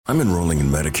I'm enrolling in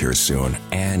Medicare soon,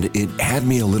 and it had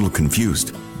me a little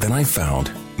confused. Then I found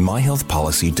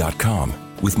myhealthpolicy.com.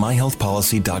 With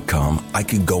myhealthpolicy.com, I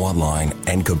could go online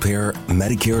and compare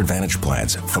Medicare Advantage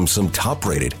plans from some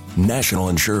top-rated national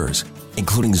insurers,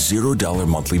 including $0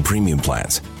 monthly premium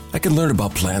plans. I can learn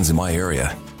about plans in my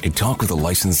area and talk with a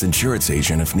licensed insurance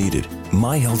agent if needed.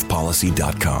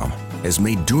 myhealthpolicy.com has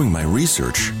made doing my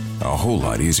research a whole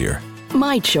lot easier.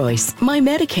 My choice, my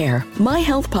Medicare,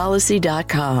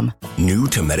 myhealthpolicy.com. New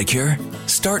to Medicare?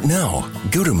 Start now.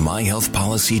 Go to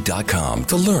myhealthpolicy.com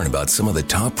to learn about some of the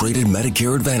top-rated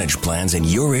Medicare Advantage plans in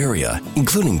your area,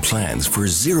 including plans for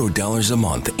 $0 a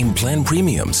month in plan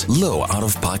premiums, low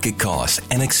out-of-pocket costs,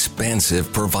 and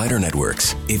expansive provider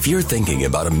networks. If you're thinking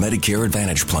about a Medicare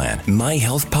Advantage plan,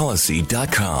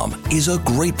 myhealthpolicy.com is a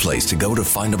great place to go to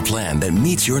find a plan that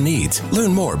meets your needs.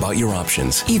 Learn more about your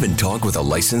options. Even talk with a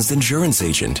licensed insurance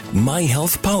agent.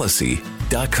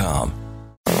 myhealthpolicy.com.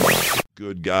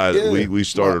 Good guy. Yeah. We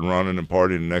started running and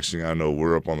partying. The next thing I know,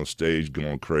 we're up on the stage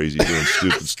going crazy, doing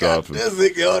stupid stuff. And,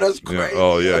 yo, that's crazy.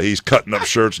 Oh, yeah. He's cutting up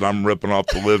shirts, and I'm ripping off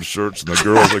the Liv shirts, and the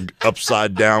girls are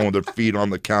upside down with their feet on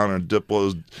the counter, and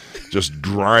Diplo's just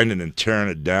grinding and tearing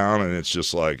it down, and it's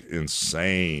just, like,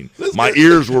 insane. My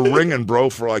ears were ringing,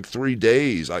 bro, for, like, 3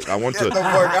 days. I went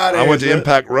to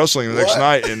Impact Wrestling the next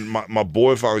night, and my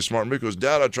boy finally smarted me because,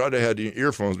 Dad, I tried to have the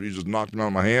earphones, but you just knocked them out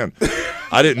of my hand.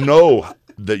 I didn't know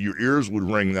that your ears would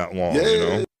ring that long, you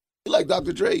know? You like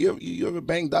Dr. Dre? You ever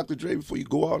bang Dr. Dre before you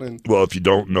go out? Well, if you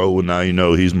don't know, now you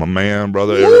know. He's my man,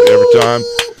 brother. Every time.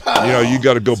 You know, you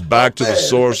got to go back to the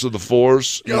source of the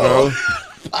force, you know?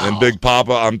 And Big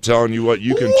Papa, I'm telling you what,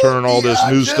 you can turn all this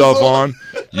new stuff on.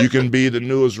 You can be the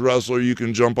newest wrestler. You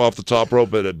can jump off the top rope,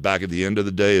 but back at the end of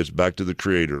the day, it's back to the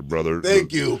creator, brother.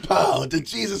 Thank you, pal. The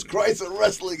Jesus Christ of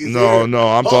wrestling is No, here. no,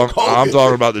 I'm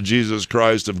talking about the Jesus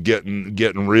Christ of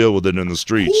getting real with it in the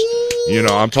streets. You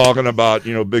know, I'm talking about,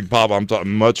 Big Papa. I'm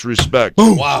talking much respect.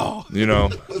 Wow. You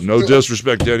know, no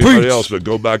disrespect to anybody else, but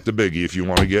go back to Biggie if you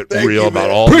want to get real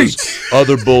about all this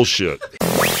other bullshit.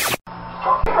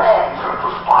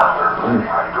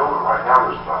 Right now,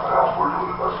 there's nothing else. We're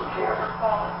doing the best we can.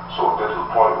 So it gets to the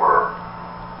point where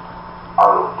I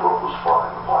really broke as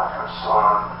fuck in the Black Hat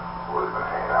Sun, where they've been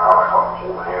hanging out. I caught them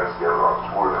holding hands together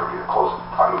on tour. They were getting close.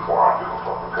 I knew more. I'm giving a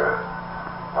fuck. Okay.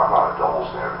 I'm not a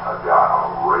double standard type guy. I'm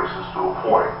a racist to a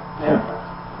point. Yeah.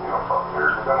 Fucking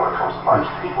weird. But then when it comes to nice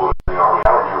people, I don't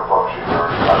give a fuck. She's there.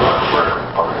 I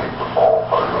don't fucking hate football.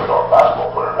 I don't really know a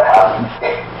basketball player. They have to.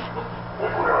 If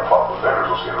we're gonna fuck with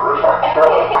vendors, let's get a rich one.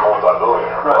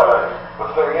 Multi-billionaire. But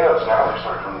the thing is, now they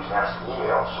start doing these nasty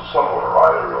emails, so someone would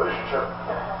arrive at a relationship,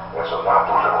 and so now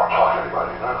don't ever want to talk to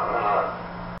anybody. No.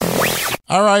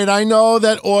 All right, I know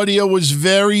that audio was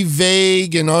very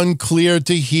vague and unclear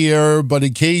to hear, but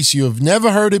in case you have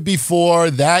never heard it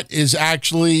before, that is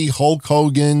actually Hulk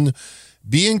Hogan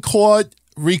being caught,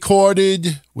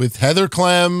 recorded with Heather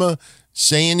Clem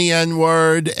saying the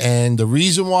N-word, and the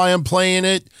reason why I'm playing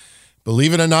it,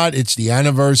 believe it or not, it's the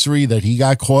anniversary that he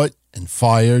got caught and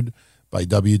fired by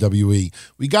WWE.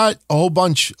 We got a whole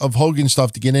bunch of Hogan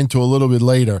stuff to get into a little bit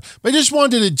later, but I just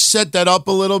wanted to set that up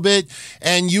a little bit.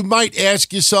 And you might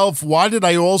ask yourself, why did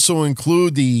I also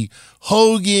include the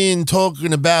Hogan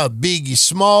talking about Biggie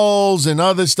Smalls and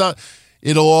other stuff?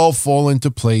 It'll all fall into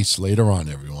place later on,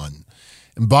 everyone.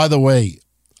 And by the way,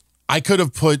 I could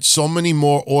have put so many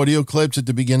more audio clips at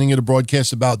the beginning of the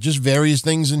broadcast about just various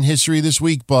things in history this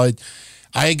week, but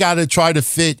I got to try to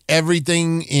fit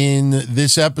everything in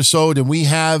this episode, and we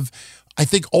have, I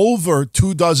think, over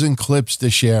 24 clips to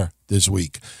share this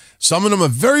week. Some of them are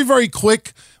very, very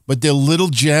quick, but they're little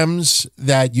gems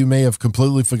that you may have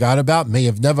completely forgot about, may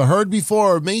have never heard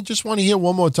before, or may just want to hear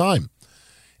one more time.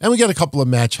 And we got a couple of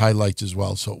match highlights as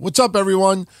well. So what's up,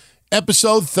 everyone?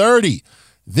 Episode 30.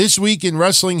 This week in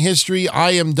wrestling history,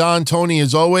 I am Don Tony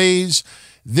as always.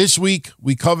 This week,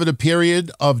 we covered a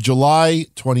period of July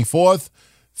 24th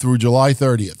through July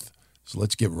 30th. So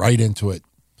let's get right into it.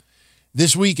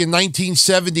 This week in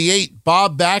 1978,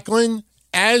 Bob Backlund,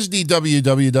 as the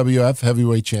WWF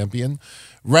Heavyweight Champion,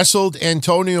 wrestled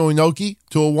Antonio Inoki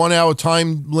to a 1-hour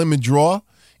time limit draw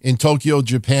in Tokyo,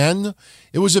 Japan.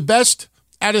 It was a best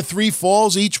out of 3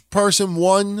 falls. Each person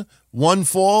won 1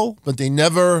 fall, but they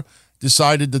never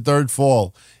decided the 3rd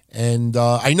fall. And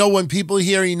I know when people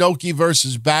hear Inoki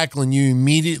versus Backlund, you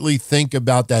immediately think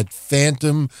about that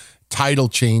phantom title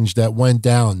change that went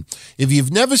down. If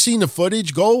you've never seen the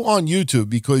footage, go on YouTube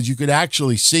because you could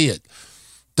actually see it.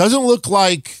 Doesn't look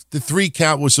like the 3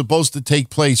 count was supposed to take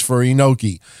place for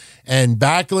Inoki. And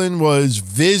Backlund was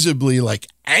visibly like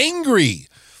angry.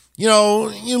 You know,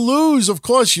 you lose, of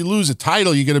course you lose a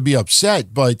title, you're going to be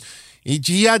upset, but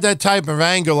He had that type of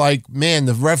anger like, man,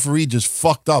 the referee just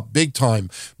fucked up big time.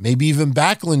 Maybe even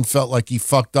Backlund felt like he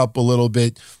fucked up a little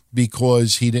bit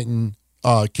because he didn't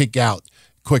kick out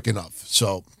quick enough.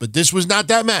 So, but this was not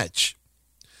that match.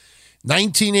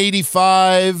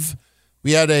 1985,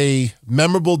 we had a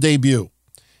memorable debut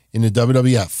in the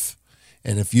WWF.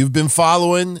 And if you've been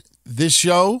following this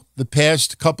show the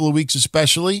past couple of weeks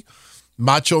especially,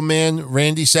 Macho Man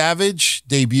Randy Savage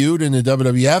debuted in the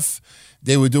WWF.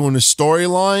 They were doing a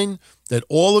storyline that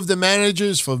all of the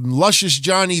managers from Luscious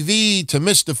Johnny V to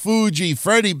Mr. Fuji,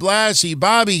 Freddie Blassie,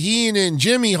 Bobby Heenan,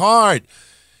 Jimmy Hart.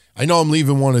 I know I'm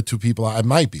leaving one or two people out. I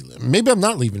might be. Maybe I'm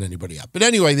not leaving anybody out. But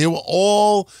anyway, they were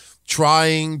all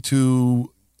trying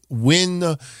to win,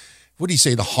 what do you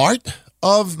say, the heart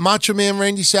of Macho Man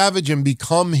Randy Savage and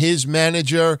become his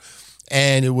manager.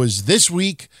 And it was this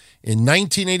week in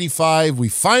 1985, we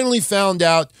finally found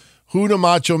out who the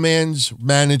Macho Man's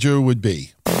manager would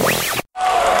be.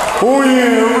 Oh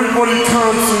yeah, everybody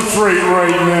concentrate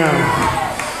right now.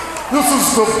 This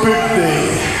is the big day.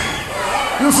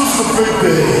 This is the big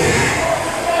day.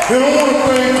 And I want to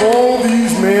thank all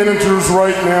these managers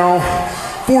right now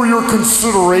for your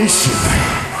consideration.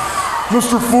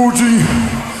 Mr. Fuji,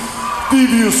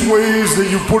 devious ways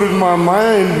that you put in my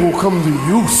mind will come to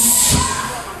use.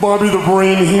 Bobby the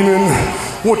Brain Heenan,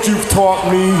 what you've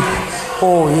taught me,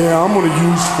 oh yeah, I'm gonna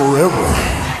use forever.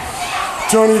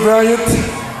 Johnny Valiant,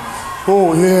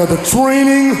 oh yeah, the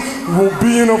training will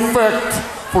be in effect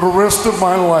for the rest of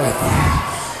my life.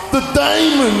 The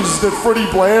diamonds that Freddie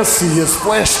Blassie has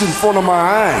flashed in front of my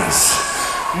eyes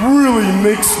really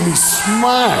makes me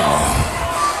smile.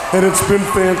 And it's been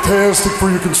fantastic for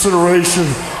your consideration.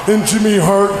 And Jimmy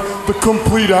Hart, the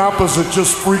complete opposite,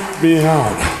 just freaked me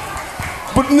out.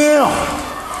 But now,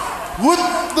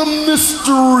 let the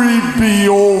mystery be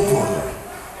over.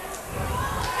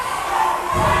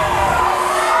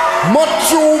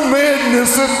 Macho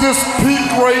Madness at this peak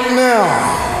right now.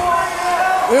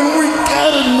 And we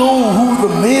gotta know who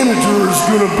the manager is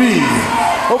gonna be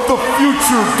of the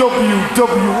future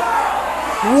WWE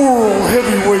World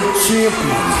Heavyweight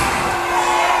Champion.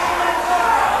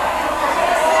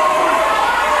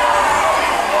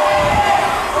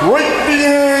 Right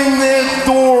behind that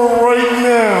door right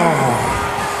now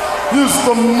is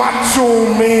the Macho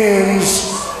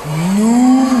Man's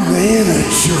new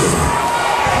manager.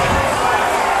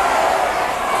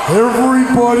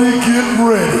 Everybody get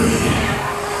ready.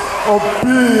 A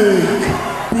big,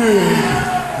 big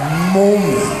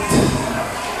moment.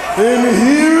 And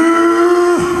here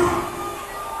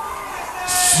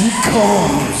she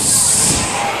comes.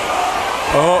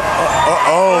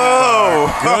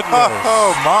 Goodness.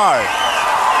 Oh my.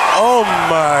 Oh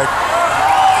my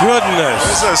goodness.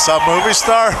 Is this a movie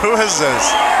star? Who is this?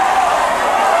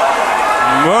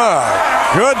 My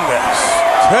goodness.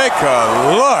 Take a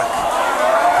look.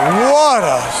 What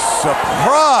a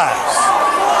surprise.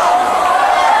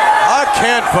 I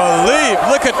can't believe.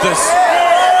 Look at this.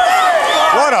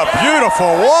 What a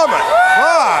beautiful woman.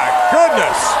 My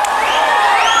goodness.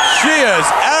 She is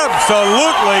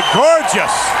absolutely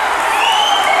gorgeous.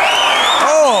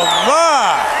 Oh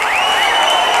my!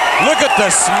 Look at the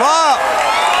smile.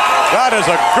 That is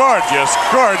a gorgeous,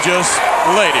 gorgeous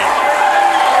lady.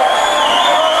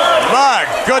 My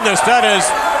goodness, that is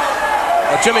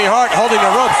Jimmy Hart holding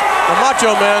the ropes. The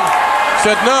Macho Man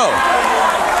said no.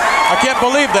 I can't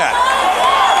believe that.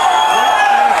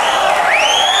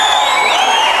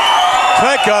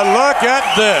 Take a look at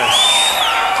this.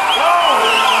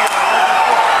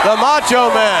 The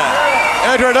Macho Man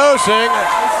introducing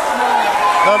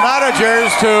the managers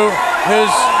to his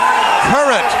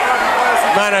current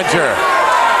manager.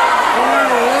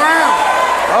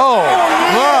 Oh,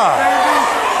 my.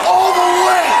 All the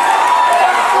way.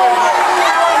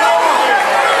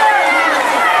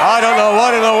 I don't know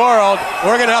what in the world.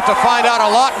 We're going to have to find out a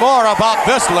lot more about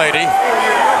this lady.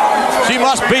 She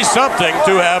must be something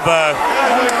to have,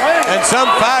 in some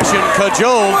fashion,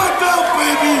 cajoled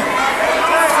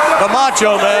the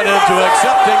Macho Man into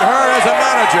accepting her as a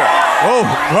manager. Oh,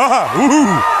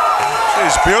 ooh.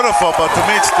 She's beautiful, but to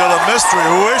me it's still a mystery.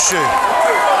 Who is she?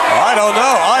 I don't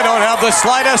know. I don't have the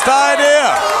slightest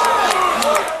idea.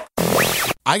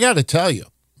 I got to tell you,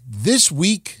 this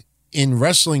week in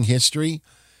wrestling history,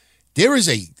 there is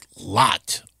a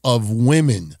lot of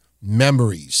women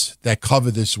memories that cover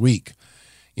this week.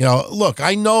 You know, look,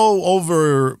 I know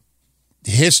over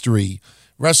history,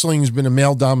 wrestling has been a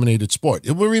male-dominated sport.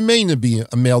 It will remain to be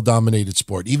a male-dominated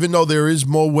sport, even though there is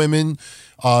more women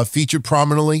featured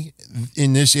prominently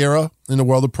in this era in the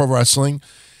world of pro wrestling.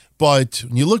 But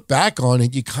when you look back on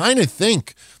it, you kind of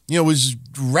think, was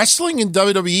wrestling in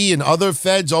WWE and other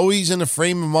feds always in a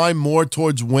frame of mind more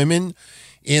towards women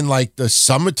in like the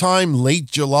summertime, late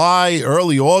July,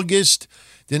 early August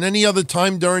than any other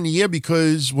time during the year?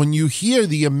 Because when you hear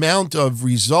the amount of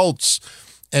results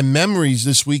and memories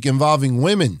this week involving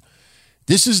women,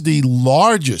 this is the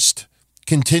largest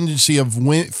contingency of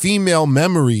female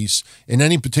memories in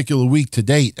any particular week to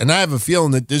date. And I have a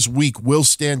feeling that this week will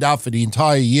stand out for the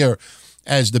entire year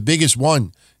as the biggest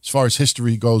one as far as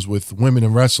history goes with women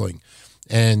in wrestling.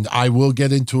 And I will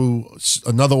get into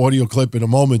another audio clip in a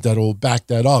moment that will back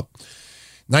that up.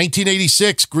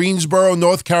 1986, Greensboro,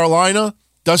 North Carolina.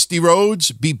 Dusty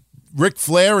Rhodes beat Ric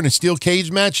Flair in a steel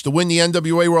cage match to win the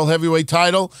NWA World Heavyweight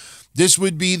title. This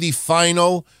would be the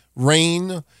final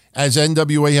reign as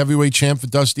NWA Heavyweight Champ for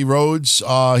Dusty Rhodes.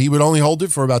 He would only hold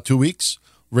it for about 2 weeks.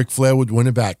 Ric Flair would win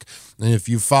it back. And if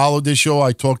you followed this show,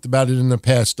 I talked about it in the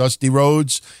past. Dusty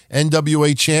Rhodes,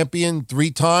 NWA champion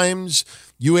 3 times.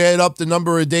 You add up the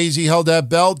number of days he held that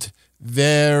belt,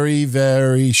 very,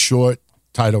 very short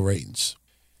title reigns.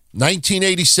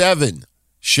 1987,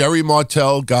 Sherry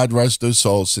Martel, God rest her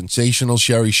soul, sensational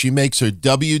Sherry. She makes her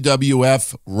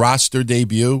WWF roster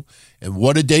debut, and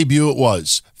what a debut it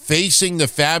was, facing the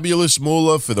fabulous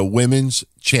Moolah for the Women's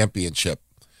Championship.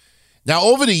 Now,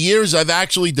 over the years, I've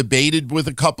actually debated with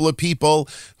a couple of people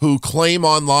who claim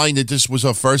online that this was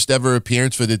her first ever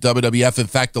appearance for the WWF. In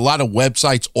fact, a lot of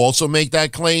websites also make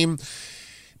that claim.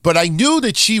 But I knew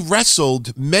that she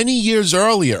wrestled many years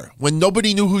earlier when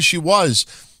nobody knew who she was.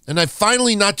 And I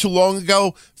finally, not too long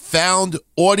ago, found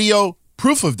audio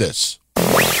proof of this.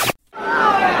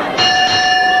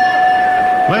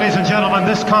 Ladies and gentlemen,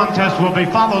 this contest will be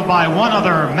followed by one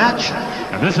other match.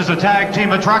 And this is a tag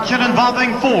team attraction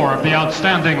involving 4 of the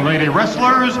outstanding lady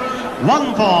wrestlers.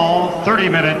 1 fall,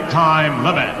 30-minute time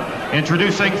limit.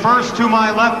 Introducing first to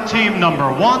my left, team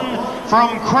number 1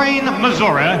 from Crane,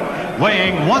 Missouri,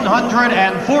 weighing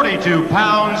 142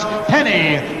 pounds,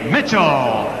 Penny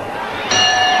Mitchell.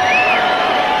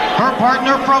 Her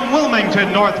partner from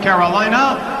Wilmington, North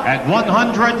Carolina, at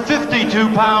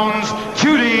 152 pounds,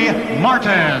 Judy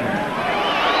Martin.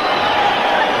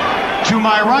 To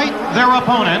my right, their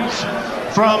opponents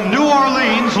from New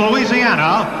Orleans,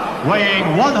 Louisiana,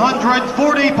 weighing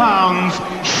 140 pounds,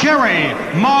 Sherry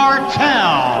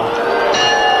Martel.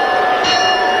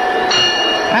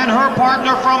 And her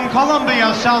partner from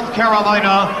Columbia, South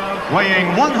Carolina,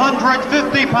 weighing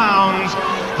 150 pounds,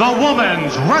 the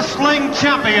women's wrestling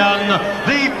champion,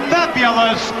 the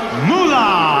fabulous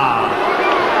Moolah.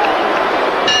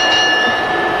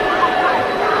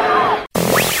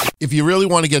 If you really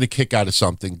want to get a kick out of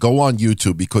something, go on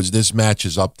YouTube because this match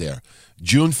is up there.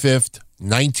 June 5th,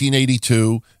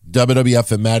 1982,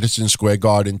 WWF at Madison Square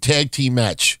Garden, tag team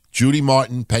match. Judy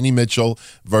Martin, Penny Mitchell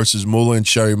versus Moolah and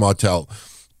Sherry Martel.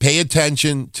 Pay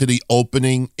attention to the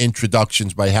opening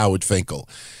introductions by Howard Finkel.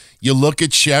 You look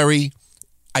at Sherry,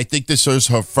 I think this is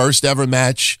her first ever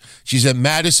match. She's at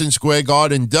Madison Square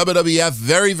Garden, WWF,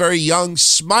 very, very young,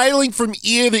 smiling from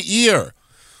ear to ear.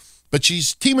 But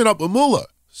she's teaming up with Moolah.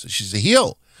 So she's a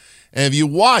heel. And if you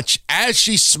watch, as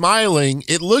she's smiling,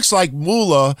 it looks like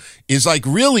Moolah is like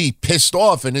really pissed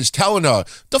off and is telling her,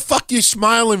 the fuck you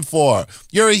smiling for?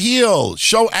 You're a heel.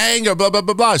 Show anger, blah, blah,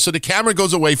 blah, blah. So the camera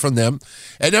goes away from them.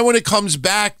 And then when it comes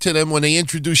back to them, when they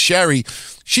introduce Sherry,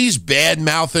 she's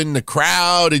bad-mouthing the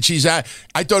crowd. And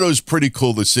I thought it was pretty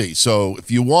cool to see. So if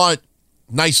you want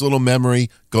nice little memory,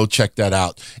 go check that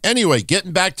out. Anyway,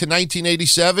 getting back to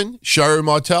 1987, Sherry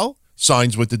Martel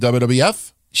signs with the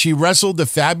WWF. She wrestled the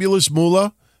fabulous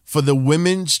Moolah for the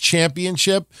Women's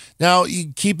Championship. Now,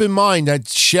 you keep in mind that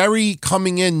Sherry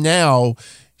coming in now,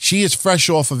 she is fresh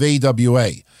off of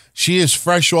AWA. She is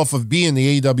fresh off of being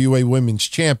the AWA Women's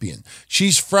Champion.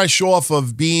 She's fresh off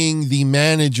of being the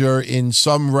manager in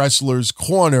some wrestlers'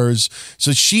 corners,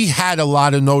 so she had a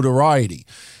lot of notoriety.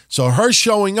 So her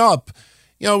showing up,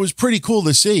 it was pretty cool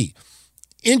to see.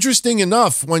 Interesting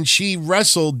enough, when she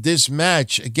wrestled this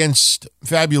match against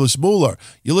Fabulous Moolah,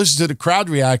 you listen to the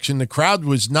crowd reaction. The crowd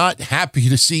was not happy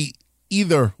to see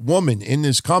either woman in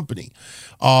this company.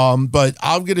 But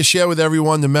I'm going to share with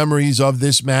everyone the memories of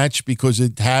this match because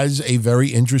it has a very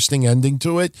interesting ending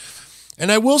to it.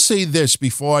 And I will say this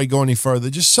before I go any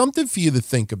further, just something for you to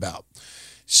think about,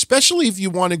 especially if you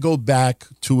want to go back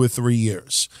 2 or 3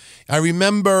 years. I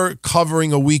remember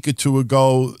covering a week or two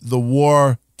ago the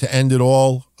war to end it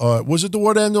all. Was it the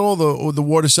war to end it all, or the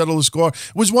war to settle the score?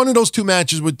 It was one of those 2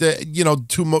 matches with the,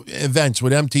 2 events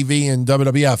with MTV and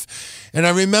WWF. And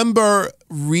I remember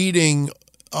reading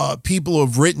people who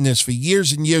have written this for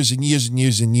years and years and years and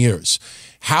years and years,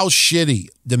 how shitty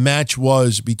the match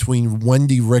was between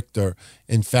Wendy Richter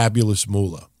and Fabulous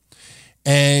Moolah.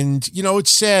 And, you know,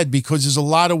 it's sad because there's a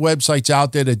lot of websites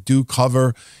out there that do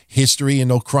cover history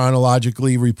and they'll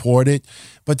chronologically report it,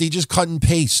 but they just cut and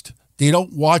paste. They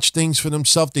don't watch things for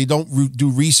themselves. They don't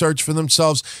do research for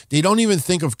themselves. They don't even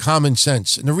think of common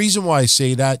sense. And the reason why I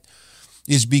say that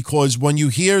is because when you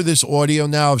hear this audio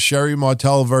now of Sherry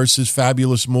Martel versus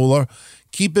Fabulous Moolah,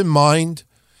 keep in mind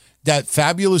that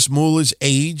Fabulous Moolah's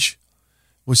age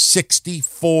was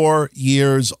 64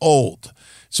 years old.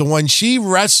 So when she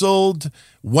wrestled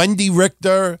Wendy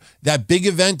Richter, that big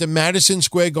event at Madison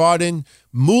Square Garden,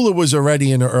 Moolah was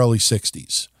already in her early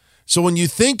 60s. So when you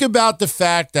think about the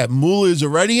fact that Moolah is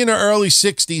already in her early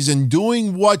 60s and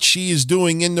doing what she is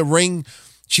doing in the ring,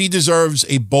 she deserves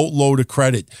a boatload of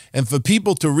credit. And for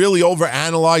people to really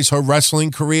overanalyze her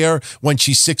wrestling career when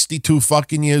she's 62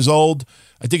 fucking years old,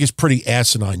 I think it's pretty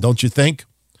asinine, don't you think?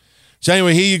 So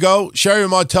anyway, here you go. Sherry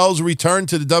Martel's return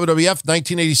to the WWF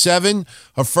 1987.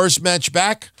 Her first match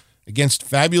back against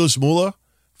Fabulous Moolah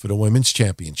for the Women's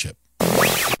Championship. For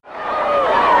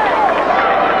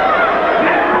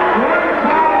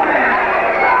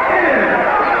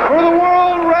the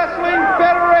World Wrestling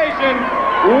Federation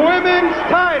Women's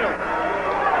title.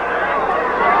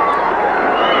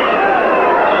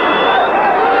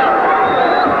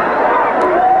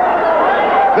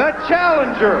 The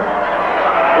challenger,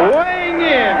 weighing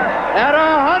in at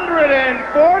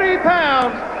 140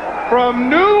 pounds from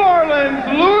New Orleans,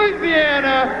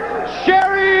 Louisiana,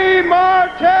 Sherry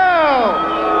Martel.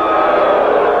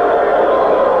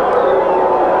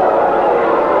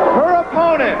 Her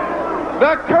opponent,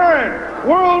 the current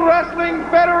World Wrestling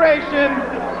Federation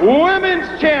Women's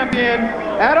Champion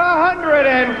at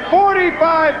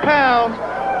 145 pounds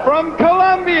from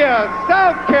Columbia,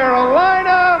 South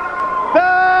Carolina,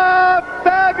 the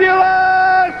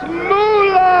Fabulous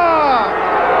Moolah.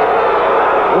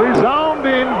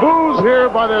 Resounding boos here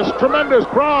by this tremendous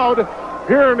crowd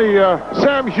here in the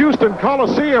Sam Houston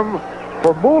Coliseum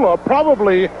for Moolah.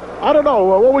 Probably, I don't know,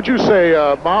 what would you say,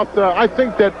 Mouth? I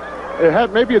think that it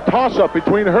had maybe a toss-up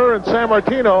between her and San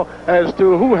Martino as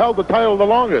to who held the title the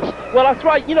longest. Well, that's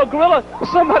right. You know, Gorilla,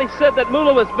 somebody said that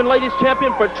Moolah has been ladies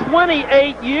champion for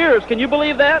 28 years. Can you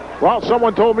believe that? Well,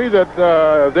 someone told me that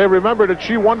they remember that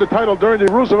she won the title during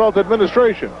the Roosevelt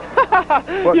administration.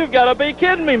 You've got to be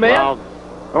kidding me, man.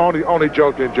 Well, only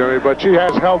joking, Jerry, but she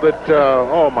has held it,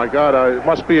 oh my God, it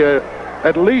must be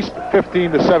at least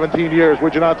 15 to 17 years,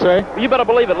 would you not say? You better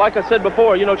believe it. Like I said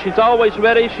before, you know, she's always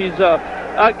ready. She's,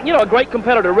 you know, a great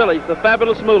competitor, really. The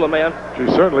Fabulous Moolah, man. She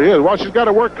certainly is. Well, she's got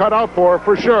her work cut out for her,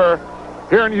 for sure,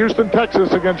 here in Houston,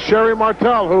 Texas, against Sherry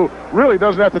Martel, who really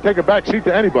doesn't have to take a back seat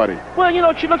to anybody. Well, you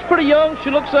know, she looks pretty young. She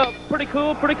looks pretty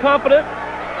cool, pretty confident.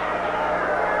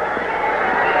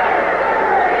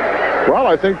 Well,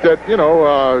 I think that, you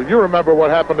know, you remember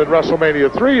what happened in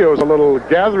WrestleMania 3. It was a little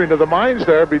gathering of the minds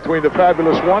there between the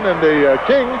Fabulous One and the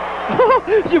King.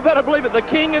 You better believe it. The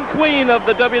King and Queen of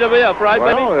the WWF, right,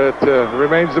 baby? Well, it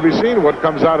remains to be seen what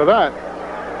comes out of that.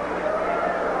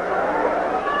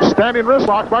 Standing wrist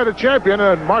lock by the champion,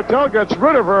 and Martel gets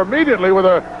rid of her immediately with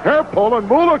a hair pull, and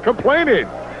Moolah complaining.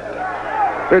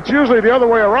 It's usually the other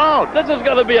way around. This is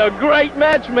going to be a great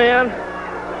match, man.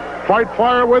 Fight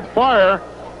fire with fire.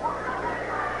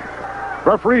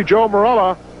 Referee Joe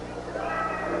Morella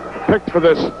picked for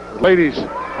this ladies'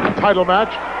 title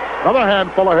match. Another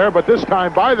handful of hair, but this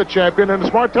time by the champion, and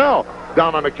it's Martel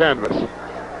down on the canvas.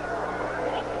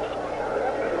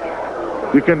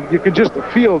 You can just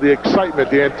feel the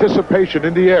excitement, the anticipation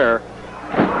in the air.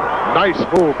 Nice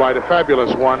move by the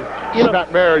Fabulous One.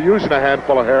 Snapmare using a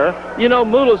handful of hair. You know,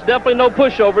 Moolah's definitely no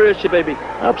pushover, is she, baby?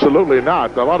 Absolutely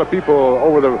not. A lot of people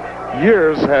over the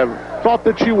years have thought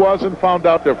that she was and found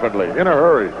out differently in a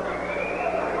hurry.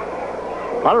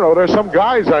 I don't know. There's some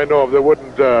guys I know of that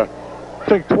wouldn't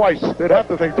think twice. They'd have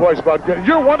to think twice about getting.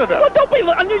 You're one of them. Well, don't be.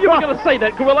 I knew you were going to say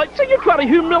that, Gorilla. So you try to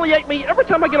humiliate me every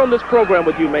time I get on this program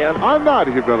with you, man. I'm not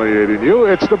humiliating you.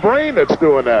 It's the brain that's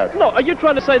doing that. No, are you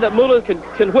trying to say that Moolah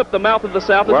can whip the mouth of the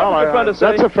South? Is that what you're trying to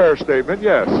say? That's a fair statement,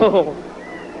 yes. Oh.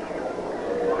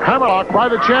 Hammerlock by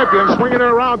the champion, swinging her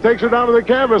around, takes her down to the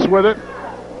canvas with it.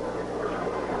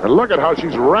 And look at how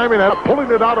she's ramming it up, pulling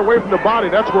it out away from the body.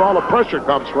 That's where all the pressure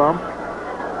comes from.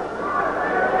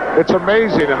 It's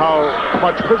amazing how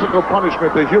much physical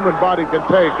punishment the human body can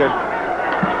take, and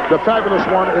the Fabulous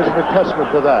One is an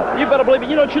testament to that. You better believe it.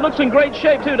 You know, she looks in great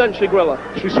shape, too, doesn't she, Gorilla?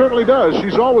 She certainly does.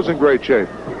 She's always in great shape.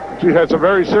 She had some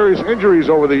very serious injuries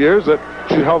over the years that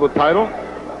she held the title.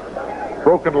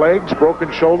 Broken legs,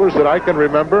 broken shoulders that I can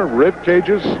remember, rib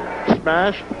cages,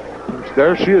 smash.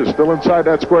 There she is, still inside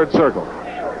that squared circle.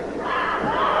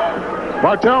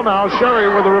 Martel now,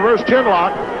 Sherry with a reverse chin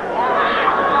lock.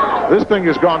 This thing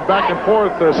has gone back and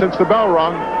forth since the bell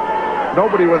rung.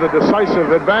 Nobody with a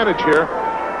decisive advantage here.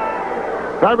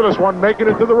 Fabulous One making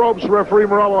it to the ropes. Referee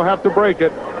Morello will have to break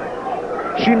it.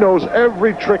 She knows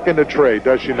every trick in the trade,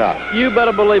 does she not? You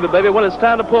better believe it, baby. When it's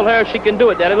time to pull hair, she can do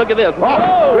it, Daddy. Look at this.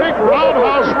 Oh, big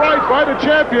roundhouse right by the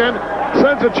champion.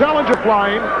 Sends a challenger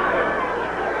flying.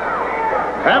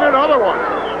 And another one.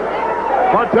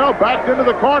 Martel backed into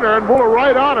the corner and Moolah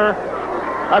right on her.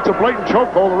 That's a blatant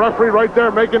chokehold. The referee right there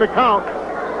making a count.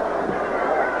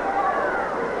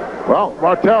 Well,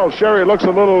 Martel, Sherry looks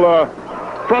a little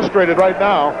frustrated right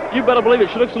now. You better believe it.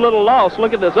 She looks a little lost.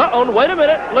 Look at this. Uh-oh, wait a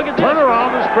minute. Look at this. Turn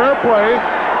around is fair play.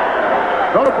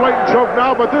 Another blatant choke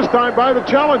now, but this time by the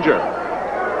challenger.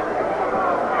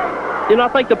 You know, I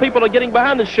think the people are getting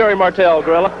behind this Sherry Martel,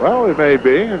 Gorilla. Well, it may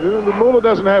be. The Moolah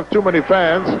doesn't have too many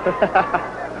fans.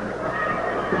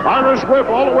 Irish whip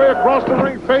all the way across the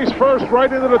ring, face first,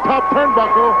 right into the top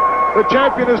turnbuckle. The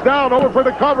champion is down, over for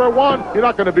the cover. One. You're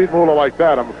not going to beat Moolah like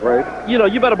that, I'm afraid. You know,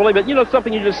 you better believe it. You know,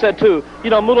 something you just said, too. You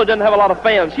know, Moolah doesn't have a lot of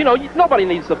fans. You know, nobody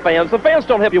needs the fans. The fans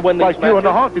don't help you win these matches. Like you and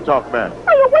the Honky Tonk Man.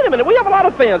 Hey, wait a minute. We have a lot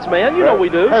of fans, man. You know we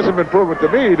do. Hasn't been proven to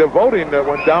me. The voting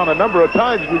went down a number of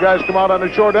times. You guys come out on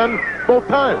the short end both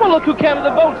times. Well, look who counted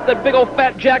the votes. That big old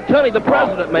fat Jack Tunney, the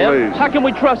president, man. Please. How can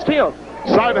we trust him?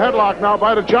 Side headlock now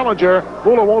by the challenger.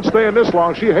 Moolah won't stay in this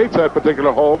long. She hates that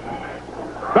particular hold.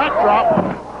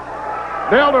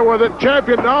 Backdrop. Nailed her with it.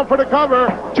 Champion down for the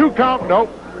cover. 2 count. Nope.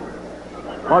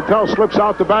 Martel slips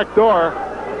out the back door.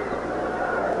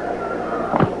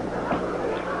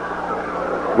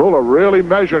 Moolah really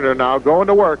measuring her now. Going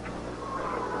to work.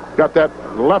 Got that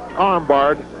left arm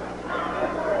barred.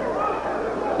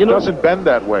 You know, doesn't bend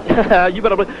that way. You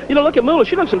better, you know, look at Moolah.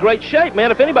 She looks in great shape, man.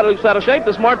 If anybody looks out of shape,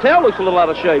 this Martel looks a little out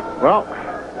of shape. Well,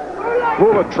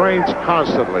 Moolah trains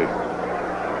constantly.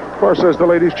 Of course, as the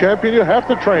ladies champion, you have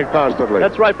to train constantly.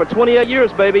 That's right, for 28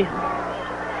 years, baby.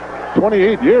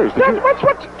 28 years? That's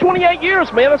what 28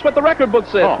 years, man. That's what the record book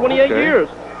says. 28 years.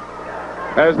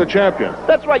 As the champion.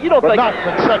 That's right. You don't think... But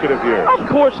not consecutive years. Of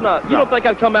course not. You don't think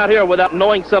I'd come out here without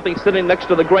knowing something sitting next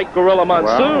to the great Gorilla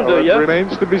Monsoon, do you? It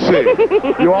remains to be seen.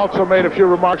 You also made a few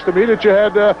remarks to me that you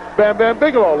had Bam Bam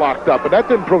Bigelow locked up, and that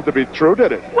didn't prove to be true,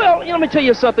 did it? Well, you know, let me tell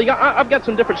you something. I've got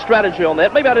some different strategy on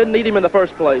that. Maybe I didn't need him in the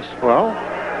first place. Well,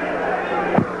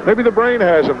 maybe the brain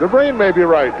has him. The brain may be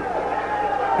right.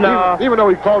 No. Even though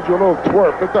he called you a little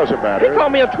twerp, it doesn't matter. He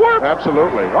called me a twerp?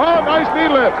 Absolutely. Oh, nice knee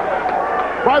lift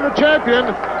by the champion.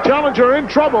 Challenger in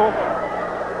trouble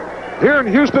here in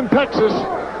Houston, Texas.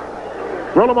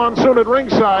 Gorilla Monsoon at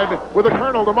ringside with the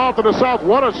Colonel, the mouth of the South.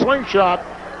 What a slingshot.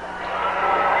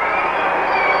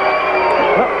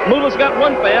 Moolah's got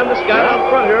one fan, this guy out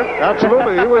front here.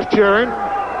 Absolutely, he was cheering.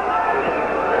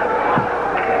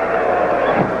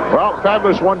 Well,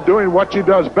 Fabulous One doing what she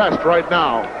does best right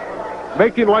now.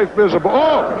 Making life miserable.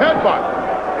 Oh, headbutt.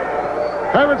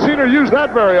 Haven't seen her use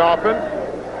that very often.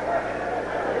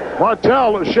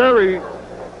 Martel, Sherry,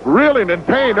 reeling in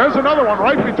pain. There's another one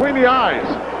right between the eyes.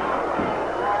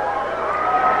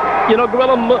 You know,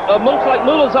 Gorilla, looks like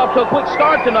Moolah's off to a quick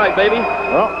start tonight, baby.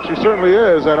 Well, she certainly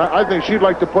is, and I think she'd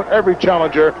like to put every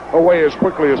challenger away as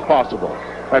quickly as possible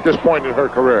at this point in her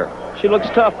career. She looks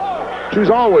tough. She's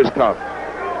always tough.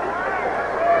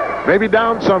 Maybe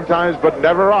down sometimes, but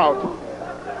never out.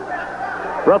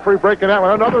 Referee breaking that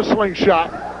one. Another slingshot.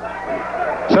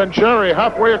 Send Sherry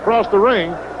halfway across the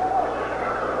ring.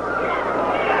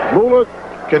 Moolah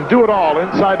can do it all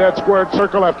inside that squared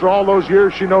circle. After all those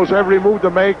years, she knows every move to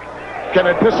make, can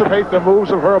anticipate the moves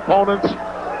of her opponents.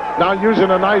 Now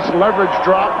using a nice leverage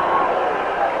drop.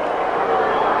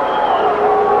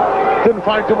 Didn't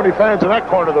find too many fans in that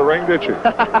corner of the ring, did you?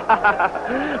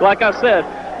 Like I said,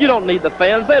 you don't need the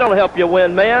fans. They don't help you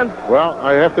win, man. Well,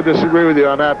 I have to disagree with you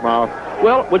on that, Mouth.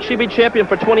 Well, would she be champion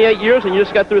for 28 years and you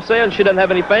just got through saying she doesn't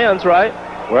have any fans, right?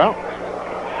 Well,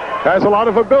 has a lot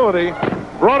of ability.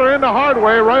 Brought her in the hard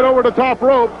way, right over the top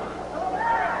rope.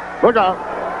 Look out.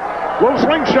 Little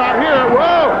slingshot here.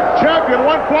 Whoa! Champion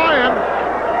went flying.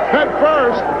 Head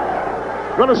first.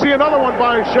 Going to see another one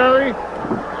by Sherry.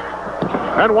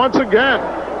 And once again,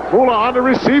 Moolah on the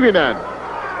receiving end.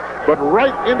 But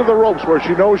right into the ropes where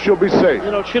she knows she'll be safe. You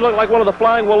know, she looked like one of the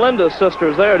Flying Walindas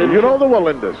sisters there, didn't you? You know the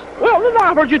Walindas? Well, no,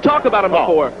 I've heard you talk about them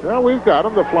before. Yeah, we've got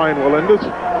them, the Flying Walindas.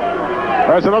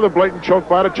 There's another blatant choke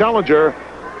by the challenger.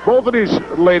 Both of these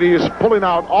ladies pulling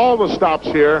out all the stops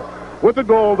here with the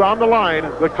gold on the line,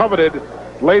 the coveted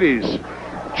ladies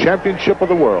championship of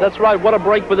the world. That's right. What a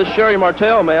break for the Sherry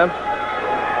Martel, man.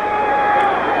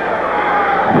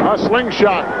 A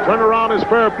slingshot. Turn around is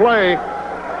fair play.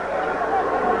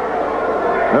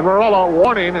 And Marella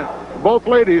warning both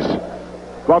ladies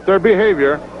about their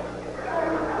behavior.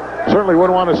 Certainly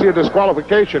wouldn't want to see a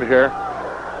disqualification here.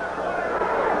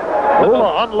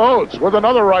 Moolah unloads with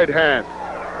another right hand.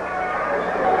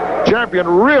 Champion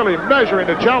really measuring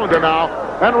the challenger now.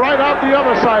 And right out the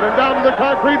other side and down to the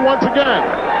concrete once again.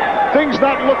 Things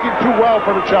not looking too well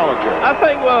for the challenger.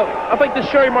 I think this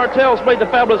Sherry Martell's made the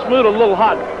Fabulous Moolah a little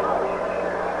hot.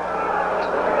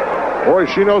 Boy,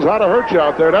 she knows how to hurt you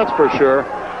out there, that's for sure.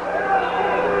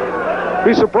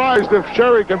 Be surprised if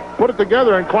Sherry can put it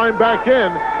together and climb back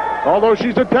in, although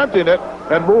she's attempting it,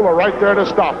 and Moolah right there to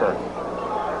stop her.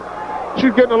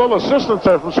 She's getting a little assistance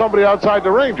there from somebody outside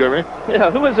the ring, Jimmy.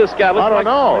 Yeah, who is this guy? I don't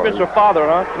know. Maybe it's her father,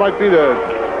 huh? Might be the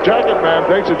jacket man.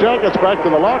 Takes the jackets back to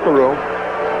the locker room.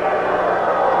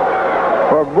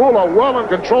 But Moolah well in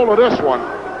control of this one.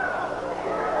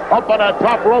 Up on that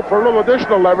top rope for a little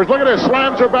additional leverage. Look at this.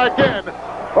 Slams her back in.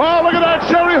 Oh, look at that.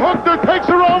 Sherry hooked her. Takes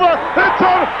her over.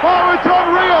 It's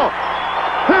unreal.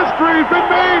 History's been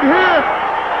made here.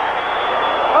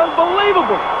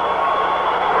 Unbelievable.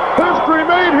 History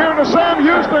made here in the Sam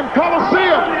Houston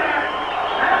Coliseum.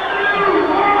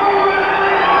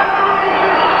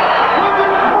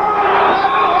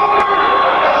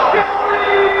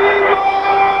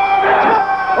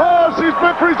 Oh, she's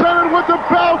been presented with the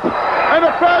belt, and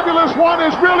the Fabulous One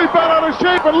is really bent out of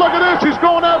shape. And look at this, she's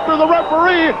going after the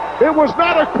referee. It was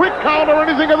not a quick count or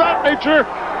anything of that nature.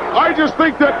 I just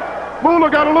think that Moolah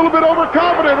got a little bit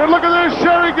overconfident. And look at this,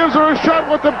 Sherry gives her a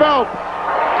shot with the belt.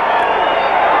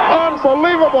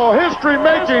 Unbelievable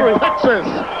history-making Texas.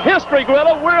 History,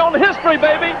 Gorilla. We're on history,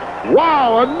 baby.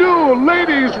 Wow, a new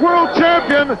ladies world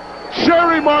champion,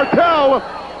 Sherry Martell,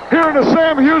 here in the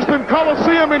Sam Houston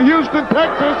Coliseum in Houston,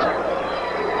 Texas.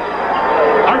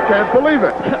 I can't believe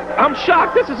it. I'm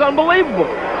shocked. This is unbelievable.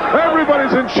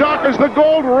 Everybody's in shock as the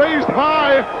gold raised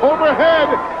high overhead.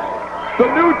 The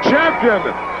new champion.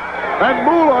 And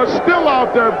Moolah still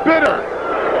out there bitter.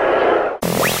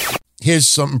 Here's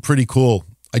something pretty cool.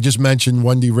 I just mentioned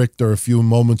Wendy Richter a few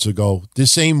moments ago.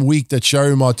 This same week that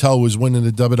Sherry Martell was winning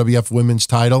the WWF Women's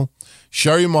title,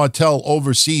 Sherry Martell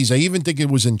overseas, I even think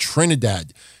it was in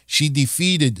Trinidad, she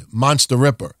defeated Monster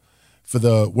Ripper for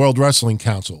the World Wrestling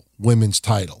Council Women's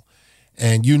title.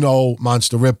 And you know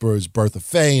Monster Ripper is Bertha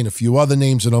Faye and a few other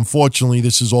names, and unfortunately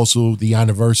this is also the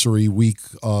anniversary week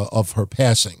of her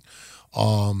passing.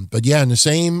 But yeah, in the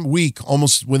same week,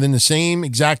 almost within the same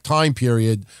exact time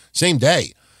period, same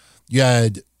day, you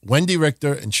had Wendy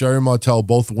Richter and Sherry Martell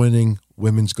both winning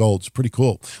women's golds. Pretty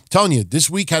cool. I'm telling you, this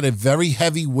week had a very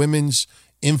heavy women's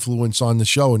influence on the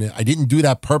show, and I didn't do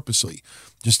that purposely.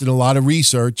 Just did a lot of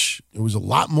research. It was a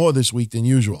lot more this week than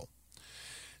usual.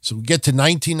 So we get to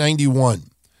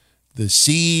 1991. The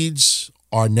seeds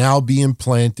are now being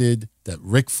planted that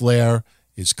Ric Flair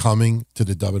is coming to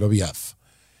the WWF.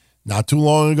 Not too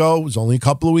long ago, it was only a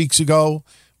couple of weeks ago,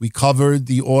 we covered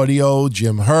the audio,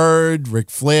 Jim Herd,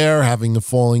 Ric Flair having the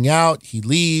falling out. He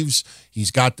leaves. He's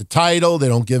got the title. They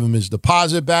don't give him his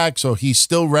deposit back, so he's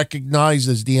still recognized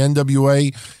as the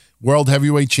NWA World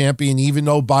Heavyweight Champion, even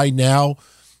though by now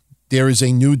there is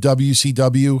a new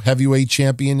WCW Heavyweight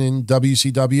Champion in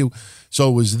WCW.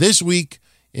 So it was this week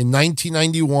in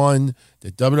 1991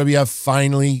 that WWF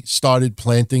finally started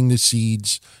planting the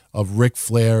seeds of Ric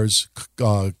Flair's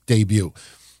debut.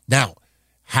 Now,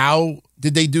 how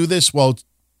did they do this? Well,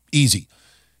 easy.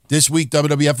 This week,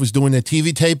 WWF was doing their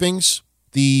TV tapings.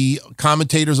 The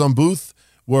commentators on booth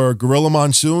were Gorilla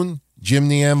Monsoon, Jim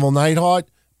the Anvil Neidhart,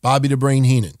 Bobby the Brain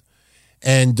Heenan.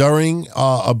 And during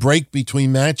a break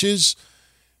between matches,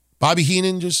 Bobby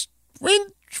Heenan just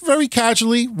very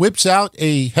casually whips out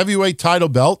a heavyweight title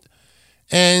belt.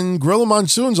 And Gorilla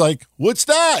Monsoon's like, "What's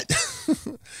that?"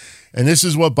 And this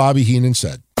is what Bobby Heenan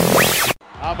said.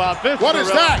 How about this? What is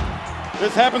that?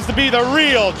 This happens to be the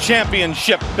real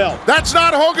championship belt. That's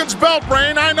not Hogan's belt,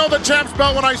 Brain. I know the champ's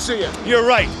belt when I see it. You're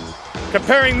right.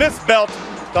 Comparing this belt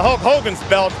to Hulk Hogan's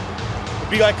belt would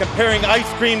be like comparing ice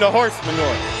cream to horse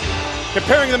manure.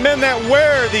 Comparing the men that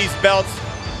wear these belts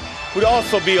would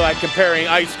also be like comparing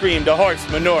ice cream to horse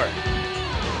manure.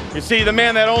 You see, the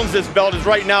man that owns this belt is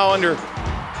right now under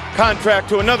contract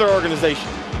to another organization.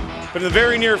 But in the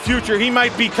very near future, he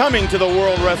might be coming to the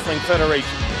World Wrestling Federation.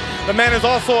 The man is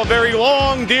also a very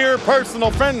long, dear, personal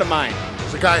friend of mine.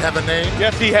 Does the guy have a name?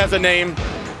 Yes, he has a name.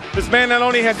 This man not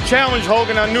only has challenged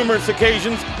Hogan on numerous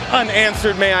occasions,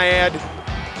 unanswered, may I add,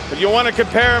 but you want to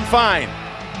compare him, fine.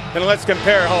 Then let's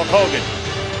compare Hulk Hogan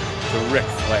to Ric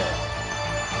Flair.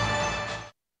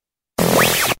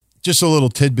 Just a little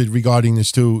tidbit regarding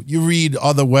this too. You read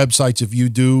other websites, if you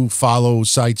do follow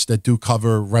sites that do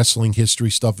cover wrestling history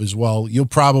stuff as well, you'll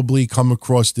probably come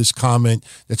across this comment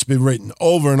that's been written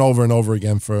over and over and over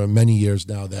again for many years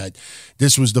now, that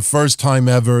this was the first time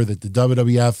ever that the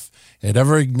WWF had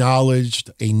ever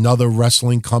acknowledged another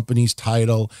wrestling company's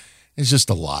title. It's just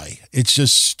a lie. It's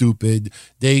just stupid.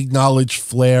 They acknowledged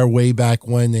Flair way back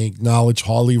when. They acknowledged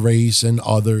Harley Race and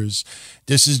others.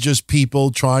 This is just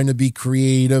people trying to be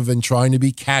creative and trying to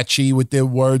be catchy with their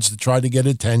words to try to get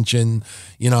attention.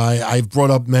 You know, I've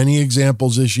brought up many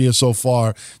examples this year so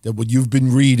far that what you've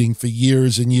been reading for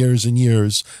years and years and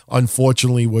years,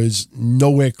 unfortunately, was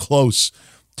nowhere close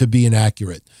to being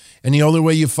accurate. And the only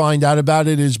way you find out about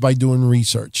it is by doing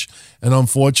research. And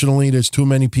unfortunately, there's too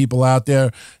many people out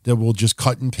there that will just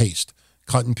cut and paste.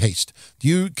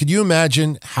 Could you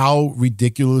imagine how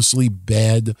ridiculously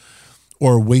bad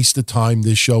or a waste of time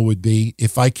this show would be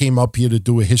if I came up here to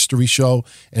do a history show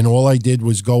and all I did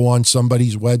was go on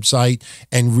somebody's website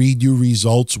and read you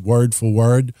results word for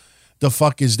word? The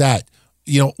fuck is that?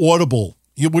 You know, Audible.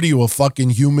 What are you, a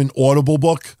fucking human Audible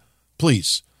book?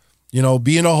 Please. You know,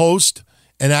 being a host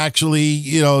and actually,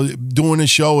 you know, doing a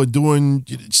show or doing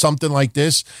something like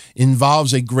this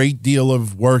involves a great deal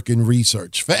of work and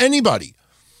research for anybody.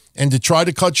 And to try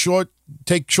to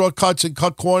take shortcuts and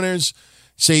cut corners,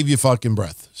 save your fucking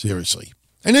breath, seriously.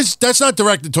 And that's not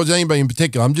directed towards anybody in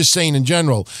particular. I'm just saying in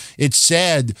general, it's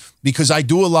sad because I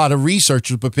do a lot of research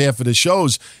to prepare for the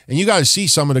shows, and you got to see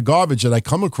some of the garbage that I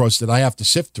come across that I have to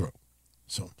sift through.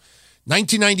 So,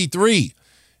 1993,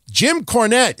 Jim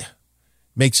Cornette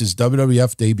makes his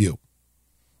WWF debut.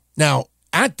 Now,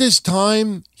 at this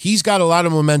time, he's got a lot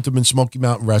of momentum in Smoky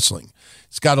Mountain Wrestling.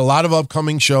 He's got a lot of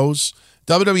upcoming shows.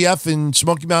 WWF and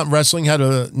Smoky Mountain Wrestling had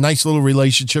a nice little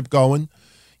relationship going.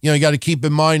 You know, you got to keep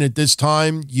in mind at this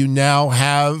time, you now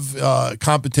have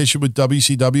competition with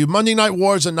WCW. Monday Night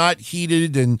Wars are not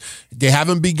heated and they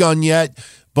haven't begun yet,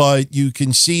 but you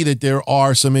can see that there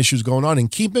are some issues going on. And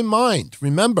keep in mind,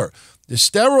 remember, the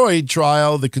steroid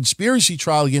trial, the conspiracy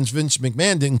trial against Vince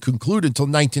McMahon didn't conclude until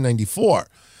 1994.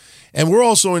 And we're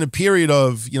also in a period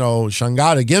of, you know,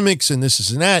 Shangada gimmicks and this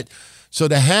and that. So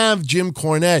to have Jim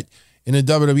Cornette in the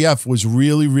WWF was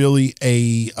really, really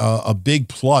a big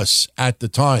plus at the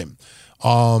time.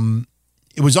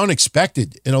 It was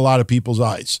unexpected in a lot of people's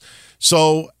eyes.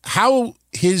 So how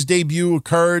his debut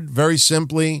occurred, very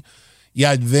simply, you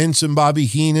had Vince and Bobby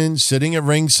Heenan sitting at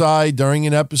ringside during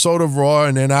an episode of Raw,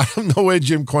 and then out of nowhere,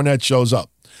 Jim Cornette shows up.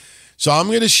 So I'm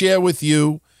going to share with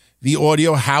you the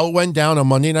audio, how it went down on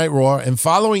Monday Night Raw, and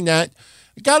following that,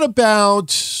 I got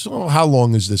about, how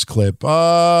long is this clip?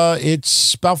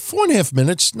 It's about 4.5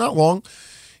 minutes, not long.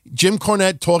 Jim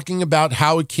Cornette talking about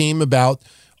how it came about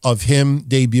of him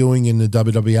debuting in the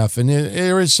WWF. And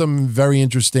there is some very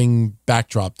interesting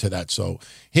backdrop to that. So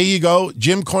here you go,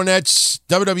 Jim Cornette's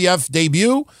WWF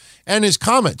debut and his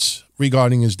comments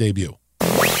regarding his debut.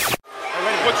 What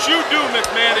you do,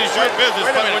 McMahon, is your business.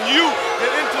 But when you get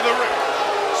into the ring,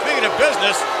 Speaking of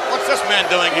business, what's this man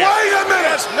doing here? Wait a minute!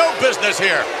 He has no business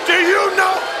here. Do you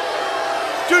know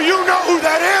who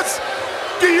that is?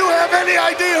 Do you have any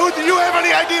idea who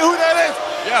that is?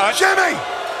 Yeah. Jimmy!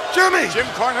 Jim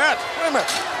Cornette. Wait a minute.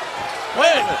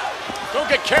 Wait a minute. Don't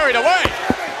get carried away.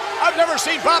 I've never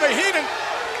seen Bobby Heenan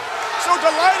so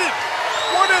delighted.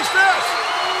 What is this?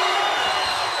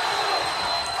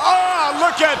 Ah,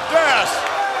 look at this.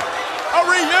 A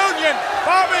reunion.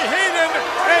 Bobby Heenan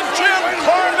and Jim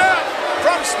Cornette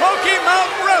from Smoky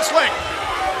Mountain Wrestling.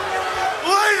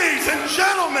 Ladies and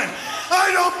gentlemen,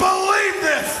 I don't believe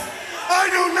this. I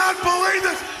do not believe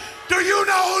this. Do you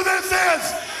know who this is?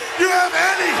 You have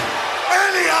any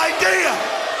idea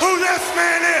who this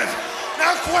man is?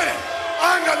 Now quit it.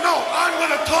 I'm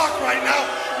gonna talk right now.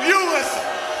 You listen.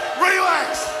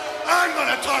 Relax. I'm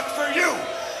gonna talk for you.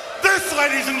 This,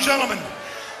 ladies and gentlemen,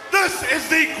 this is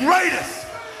the greatest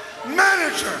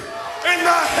manager in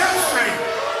the history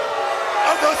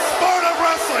of the sport of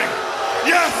wrestling.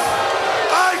 Yes,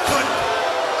 I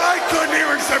couldn't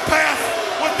even surpass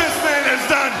what this man has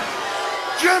done.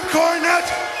 Jim Cornette,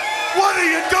 what are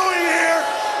you doing here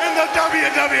in the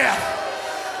WWF?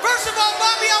 First of all,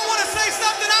 Bobby, I want to say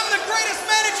something. I'm the greatest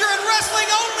manager in wrestling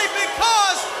only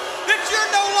because that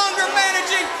you're no longer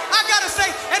managing. I got to say,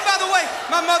 and by the way,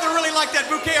 my mother really liked that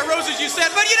bouquet of roses you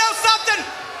said, but you know something?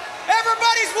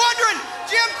 Everybody's wondering,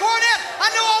 Jim Cornette, I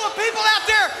know all the people out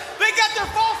there, they got their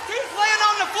false teeth laying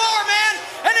on the floor, man,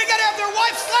 and they got to have their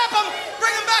wife slap them,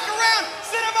 bring them back around,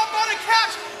 sit them up on the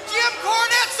couch. Jim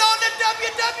Cornette's on the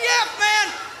WWF, man.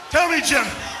 Tell me, Jim,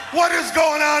 what is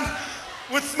going on?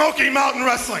 with Smoky Mountain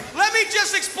Wrestling. Let me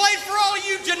just explain for all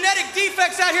you genetic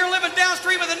defects out here living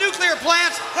downstream of the nuclear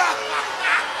plants.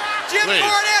 Jim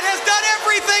Cornette has done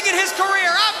everything in his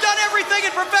career. I've done everything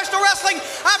in professional wrestling.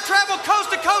 I've traveled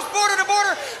coast to coast, border to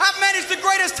border. I've managed the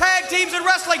greatest tag teams in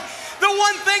wrestling. The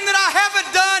one thing that I haven't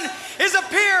done is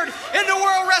appeared in the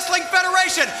World Wrestling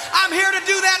Federation. I'm here to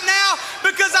do that now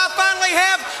because I finally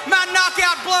have my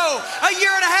knockout blow. A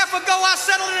year and a half ago, I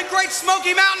settled in the Great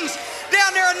Smoky Mountains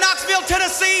down there in Knoxville,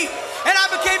 Tennessee, and I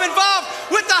became involved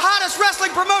with the hottest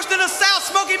wrestling promotion in the South,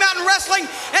 Smoky Mountain Wrestling,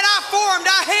 and I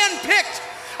handpicked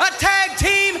a tag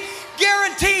team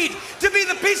guaranteed to be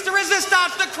the piece de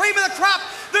resistance, the cream of the crop,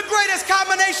 the greatest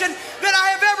combination that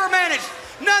I have ever managed.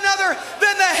 None other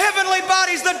than the heavenly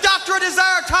bodies, the Doctor of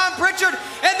Desire, Tom Pritchard,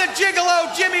 and the Gigolo,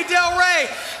 Jimmy Del Rey.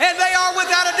 And they are,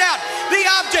 without a doubt, the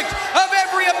object of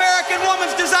every American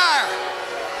woman's desire.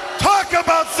 Talk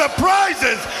about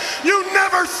surprises! You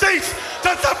never cease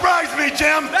to surprise me,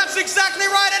 Jim! That's exactly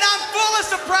right, and I'm full of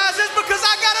surprises because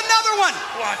I got another one.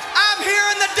 What? I'm here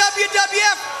in the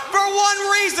WWF for one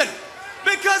reason.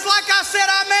 Because, like I said,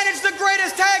 I managed the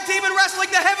greatest tag team in wrestling,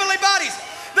 the Heavenly Bodies.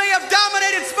 They have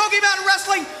dominated Smoky Mountain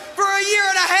Wrestling for a year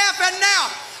and a half, and now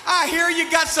I hear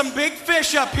you got some big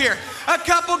fish up here. A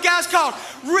couple guys called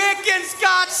Rick and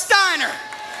Scott Steiner.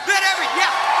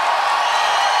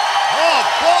 Oh,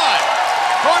 boy.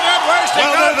 Cornette wasting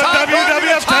well, they're the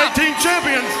WWF Tag Team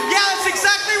Champions. Yeah, that's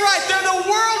exactly right. They're the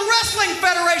World Wrestling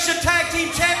Federation Tag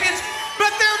Team Champions,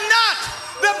 but they're not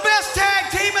the best tag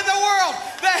team in the world.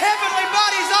 The Heavenly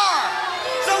Bodies are.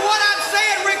 So what I'm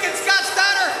saying, Rick and Scott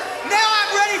Steiner, now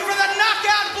I'm ready for the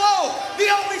knockout blow, the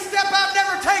only step I've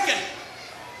never taken.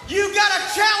 You got a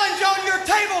challenge on your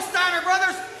table, Steiner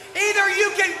brothers. Either you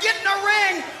can get in a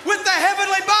ring with the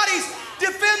Heavenly Bodies,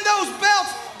 defend those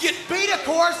belts, get beat, of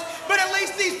course, but at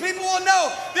least these people will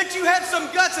know that you had some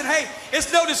guts and, hey,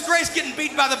 it's no disgrace getting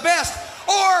beaten by the best.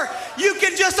 Or you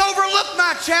can just overlook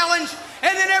my challenge,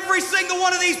 and then every single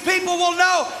one of these people will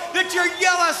know that you're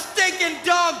yellow, stinking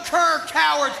dog cur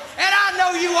cowards, and I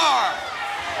know you are.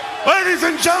 Ladies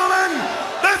and gentlemen,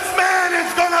 this man is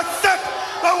gonna set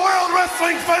the World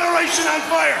Wrestling Federation on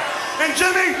fire. And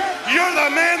Jimmy, you're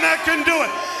the man that can do it.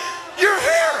 You're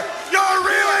here. You're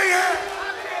really here.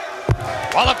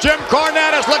 Well, if Jim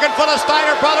Cornette is looking for the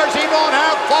Steiner brothers, he won't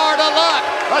have far to look.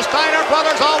 The Steiner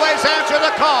brothers always answer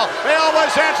the call. They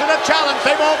always answer the challenge.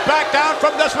 They won't back down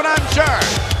from this one, I'm sure.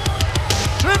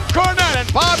 Jim Cornette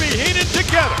and Bobby Heenan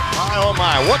together. My, oh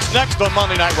my, what's next on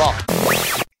Monday Night Raw?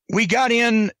 We got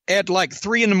in at like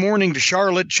 3 a.m. to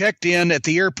Charlotte, checked in at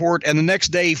the airport, and the next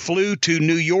day flew to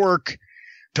New York,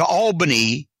 to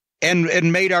Albany,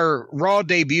 and made our Raw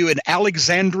debut in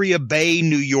Alexandria Bay,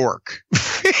 New York.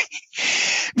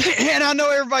 And I know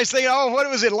everybody's thinking, oh, what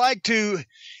was it like to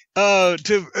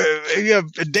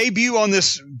debut on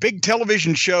this big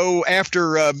television show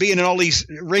after being in all these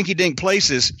rinky-dink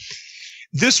places?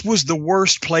 This was the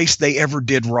worst place they ever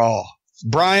did Raw.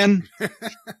 Brian,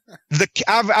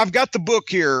 I've got the book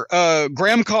here,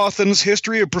 Graham Cawthon's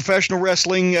History of Professional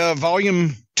Wrestling,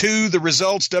 Volume 2, The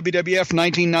Results, WWF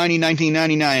 1990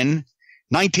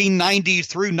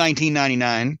 through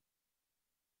 1999.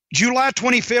 July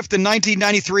 25th in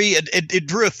 1993, it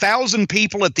drew 1,000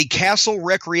 people at the Castle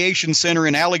Recreation Center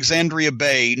in Alexandria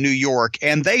Bay, New York,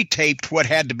 and they taped what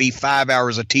had to be 5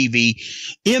 hours of TV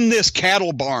in this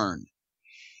cattle barn.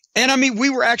 And I mean, we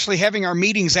were actually having our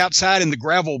meetings outside in the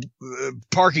gravel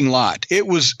parking lot.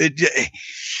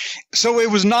 So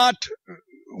it was not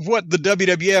what the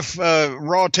WWF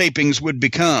Raw tapings would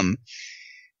become.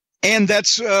 And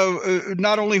that's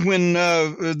not only when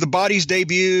the Bodies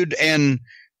debuted and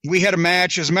we had a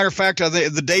match. As a matter of fact,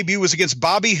 the debut was against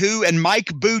Bobby Who and Mike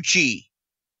Bucci.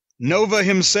 Nova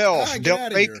himself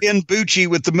dealt Ken Bucci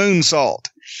with the moonsault.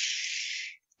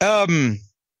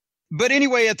 But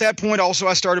anyway, at that point also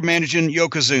I started managing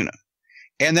Yokozuna.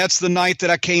 And that's the night that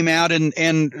I came out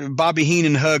and Bobby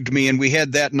Heenan hugged me and we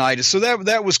had that night. So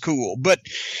that was cool. But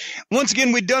once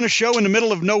again, we'd done a show in the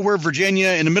middle of nowhere, Virginia,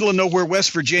 in the middle of nowhere,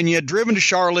 West Virginia, driven to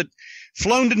Charlotte,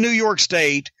 flown to New York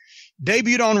State,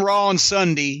 debuted on Raw on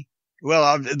Sunday.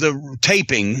 Well, the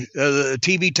taping, the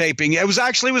TV taping, it was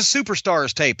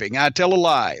Superstars taping. I tell a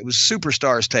lie. It was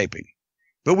Superstars taping.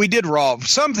 But we did Raw.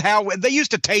 Somehow, they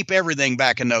used to tape everything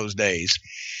back in those days.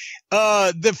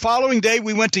 The following day,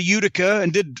 we went to Utica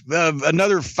and did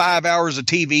another 5 hours of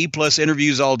TV plus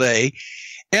interviews all day.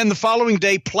 And the following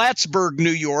day, Plattsburgh,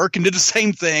 New York, and did the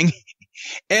same thing.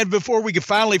 And before we could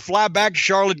finally fly back to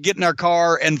Charlotte, get in our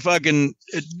car, and fucking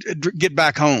get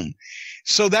back home.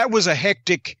 So that was a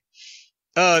hectic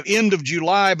end of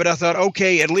July. But I thought,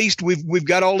 okay, at least we've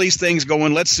got all these things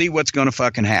going. Let's see what's going to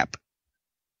fucking happen.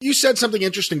 You said something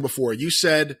interesting before. You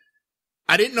said,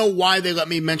 I didn't know why they let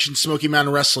me mention Smoky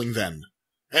Mountain Wrestling then.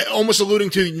 Almost alluding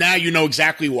to now you know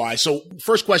exactly why. So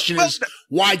first question is,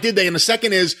 why did they? And the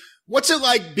second is, what's it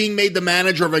like being made the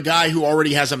manager of a guy who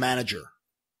already has a manager?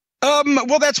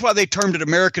 Well, that's why they termed it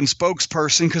American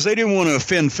spokesperson, because they didn't want to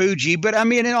offend Fuji. But I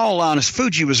mean, in all honesty,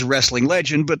 Fuji was a wrestling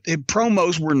legend, but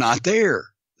promos were not there.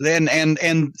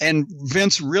 And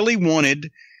Vince really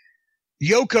wanted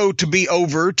Yoko to be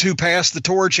over to pass the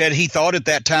torch, as he thought at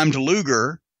that time, to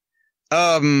Luger.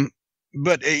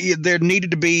 But there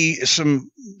needed to be some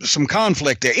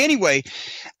conflict there. Anyway,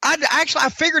 I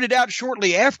figured it out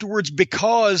shortly afterwards,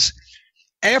 because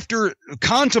after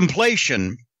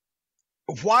contemplation,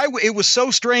 why it was so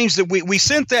strange that we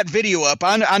sent that video up.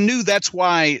 I knew that's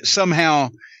why somehow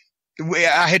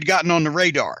I had gotten on the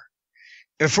radar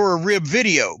for a rib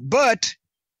video. But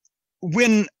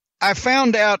when I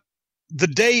found out the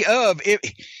day of it,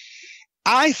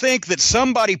 I think that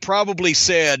somebody probably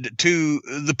said to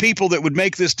the people that would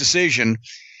make this decision,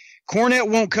 Cornette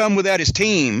won't come without his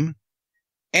team,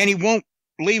 and he won't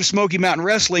leave Smoky Mountain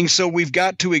Wrestling, so we've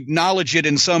got to acknowledge it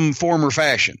in some form or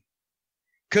fashion.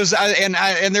 Because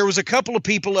there was a couple of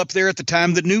people up there at the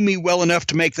time that knew me well enough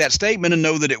to make that statement and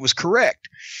know that it was correct.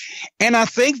 And I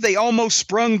think they almost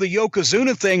sprung the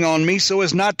Yokozuna thing on me so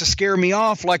as not to scare me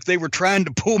off, like they were trying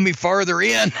to pull me farther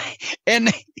in. And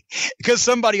because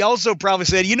somebody also probably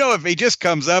said, if he just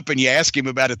comes up and you ask him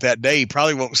about it that day, he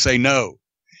probably won't say no.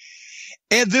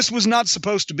 And this was not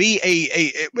supposed to be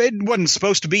it wasn't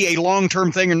supposed to be a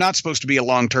long-term thing, or not supposed to be a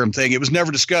long-term thing. It was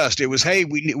never discussed. It was, hey,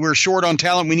 we're short on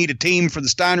talent. We need a team for the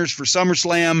Steiners for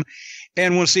SummerSlam,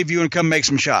 and we'll see if you want to come make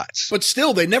some shots. But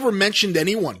still, they never mentioned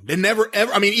anyone. They never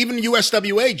ever. I mean, even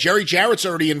USWA, Jerry Jarrett's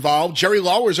already involved. Jerry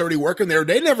Lawler's already working there.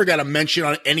 They never got a mention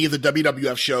on any of the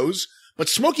WWF shows. But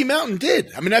Smoky Mountain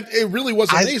did. I mean, it really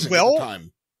was amazing at the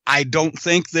time. I don't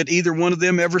think that either one of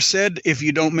them ever said, if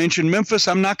you don't mention Memphis,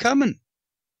 I'm not coming.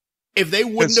 If they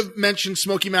wouldn't have mentioned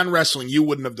Smoky Mountain Wrestling, you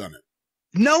wouldn't have done it.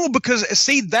 No, because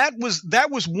see, that was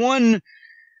one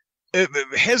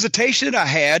hesitation that I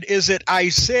had, is that I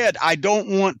said I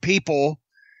don't want people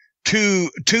to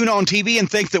tune on TV and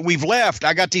think that we've left.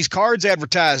 I got these cards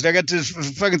advertised. I got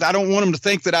this I don't want them to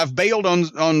think that I've bailed on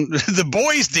the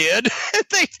boys did.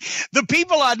 The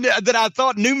people that I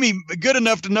thought knew me good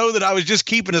enough to know that I was just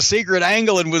keeping a secret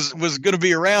angle and was going to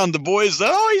be around, the boys,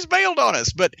 he's bailed on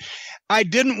us. But I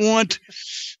didn't want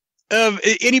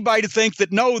anybody to think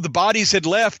that, no, the bodies had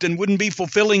left and wouldn't be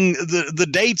fulfilling the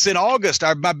dates in August.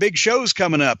 My big show's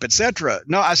coming up, etc.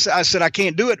 No, I said I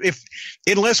can't do it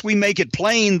unless we make it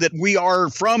plain that we are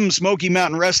from Smoky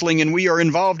Mountain Wrestling and we are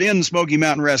involved in Smoky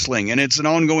Mountain Wrestling, and it's an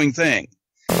ongoing thing.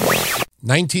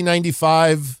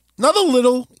 1995, another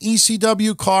little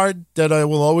ECW card that I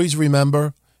will always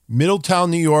remember.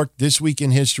 Middletown, New York, This Week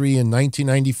in History in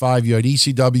 1995. You had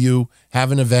ECW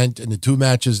have an event, and the two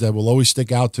matches that will always stick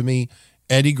out to me,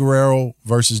 Eddie Guerrero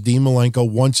versus Dean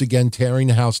Malenko, once again tearing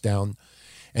the house down.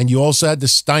 And you also had the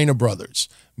Steiner brothers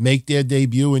make their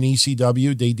debut in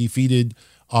ECW. They defeated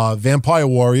Vampire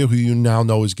Warrior, who you now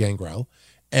know as Gangrel,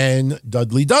 and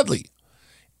Dudley Dudley.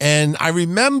 And I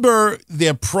remember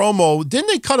their promo. Didn't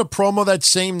they cut a promo that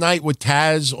same night with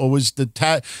Taz? Or was the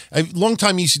Taz?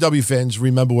 Longtime ECW fans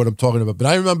remember what I'm talking about. But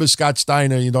I remember Scott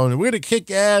Steiner, we're going to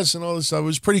kick ass and all this stuff. It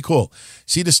was pretty cool.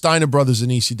 See the Steiner brothers in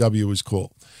ECW was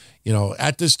cool.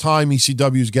 At this time,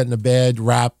 ECW was getting a bad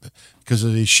rap because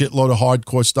of the shitload of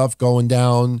hardcore stuff going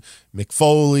down. Mick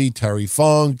Foley, Terry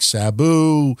Funk,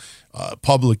 Sabu,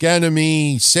 Public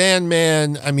Enemy,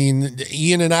 Sandman. I mean,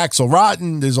 Ian and Axel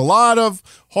Rotten. There's a lot of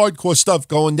hardcore stuff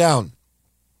going down.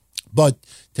 But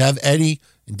to have Eddie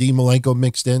and Dean Malenko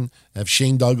mixed in, have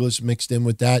Shane Douglas mixed in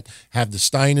with that, have the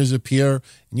Steiners appear,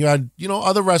 and you had,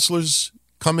 other wrestlers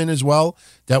come in as well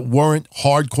that weren't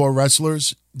hardcore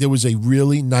wrestlers. There was a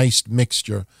really nice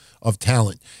mixture of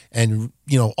talent. And,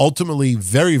 ultimately,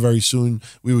 very, very soon,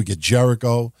 we would get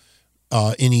Jericho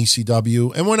in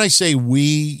ECW. And when I say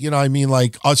we, I mean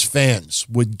like us fans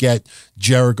would get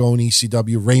Jericho in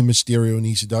ECW, Rey Mysterio in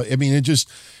ECW. I mean, it just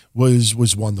was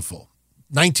wonderful.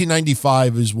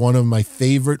 1995 is one of my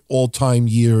favorite all-time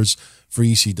years for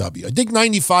ECW. I think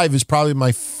 95 is probably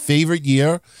my favorite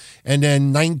year. And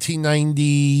then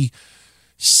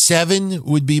 1997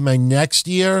 would be my next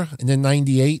year. And then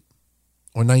 98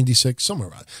 or 96, somewhere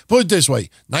around. Put it this way,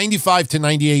 95 to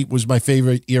 98 was my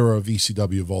favorite era of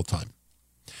ECW of all time.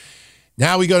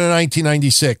 Now we go to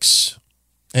 1996.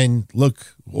 And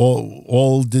look,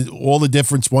 all the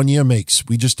difference one year makes.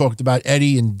 We just talked about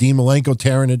Eddie and Dean Malenko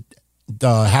tearing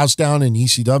the house down in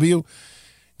ECW.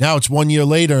 Now it's 1 year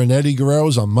later, and Eddie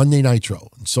Guerrero's on Monday Nitro,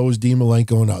 and so is Dean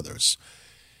Malenko and others.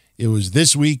 It was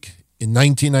this week in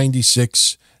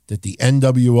 1996 that the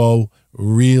NWO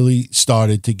really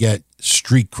started to get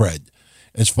street cred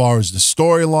as far as the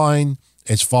storyline,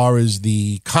 as far as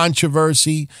the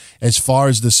controversy, as far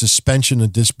as the suspension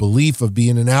of disbelief of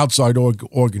being an outside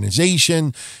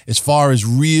organization, as far as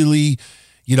really,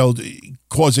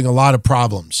 causing a lot of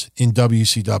problems in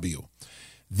WCW.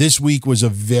 This week was a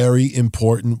very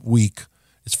important week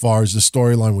as far as the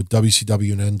storyline with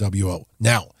WCW and NWO.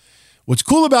 Now, what's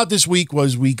cool about this week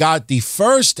was we got the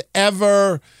first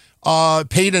ever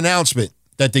paid announcement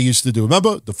that they used to do.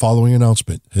 Remember, the following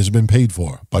announcement has been paid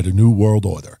for by the New World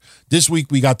Order. This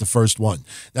week, we got the first one.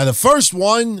 Now, the first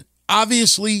one,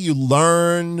 obviously, you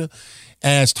learn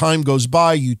as time goes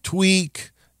by, you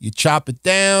tweak, you chop it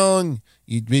down.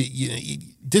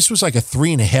 This was like a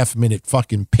 3.5 minute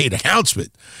fucking paid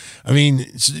announcement. I mean,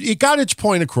 it got its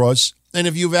point across. And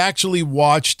if you've actually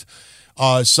watched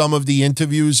some of the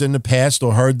interviews in the past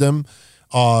or heard them,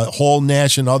 Hall,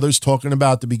 Nash, and others talking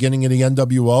about the beginning of the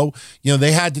NWO,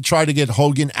 they had to try to get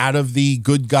Hogan out of the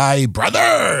good guy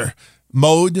brother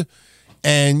mode.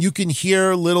 And you can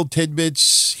hear little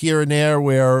tidbits here and there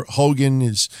where Hogan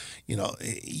is,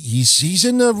 he's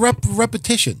in the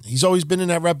repetition. He's always been in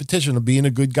that repetition of being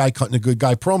a good guy, cutting a good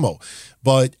guy promo.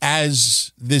 But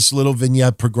as this little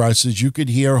vignette progresses, you could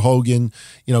hear Hogan,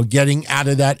 getting out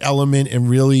of that element and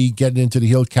really getting into the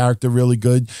heel character really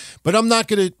good. But I'm not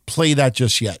going to play that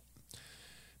just yet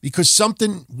because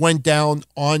something went down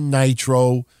on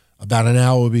Nitro about an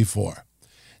hour before.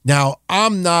 Now,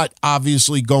 I'm not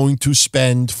obviously going to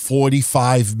spend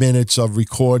 45 minutes of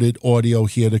recorded audio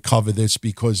here to cover this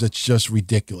because it's just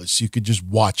ridiculous. You could just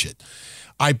watch it.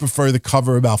 I prefer to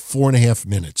cover about 4.5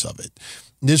 minutes of it.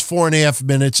 This 4.5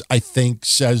 minutes, I think,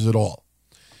 says it all.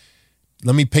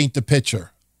 Let me paint the picture.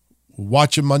 We're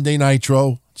watching Monday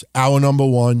Nitro. It's hour number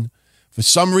 1. For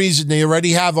some reason, they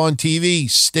already have on TV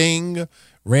Sting,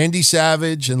 Randy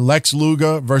Savage, and Lex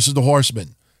Luger versus the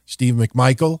Horsemen. Steve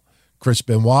McMichael, Chris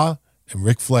Benoit, and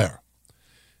Ric Flair.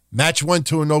 Match went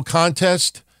to a no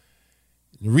contest.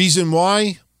 The reason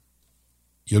why,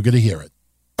 you're going to hear it.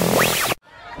 Flair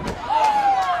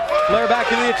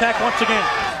back in the attack once again.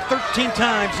 13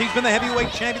 times he's been the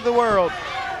heavyweight champion of the world.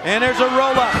 And there's a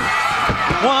roll-up.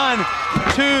 1,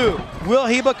 2. Will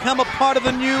he become a part of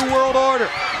the New World Order?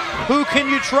 Who can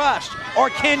you trust? Or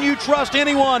can you trust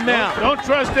anyone now? Don't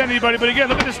trust anybody, but again,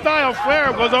 look at the style.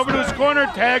 Flair goes over to his corner,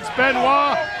 tags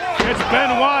Benoit. It's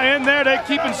Benoit in there. They're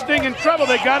keeping Sting in trouble.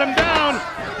 They got him down.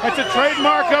 That's a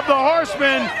trademark of the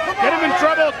Horsemen. Get him in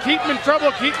trouble, keep him in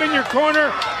trouble, keep him in your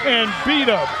corner, and beat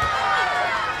him.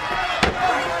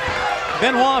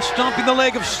 Benoit stomping the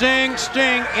leg of Sting.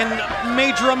 Sting in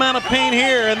major amount of pain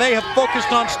here, and they have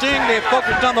focused on Sting. They have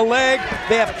focused on the leg.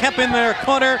 They have kept in their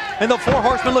corner, and the 4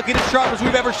 Horsemen looking as sharp as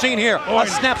we've ever seen here. A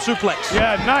snap suplex.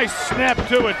 Yeah, nice snap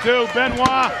to it, too.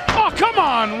 Benoit. Oh, come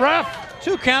on, ref.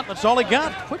 2 count, that's all he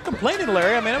got. Quit complaining,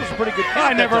 Larry. I mean, it was a pretty good count.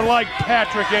 I never liked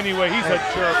Patrick anyway. He's a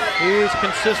jerk. He is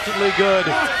consistently good,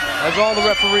 as all the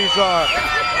referees are.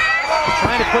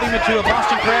 Trying to put him into a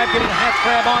Boston Crab, getting a half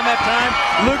crab on that time.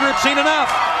 Luger had seen enough.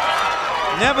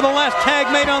 Nevertheless, tag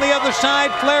made on the other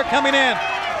side. Flair coming in.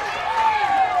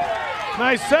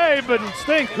 Nice save, but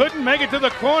Sting couldn't make it to the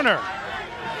corner.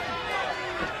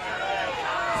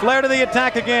 Flair to the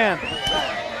attack again.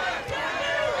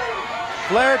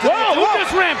 Flair to Whoa, who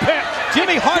just ran past?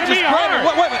 Jimmy Hart just grabbed him.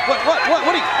 What?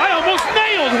 I almost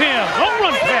nailed him. Don't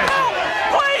run past him.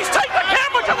 Please take the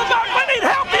camera to the back. We need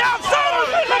help. The outsiders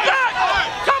in the back.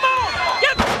 Come on.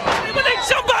 We need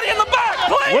somebody in the back,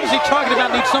 please. What is he talking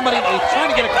about? Need somebody. He's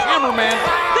trying to get a cameraman.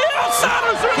 The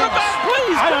outsiders are in the back,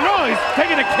 please. I don't know. He's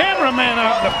taking a cameraman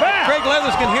out in the back. Craig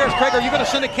Leathers can hear us. Craig, are you going to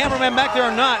send a cameraman back there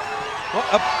or not? Well,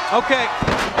 okay.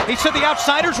 He said the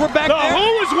outsiders were back there. Who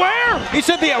is where? He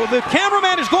said the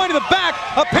cameraman is going to the back.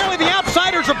 Apparently the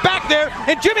outsiders are back there,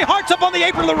 and Jimmy Hart's up on the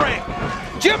apron of the ring.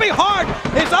 Jimmy Hart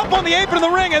is up on the apron of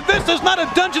the ring, and this is not a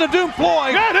Dungeon of Doom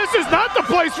ploy. Yeah, this is not the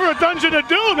place for a Dungeon of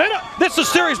Doom. This is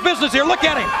serious business here. Look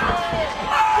at him.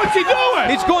 What's he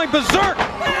doing? He's going berserk.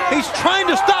 He's trying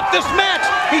to stop this match.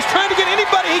 He's trying to get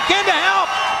anybody he can to help,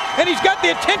 and he's got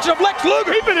the attention of Lex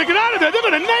Luger. He better get out of there. They're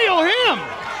going to nail him.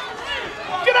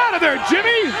 Get out of there,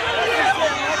 Jimmy!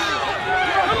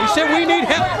 He said we need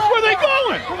help. Where are they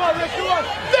going?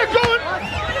 They're going.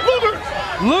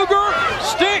 Luger,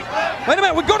 Sting. Wait a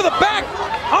minute, we go to the back.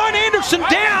 Arn Anderson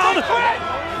down.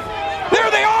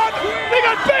 There they are. They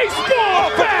got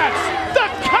baseball bats. The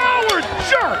coward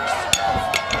jerks.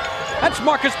 That's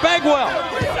Marcus Bagwell.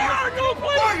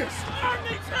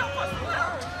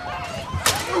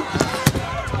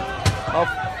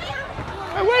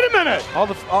 Hey, wait a minute.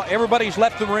 Everybody's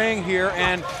left the ring here,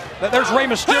 and There's Rey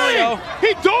Mysterio. Hey,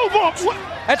 he dove up. What?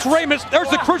 That's There's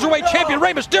the Cruiserweight Champion,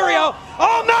 Rey Mysterio.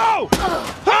 Oh, no!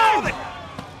 Oh,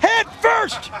 head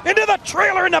first into the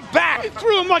trailer in the back. He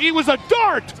threw him like he was a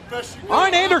dart.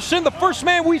 Arn Anderson, the first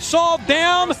man we saw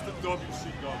down.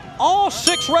 All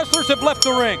 6 wrestlers have left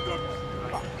the ring.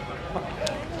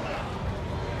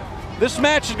 This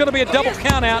match is going to be a double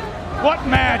countout. What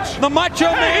match? The Macho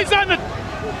Man. He's on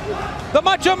the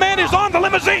Macho Man is on the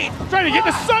limousine. Trying to get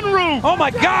the sunroof. Oh,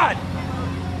 my God.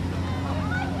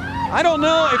 I don't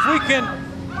know if we can.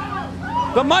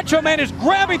 The Macho Man is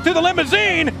grabbing through the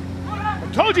limousine. I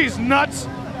told you he's nuts.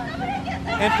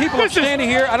 And people are standing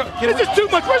here. This is too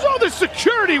much. Where's all this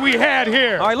security we had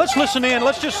here? All right, let's listen in.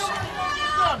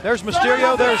 There's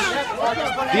Mysterio. There's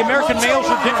the American males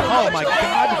are getting. Oh, my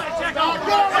God.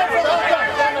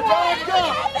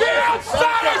 The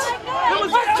outsiders!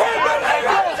 I can't believe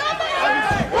it!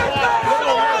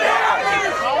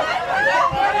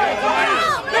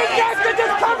 These guys can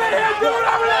just come in here and do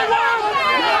whatever they want!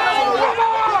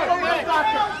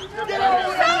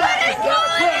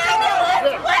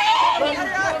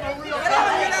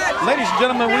 Ladies and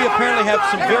gentlemen, we apparently have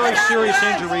some very serious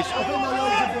injuries.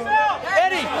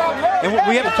 Eddie! And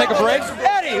we have to take a break?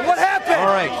 Eddie, what happened? All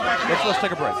right, let's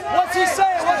take a break. What's he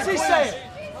saying? What's he saying?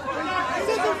 This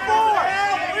isn't 4!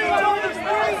 There's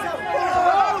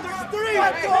 3!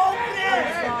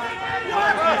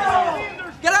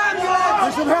 Get out, ambulance!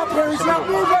 There's some help here. He's not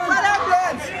moving. Get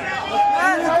ambulance!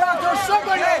 There's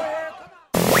somebody.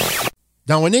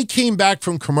 Now, when they came back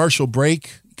from commercial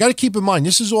break, you got to keep in mind,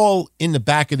 this is all in the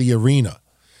back of the arena.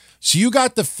 So you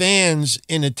got the fans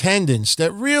in attendance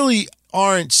that really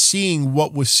aren't seeing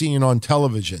what we're seeing on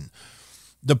television.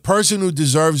 The person who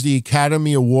deserves the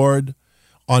Academy Award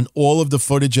on all of the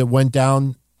footage that went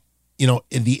down, in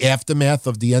the aftermath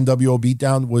of the NWO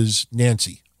beatdown was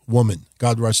Nancy, woman,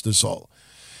 God rest her soul.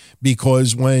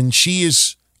 Because when she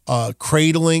is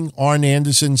cradling Arn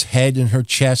Anderson's head in her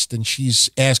chest and she's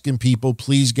asking people,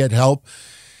 please get help,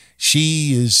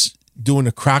 she is doing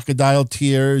the crocodile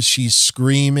tears. She's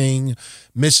screaming.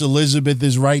 Miss Elizabeth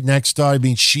is right next to her. I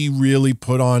mean, she really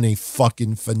put on a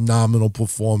fucking phenomenal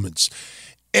performance.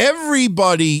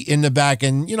 Everybody in the back,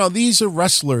 and, these are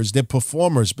wrestlers, they're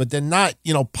performers, but they're not,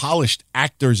 polished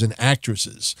actors and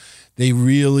actresses. They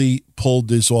really pulled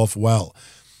this off well.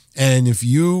 And if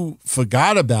you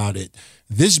forgot about it,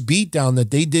 this beatdown that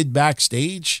they did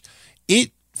backstage,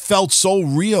 it felt so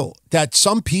real that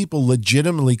some people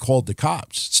legitimately called the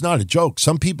cops. It's not a joke.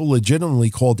 Some people legitimately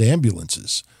called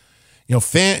ambulances.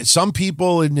 Some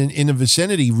people in the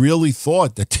vicinity really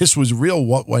thought that this was real,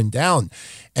 what went down.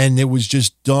 And it was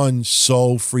just done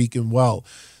so freaking well.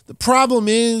 The problem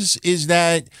is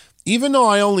that even though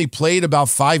I only played about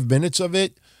 5 minutes of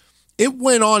it, it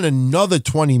went on another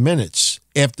 20 minutes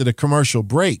after the commercial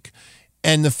break.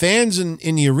 And the fans in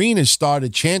the arena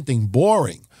started chanting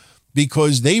boring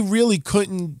because they really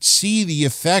couldn't see the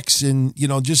effects and,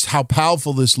 just how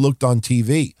powerful this looked on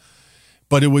TV.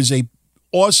 But it was a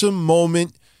awesome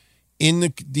moment in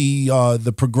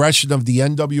the progression of the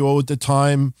NWO at the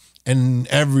time, and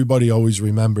everybody always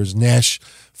remembers Nash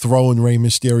throwing Rey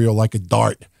Mysterio like a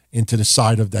dart into the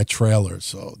side of that trailer.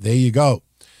 So there you go.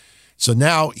 So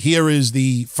now here is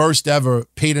the first ever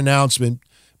paid announcement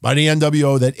by the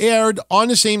NWO that aired on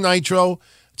the same Nitro,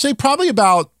 I'd say probably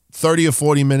about 30 or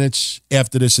 40 minutes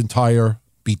after this entire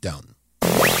beatdown.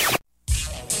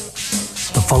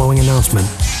 The following announcement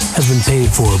has been paid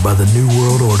for by the New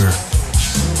World Order.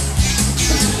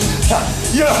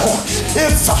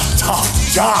 It's a tough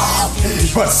job,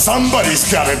 but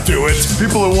somebody's got to do it.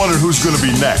 People are wondering who's going to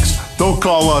be next. Don't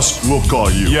call us, we'll call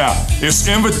you. Yeah, it's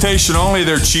invitation only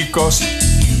there, chicos.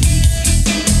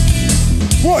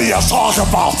 Well, you talk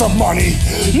about the money.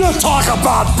 You talk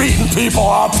about beating people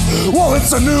up. Well,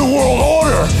 it's a new world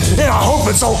order, and I hope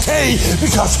it's okay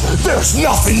because there's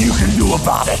nothing you can do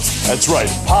about it. That's right.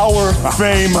 Power,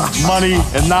 fame, money,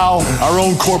 and now our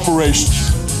own corporation.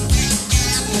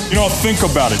 Think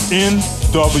about it.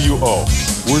 NWO.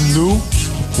 We're new.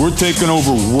 We're taking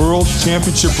over World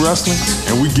Championship Wrestling,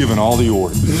 and we're giving all the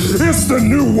orders. It's the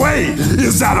new way.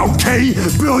 Is that okay,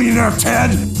 Billionaire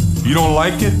Ted? You don't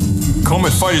like it? Come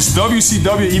and fight. Is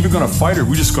WCW even going to fight, or are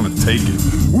we just going to take it?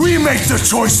 We make the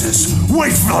choices.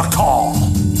 Wait for the call.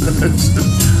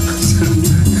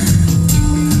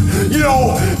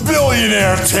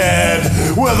 Billionaire Ted,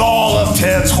 with all of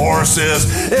Ted's horses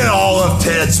and all of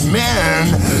Ted's men,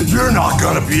 you're not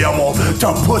going to be able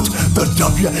to put the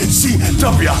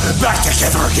WCW back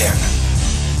together again.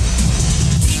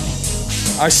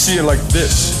 I see it like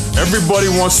this. Everybody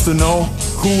wants to know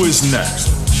who is next.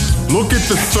 Look at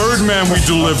the third man we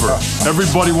deliver.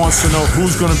 Everybody wants to know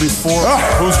who's going to be 4,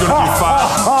 who's going to be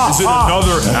 5. Is it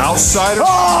another outsider?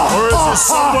 Or is it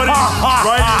somebody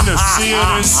right in the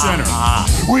CNN center?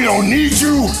 We don't need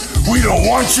you. We don't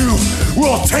want you.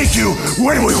 We'll take you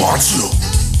when we want you.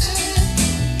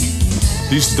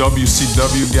 These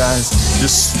WCW guys,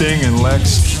 this Sting and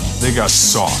Lex, they got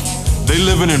soft. They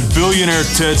living in Billionaire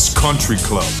Ted's country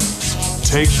club.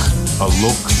 Take a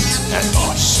look at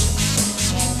us.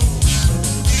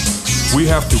 We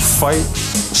have to fight,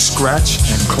 scratch,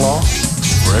 and claw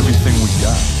for everything we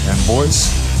got. And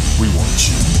boys, we want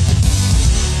you.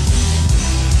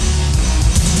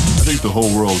 I think the whole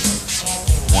world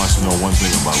wants to know one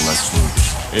thing about Lex Luger.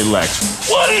 Hey, Lex.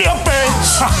 What do you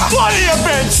bench? What do you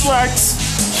bench, Lex?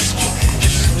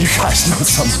 You guys know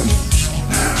something?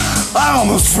 I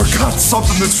almost forgot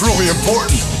something that's really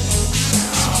important.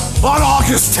 On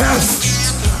August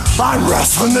 10th, I'm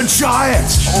wrestling the Giant.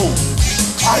 Oh,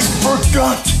 I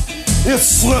forgot. It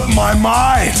slipped my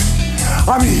mind.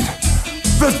 I mean,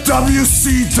 the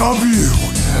WCW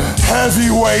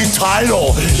heavyweight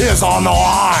title is on the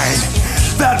line.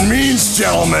 That means,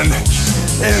 gentlemen,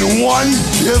 in one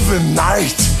given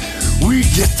night, we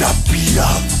get to beat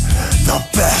up the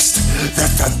best that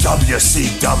the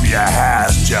WCW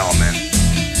has, gentlemen.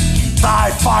 I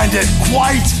find it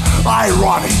quite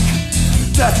ironic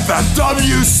that the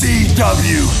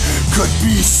WCW could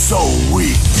be so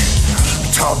weak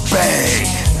to beg,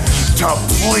 to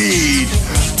plead,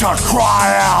 to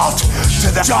cry out to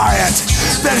the Giant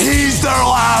that he's their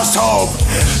last hope,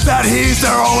 that he's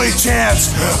their only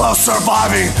chance of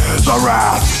surviving the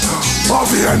wrath of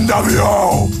the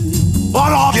NWO.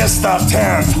 On August the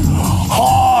 10th,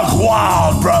 hog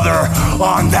wild, brother.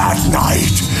 On that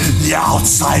night, the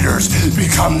outsiders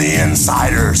become the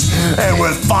insiders. And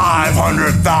with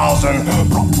 500,000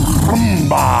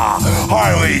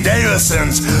 Harley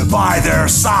Davidsons by their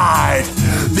side,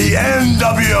 the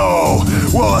NWO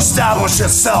will establish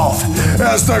itself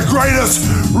as the greatest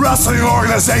wrestling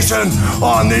organization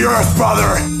on the earth,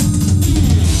 brother.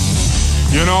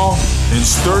 You know, in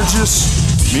Sturgis,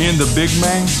 me and the big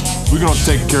man, we're gonna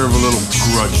take care of a little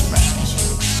grudge match.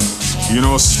 You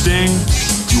know, Sting,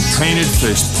 you painted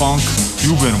faced punk,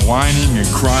 you've been whining and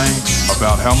crying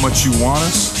about how much you want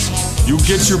us. You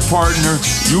get your partner,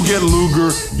 you get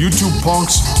Luger, you two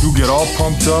punks, you get all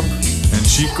pumped up, and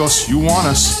Chicos, you want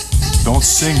us. Don't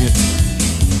sing it,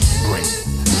 bring it.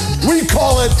 We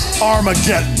call it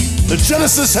Armageddon. The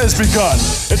Genesis has begun.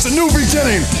 It's a new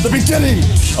beginning, the beginning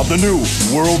of the new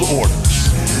world order.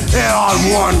 And on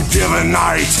one given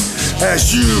night,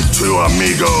 as you two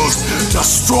amigos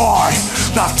destroy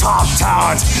the top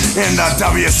talent in the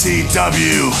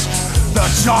WCW, the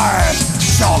Giant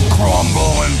shall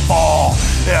crumble and fall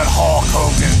at Hulk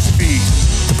Hogan's feet.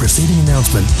 The preceding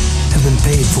announcement has been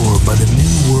paid for by the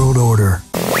New World Order.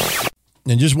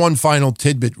 And just one final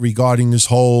tidbit regarding this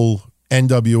whole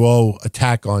NWO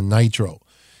attack on Nitro.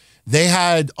 They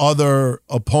had other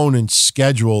opponents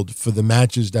scheduled for the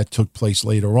matches that took place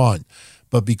later on.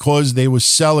 But because they were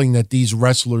selling that these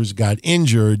wrestlers got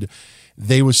injured,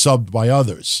 they were subbed by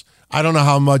others. I don't know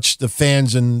how much the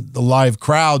fans and the live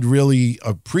crowd really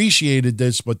appreciated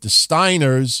this, but the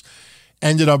Steiners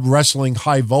ended up wrestling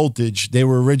High Voltage. They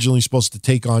were originally supposed to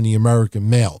take on the American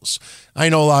Males. I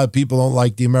know a lot of people don't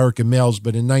like the American Males,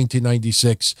 but in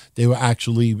 1996, they were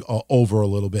actually over a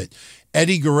little bit.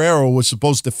 Eddie Guerrero was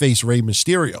supposed to face Rey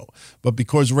Mysterio, but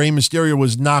because Rey Mysterio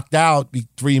was knocked out,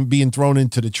 being thrown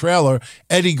into the trailer,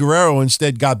 Eddie Guerrero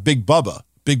instead got Big Bubba,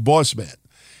 Big Boss Man.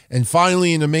 And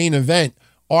finally, in the main event,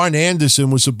 Arn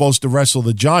Anderson was supposed to wrestle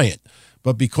the Giant,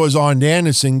 but because Arn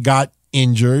Anderson got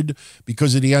injured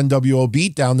because of the NWO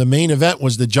beatdown, the main event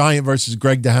was the Giant versus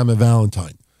Greg the Hammer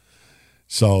Valentine.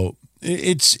 So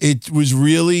it was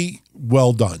really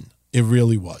well done. It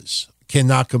really was.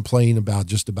 Cannot complain about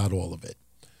just about all of it.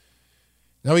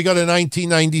 Now we go to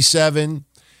 1997.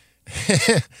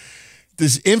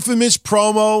 This infamous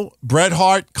promo Bret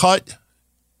Hart cut,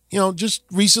 just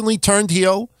recently turned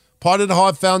heel, part of the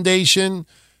Hart Foundation.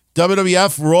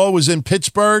 WWF Raw was in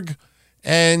Pittsburgh,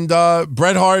 and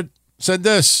Bret Hart said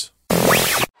this.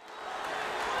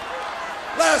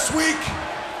 Last week,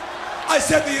 I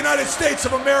said the United States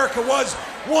of America was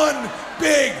one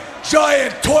big,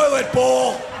 giant toilet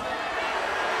bowl.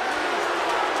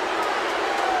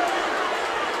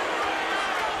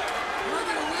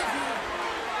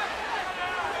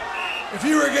 If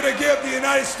you were going to give the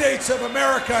United States of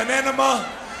America an enema,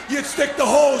 you'd stick the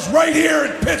hose right here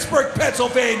in Pittsburgh,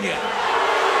 Pennsylvania.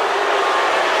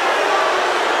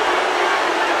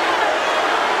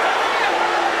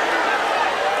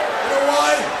 You know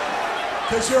why?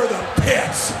 Because you're the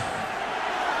pits.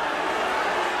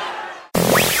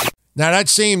 Now, that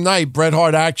same night, Bret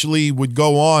Hart actually would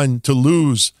go on to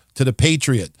lose to the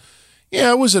Patriot.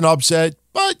 Yeah, it was an upset,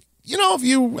 but, you know, if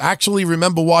you actually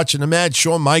remember watching the match,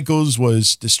 Shawn Michaels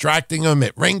was distracting him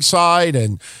at ringside,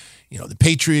 and, you know, the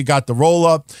Patriot got the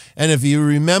roll-up. And if you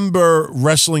remember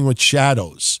Wrestling with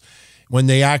Shadows, when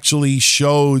they actually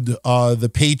showed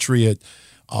the Patriot,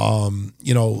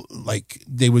 you know, like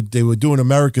they were doing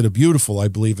America the Beautiful, I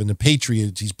believe, and the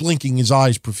Patriot, he's blinking his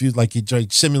eyes profuse, like he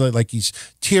simulate like he's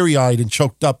teary-eyed and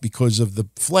choked up because of the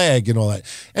flag and all that.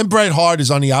 And Bret Hart is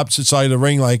on the opposite side of the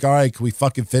ring, like, all right, can we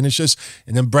fucking finish this?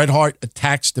 And then Bret Hart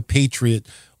attacks the Patriot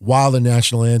while the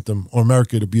national anthem or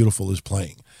America the Beautiful is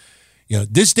playing. You know,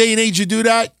 this day and age, you do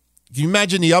that. Can you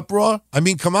imagine the uproar? I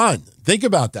mean, come on, think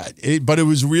about that. But it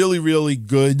was really, really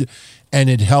good, and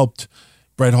it helped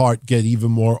Bret Hart get even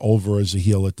more over as a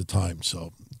heel at the time.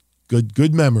 So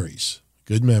good memories.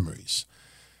 Good memories.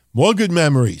 More good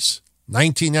memories.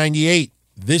 1998,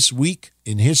 this week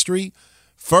in history,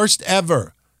 first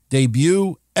ever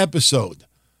debut episode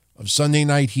of Sunday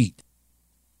Night Heat.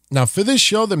 Now, for this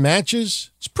show, the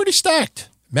matches, it's pretty stacked.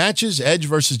 Matches, Edge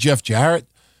versus Jeff Jarrett,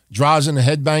 Droz and the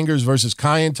Headbangers versus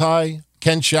Kai and Tai,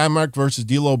 Ken Shamrock versus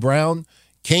D'Lo Brown,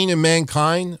 Kane and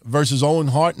Mankind versus Owen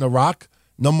Hart and The Rock,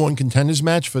 number one contenders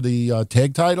match for the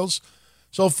tag titles.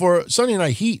 So for Sunday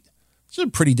Night Heat, it's a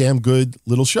pretty damn good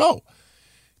little show.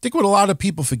 I think what a lot of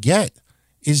people forget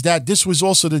is that this was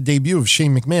also the debut of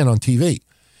Shane McMahon on TV.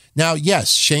 Now,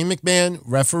 yes, Shane McMahon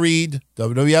refereed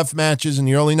WWF matches in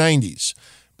the early 90s.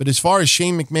 But as far as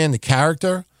Shane McMahon, the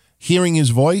character, hearing his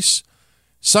voice,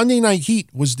 Sunday Night Heat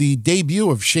was the debut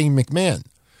of Shane McMahon.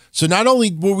 So not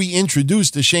only were we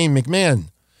introduced to Shane McMahon,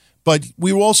 but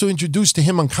we were also introduced to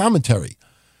him on commentary.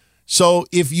 So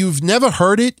if you've never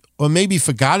heard it or maybe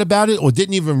forgot about it or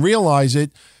didn't even realize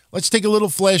it, let's take a little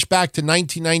flashback to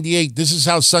 1998. This is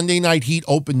how Sunday Night Heat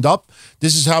opened up.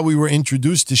 This is how we were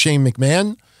introduced to Shane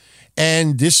McMahon.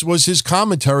 And this was his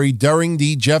commentary during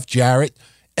the Jeff Jarrett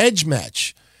Edge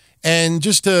match. And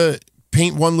just to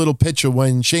paint one little picture,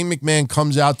 when Shane McMahon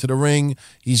comes out to the ring,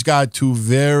 he's got two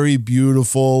very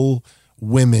beautiful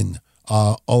women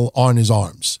on his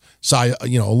arms,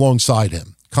 alongside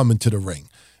him, coming to the ring.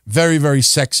 Very, very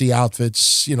sexy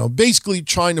outfits, basically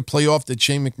trying to play off that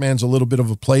Shane McMahon's a little bit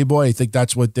of a playboy. I think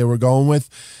that's what they were going with.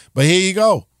 But here you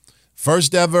go.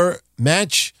 First ever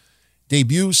match,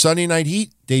 debut Sunday Night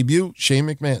Heat, debut Shane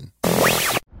McMahon.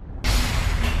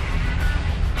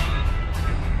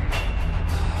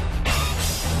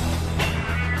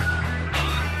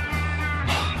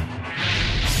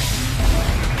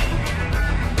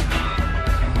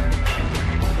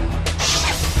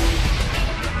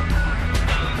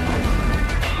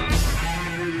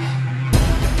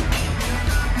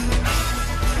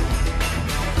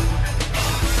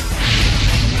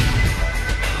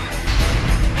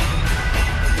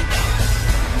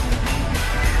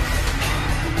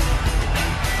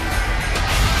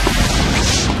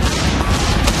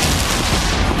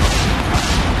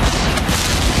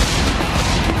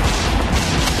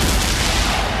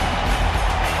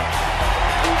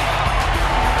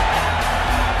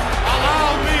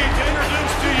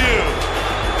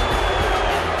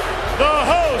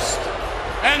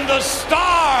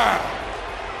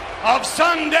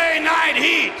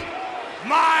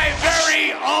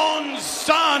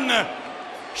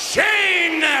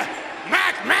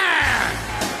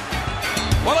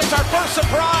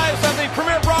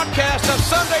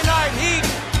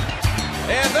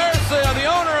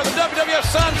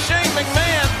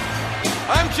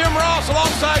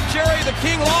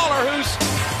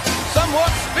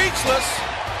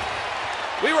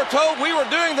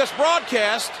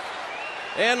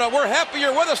 And we're happy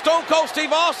you're with us. Stone Cold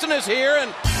Steve Austin is here, and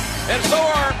so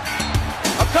are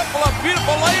a couple of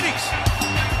beautiful ladies.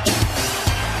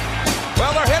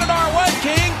 Well, they're headed our way,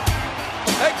 King.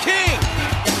 Hey, King.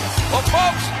 Well,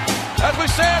 folks, as we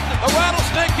said, the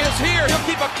Rattlesnake is here. He'll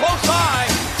keep a close eye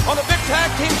on the big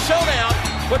tag team showdown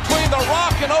between The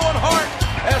Rock and Owen Hart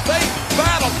as they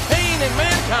battle Kane and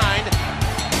Mankind.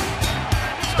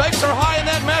 Stakes are high in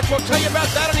that match. We'll tell you about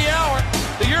that in the hour.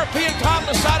 The European title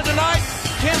decided tonight.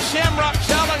 Ken Shamrock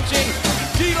challenging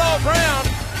D'Lo Brown.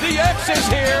 DX is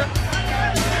here.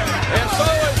 And so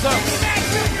is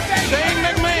Shane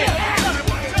McMahon.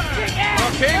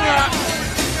 Well, King,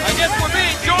 I guess we're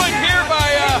being joined here by,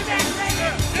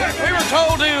 we were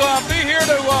told to be here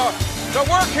to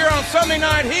work here on Sunday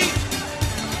Night Heat.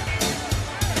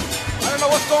 I don't know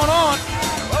what's going on.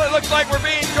 Well, it looks like we're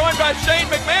being joined by Shane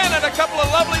McMahon and a couple of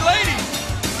lovely ladies.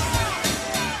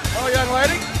 Oh, young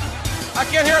lady. I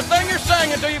can't hear a thing you're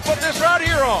saying until you put this right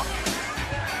here on.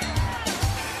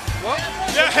 Well,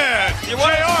 yeah. JR,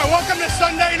 welcome to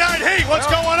Sunday Night Heat. What's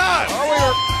going on? Oh, we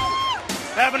were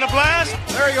having a blast.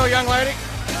 There you go, young lady.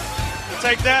 We'll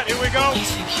take that. Here we go.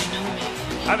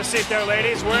 Have a seat there,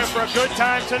 ladies. We're in for a good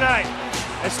time tonight.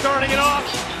 And starting it off,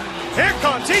 here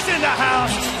comes, he's in the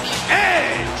house,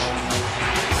 Edge.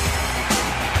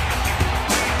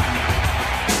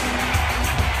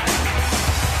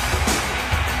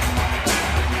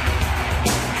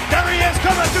 There he is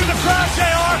coming through the crowd,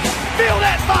 JR. Feel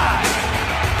that vibe.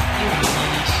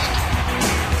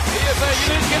 He is a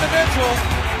unique individual.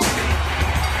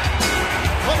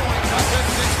 Following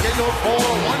contest is scheduled for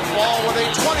one fall with a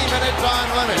 20-minute time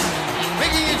limit.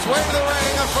 Making his way to the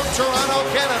ring from Toronto,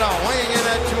 Canada, weighing in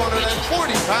at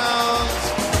 240 pounds,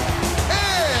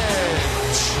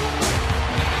 Edge.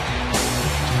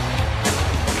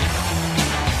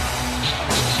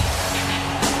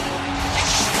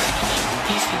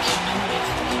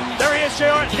 There he is,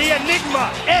 JR, the Enigma,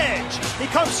 Edge. He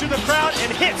comes through the crowd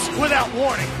and hits without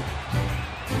warning.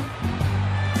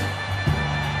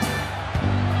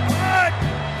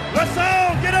 Let's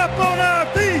all get up on our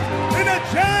feet in a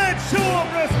giant show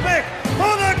of respect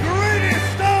for the greatest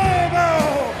star of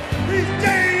all. He's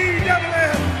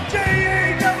J-E-double-F,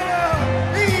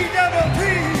 J-A-double-L-E-double-T.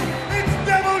 It's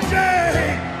Double J,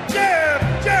 Jeff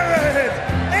Jarrett,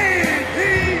 A.P.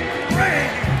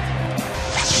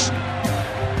 Reigns.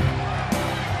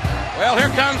 Well,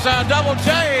 here comes Double J,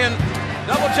 and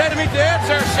Double J to meet the Edge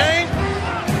there, Shane.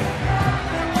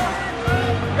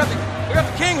 We got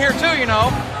the King here, too, you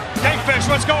know. Kingfish,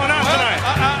 what's going on tonight?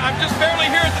 I'm just barely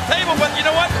here at the table, but you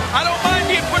know what? I don't mind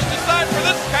being pushed aside for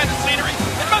this kind of scenery.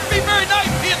 It must be very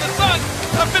nice being the son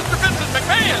of Mr. Vincent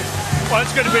McMahon. Well,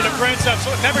 it's good to be the prince of,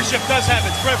 so membership does have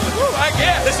its privilege. Ooh, I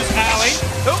guess. This is Allie.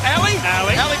 Who, Allie?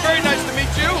 Allie. Allie, very nice to meet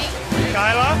you.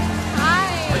 Kyla.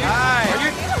 Hi.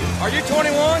 Are you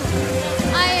 21?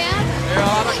 I am. Yeah,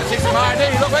 I'd like to see some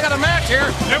ID. Look, we got a match here.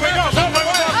 Here we go. Oh,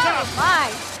 my.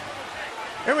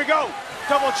 Here we go.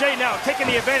 Double J now taking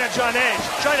the advantage on Edge,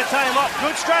 trying to tie him up.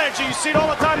 Good strategy. You see it all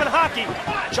the time in hockey.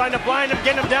 Trying to blind him,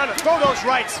 getting him down, and throw those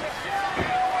rights.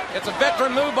 It's a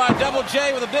veteran move by Double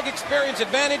J with a big experience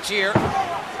advantage here.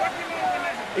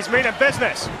 He's made a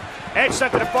business. Edge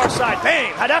sent to the far side.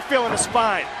 Bang! How'd that feel in the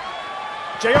spine?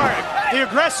 JR, the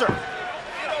aggressor.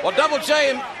 Well, Double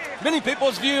J, in many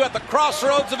people's view, at the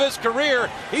crossroads of his career,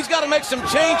 he's got to make some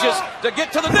changes to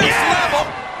get to the next level.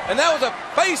 And that was a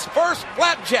face-first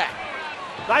flapjack.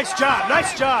 Nice job,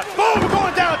 nice job. Boom,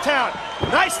 going downtown.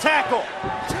 Nice tackle.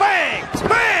 Bang,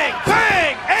 bang,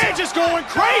 bang. Edge is going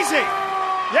crazy.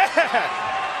 Yeah.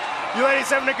 You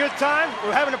ladies having a good time?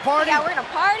 We're having a party? Yeah, we're in a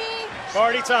party.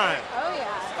 Party time. Oh, yeah.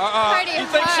 Party You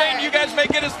think, hard. Shane, you guys may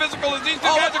get as physical as these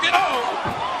two guys are getting?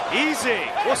 Easy.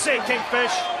 We'll see,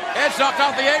 Kingfish. Edge knocked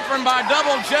off the apron by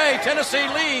Double J. Tennessee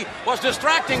Lee was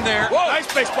distracting there. Whoa. Nice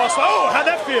baseball slap. Oh, how'd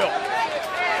that feel?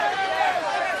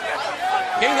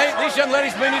 King, these young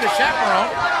ladies may need a chaperone.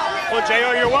 Well,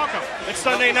 JR, you're welcome. It's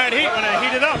Sunday Night Heat when I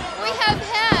heat it up. We have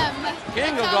him.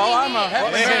 King will go. I'm a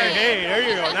happy man. Hey, there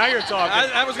you go. Now you're talking.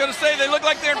 I was going to say, they look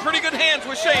like they're in pretty good hands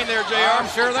with Shane there, JR. I'm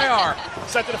sure they are.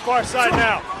 Set to the far side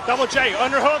now. Double J,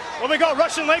 underhook. Let me go.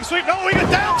 Russian leg sweep. No, we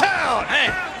get downtown. Hey.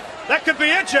 That could be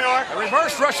it, JR. A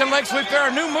reverse Russian leg sweep there.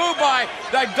 A new move by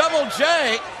Double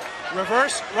J.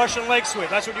 Reverse Russian leg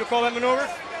sweep. That's what you call that maneuver?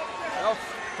 Well,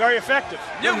 very effective.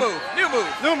 New move. New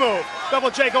move.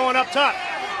 Double J going up top.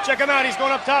 Check him out. He's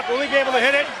going up top. Will he be able to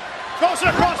hit it? Goes to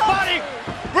the cross body.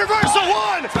 Reversal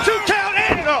 1, 2 count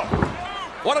in. No.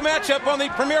 What a matchup on the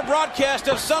premier broadcast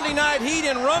of Sunday Night Heat,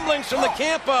 and rumblings from the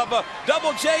camp of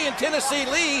Double J and Tennessee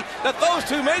Lee that those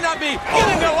two may not be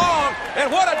getting along.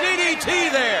 And what a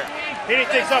DDT there. Heating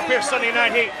things up here Sunday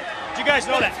Night Heat. Did you guys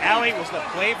know that Allie was the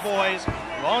Playboy's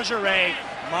lingerie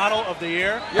model of the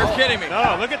year? You're kidding me.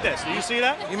 No, look at this. Do you see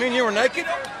that? You mean you were naked?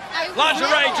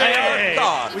 Lingerie, Hey.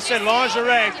 God. We said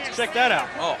lingerie. Check that out.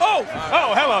 Oh,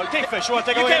 hello. Kingfish, you want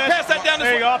to take a look at this? You can't pass that down this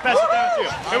There you way. go. I'll pass it down to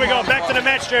you. Here we go. Back to the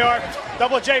match, JR.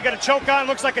 Double J got a choke on.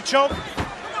 Looks like a choke.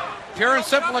 Pure and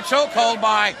simple a chokehold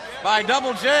by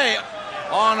Double J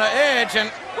on Edge. And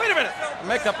wait a minute.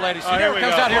 Makeup lady. She never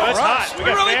comes out here for us.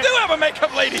 We really do have a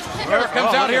makeup lady. She never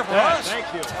comes out here for us. Thank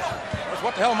you.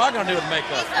 What the hell am I going to do with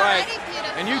makeup? Right.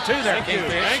 And you too there, Kingfish.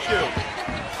 Thank you.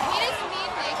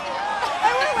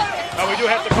 We do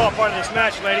have to call part of this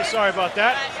match, ladies. Sorry about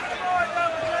that.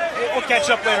 We'll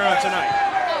catch up later on tonight.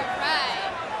 All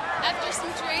right. After some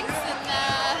drinks and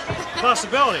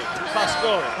Possibility.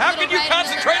 How can you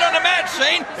concentrate on the match,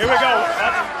 Shane? Here we go.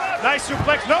 Nice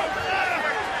suplex. No.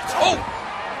 Oh.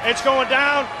 It's going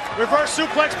down. Reverse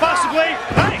suplex, possibly.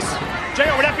 Nice.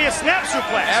 JR, would that be a snap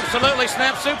suplex? Absolutely,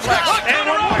 snap suplex.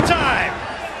 And one more time.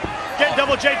 getting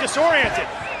Double J disoriented.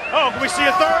 Oh, can we see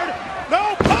a third?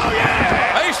 No. Oh,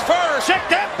 yeah. Face first. Check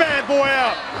that bad boy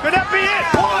out. Could that be it?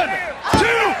 1, 2,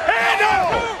 and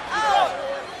no.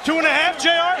 2.5,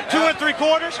 JR? 2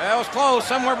 3/4? That was close,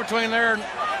 somewhere between there.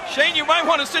 Shane, you might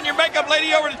want to send your makeup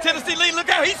lady over to Tennessee Lee. Look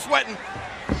how he's sweating.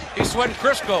 He's sweating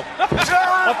Crisco. Up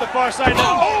the far side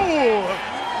now. Oh!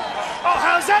 Oh,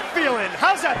 how's that feeling?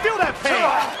 How's that? Feel that pain.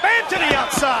 Bam to the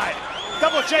outside.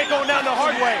 Double J going down the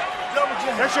hard way.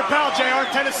 There's your pal, JR,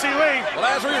 Tennessee Lee. Well,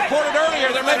 as we reported earlier,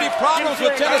 there may be problems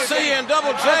with Tennessee and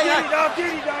Double J.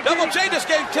 Double J just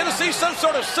gave Tennessee some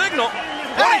sort of signal,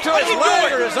 pointing to his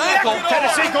leg or his ankle.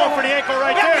 Tennessee going for the ankle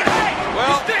right there.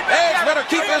 Well, Edge better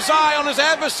keep his eye on his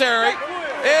adversary.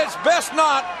 Edge best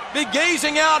not be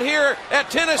gazing out here at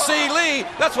Tennessee Lee.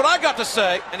 That's what I got to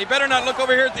say. And he better not look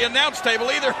over here at the announce table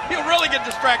either. He'll really get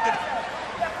distracted.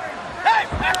 Hey,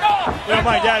 back off! You know,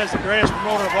 my dad is the greatest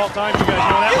promoter of all time. You guys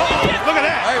know that? Oh, look at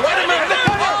that. Hey, wait a minute.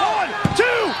 1, 2,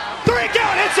 3,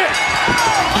 count. Hits it.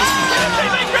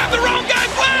 They grabbed the wrong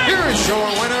guy's leg. Here is your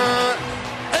winner,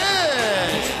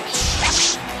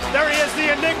 Edge. There he is,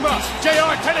 the Enigma.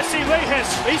 JR, Tennessee Lee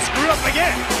he screwed up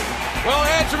again. Well,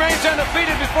 Edge remains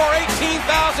undefeated before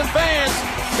 18,000 fans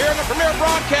here in the premier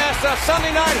broadcast of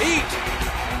Sunday Night Heat.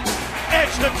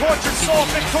 Edge, the tortured soul,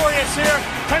 victorious here.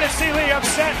 Tennessee Lee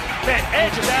upset that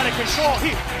Edge is out of control.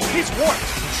 He's warped.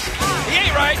 He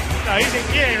ain't right. No,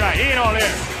 he ain't right. He ain't all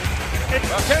there.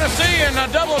 Well, Tennessee and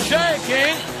Double J,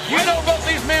 King, you know both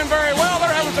these men very well.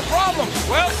 They're having some problems.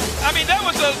 Well, I mean, that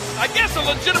was I guess a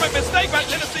legitimate mistake by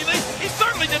Tennessee Lee. He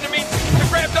certainly didn't mean to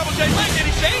grab Double J's leg,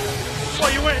 did he, Shane? Well,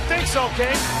 you wouldn't think so,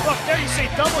 King. Look, there you see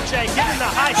Double J giving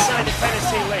the high side to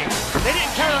Tennessee Lee. They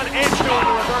didn't count on Edge doing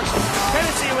the reversal.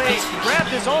 Tennessee Lee grabbed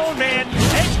his own man.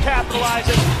 Edge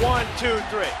capitalizes. 1, 2,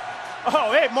 3.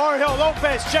 Oh, hey, Mario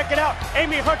Lopez, check it out.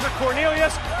 Amy Hunter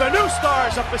Cornelius, the new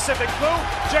stars of Pacific Blue.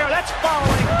 Jared, that's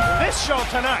following this show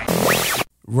tonight.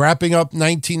 Wrapping up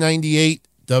 1998,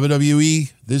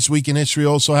 WWE This Week in History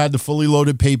also had the fully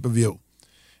loaded pay-per-view.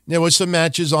 There were some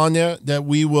matches on there that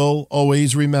we will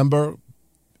always remember.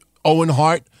 Owen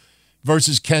Hart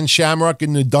versus Ken Shamrock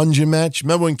in the dungeon match.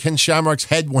 Remember when Ken Shamrock's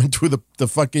head went through the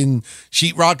fucking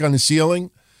sheetrock on the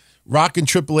ceiling? Rock and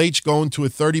Triple H going to a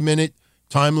 30-minute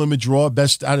time limit draw,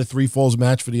 best out of 3 falls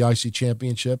match for the IC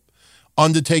Championship.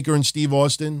 Undertaker and Steve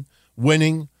Austin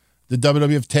winning the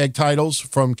WWF Tag Titles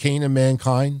from Kane and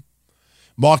Mankind.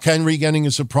 Mark Henry getting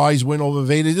a surprise win over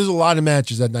Vader. There's a lot of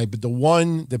matches that night, but the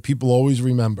one that people always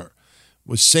remember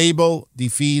was Sable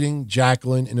defeating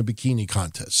Jacqueline in a bikini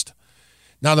contest.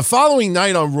 Now, the following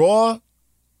night on Raw,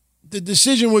 the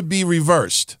decision would be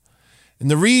reversed. And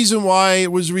the reason why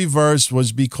it was reversed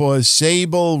was because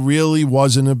Sable really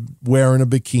wasn't wearing a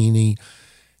bikini.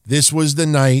 This was the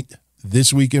night,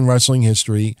 this week in wrestling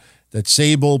history, that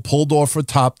Sable pulled off her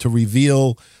top to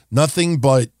reveal nothing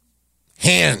but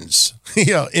hands,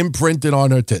 imprinted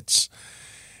on her tits.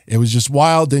 It was just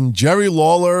wild. And Jerry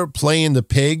Lawler playing the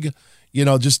pig,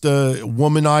 just a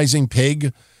womanizing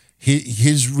pig,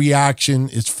 his reaction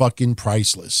is fucking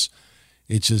priceless.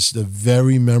 It's just a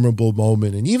very memorable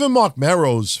moment. And even Mark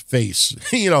Merrow's face,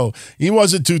 he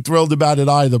wasn't too thrilled about it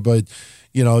either, but,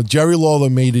 Jerry Lawler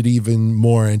made it even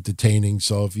more entertaining.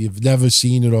 So if you've never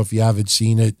seen it or if you haven't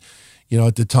seen it,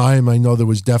 at the time, I know there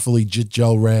was definitely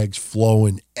gel rags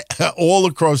flowing all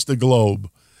across the globe.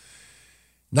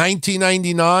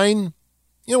 1999,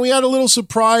 we had a little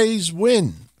surprise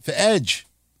win for Edge.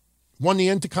 Won the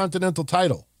Intercontinental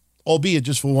title, albeit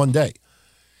just for one day.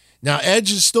 Now,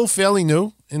 Edge is still fairly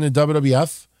new in the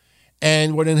WWF.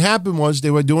 And what had happened was they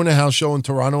were doing a house show in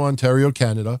Toronto, Ontario,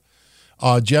 Canada.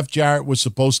 Jeff Jarrett was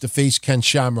supposed to face Ken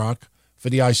Shamrock for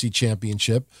the IC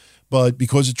Championship. But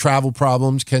because of travel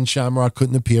problems, Ken Shamrock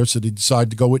couldn't appear, so they decided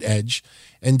to go with Edge.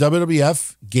 And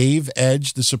WWF gave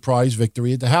Edge the surprise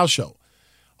victory at the house show.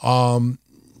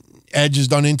 Edge has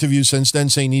done interviews since then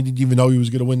saying he didn't even know he was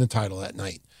going to win the title that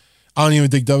night. I don't even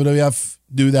think WWF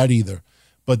do that either.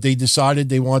 But they decided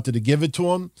they wanted to give it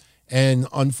to him. And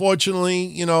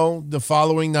unfortunately, the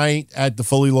following night at the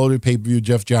fully loaded pay-per-view,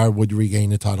 Jeff Jarrett would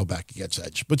regain the title back against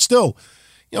Edge. But still,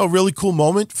 a really cool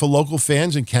moment for local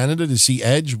fans in Canada to see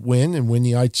Edge win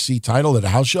the IC title at a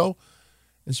house show.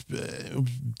 It's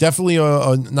definitely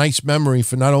a nice memory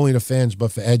for not only the fans,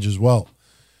 but for Edge as well.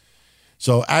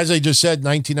 So as I just said,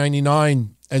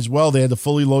 1999 as well, they had the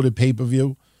fully loaded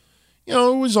pay-per-view. It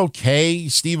was okay.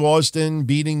 Steve Austin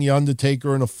beating The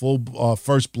Undertaker in a full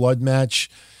First Blood match.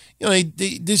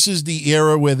 This is the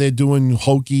era where they're doing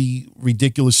hokey,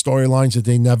 ridiculous storylines that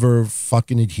they never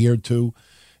fucking adhered to.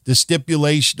 The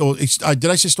stipulation, did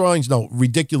I say storylines? No,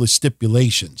 ridiculous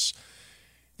stipulations.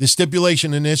 The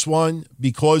stipulation in this one,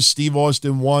 because Steve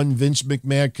Austin won, Vince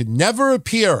McMahon could never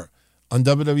appear on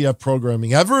WWF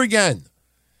programming ever again.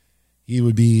 He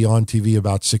would be on TV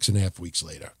about 6.5 weeks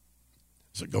later.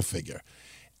 So go figure.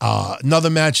 Another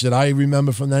match that I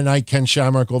remember from that night, Ken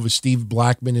Shamrock over Steve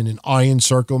Blackman in an Iron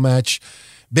Circle match.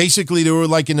 Basically, they were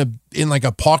like in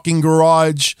a parking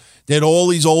garage. They had all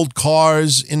these old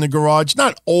cars in the garage.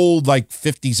 Not old like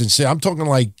 50s and 60s. I'm talking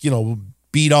like,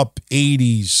 beat up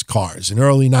 80s cars and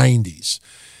early 90s.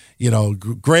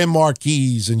 Grand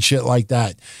Marquis and shit like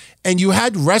that. And you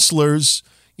had wrestlers,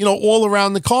 all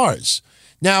around the cars.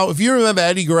 Now, if you remember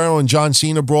Eddie Guerrero and John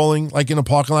Cena brawling like in a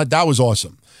parking lot, that was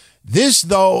awesome. This,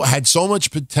 though, had so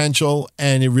much potential,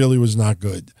 and it really was not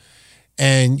good.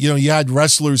 And, you had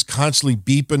wrestlers constantly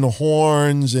beeping the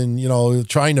horns and,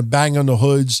 trying to bang on the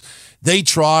hoods. They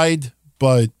tried,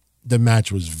 but the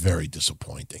match was very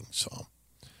disappointing. So,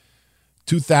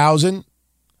 2000,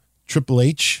 Triple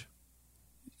H,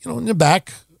 in the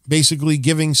back, basically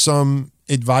giving some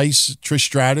advice, Trish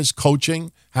Stratus,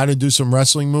 coaching how to do some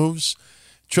wrestling moves.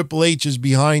 Triple H is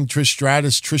behind Trish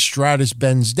Stratus. Trish Stratus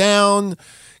bends down,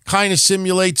 kind of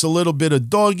simulates a little bit of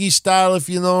doggy style, if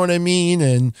you know what I mean.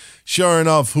 And sure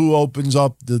enough, who opens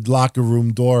up the locker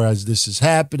room door as this is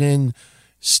happening?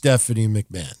 Stephanie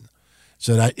McMahon.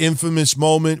 So that infamous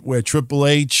moment where Triple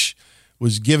H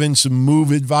was giving some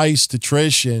move advice to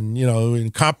Trish and, in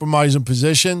a compromising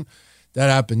position,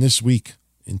 that happened this week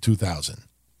in 2000.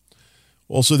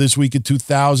 Also this week in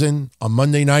 2000, on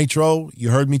Monday Nitro,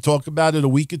 you heard me talk about it a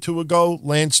week or two ago,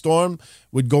 Lance Storm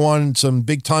would go on some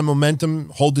big-time momentum,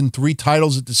 holding 3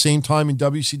 titles at the same time in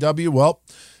WCW. Well,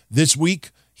 this week,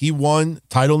 he won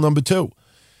title number 2.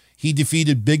 He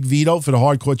defeated Big Vito for the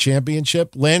Hardcore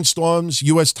Championship. Lance Storm's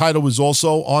U.S. title was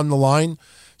also on the line.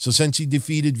 So since he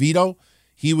defeated Vito,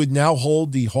 he would now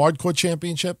hold the Hardcore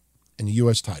Championship and the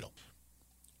U.S. title.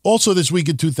 Also this week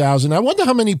in 2000, I wonder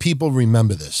how many people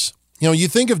remember this. You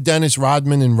think of Dennis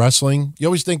Rodman in wrestling, you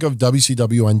always think of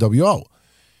WCW, NWO.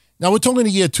 Now, we're talking the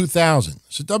year 2000.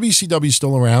 So WCW is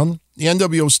still around. The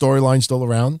NWO storyline still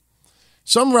around.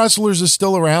 Some wrestlers are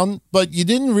still around, but you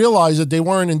didn't realize that they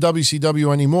weren't in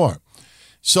WCW anymore.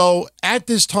 So at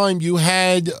this time, you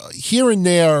had here and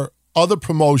there other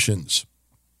promotions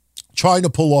trying to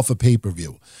pull off a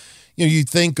pay-per-view. You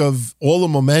think of all the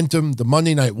momentum, the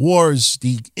Monday Night Wars,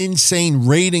 the insane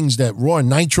ratings that Raw and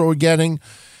Nitro are getting.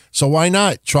 So why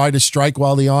not try to strike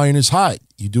while the iron is hot?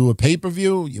 You do a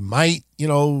pay-per-view, you might,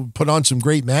 put on some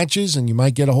great matches, and you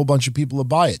might get a whole bunch of people to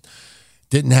buy it.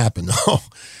 Didn't happen, though.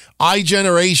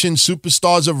 iGeneration,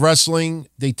 Superstars of Wrestling,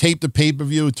 they taped the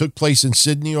pay-per-view. It took place in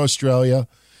Sydney, Australia.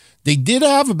 They did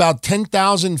have about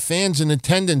 10,000 fans in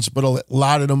attendance, but a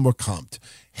lot of them were comped.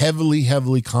 Heavily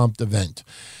comped event.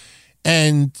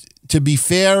 And to be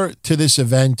fair to this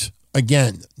event,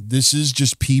 again, this is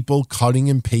just people cutting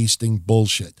and pasting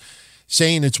bullshit,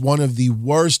 saying it's one of the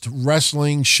worst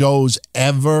wrestling shows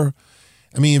ever.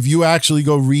 I mean, if you actually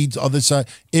go read the other side,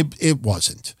 it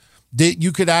wasn't.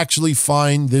 You could actually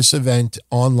find this event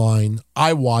online.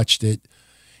 I watched it.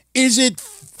 Is it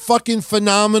fucking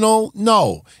phenomenal?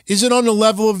 No. Is it on the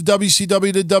level of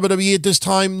WCW to WWE at this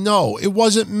time? No. It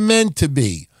wasn't meant to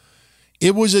be.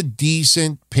 It was a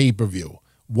decent pay-per-view.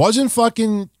 Wasn't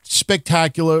fucking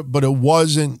spectacular, but it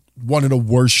wasn't one of the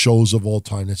worst shows of all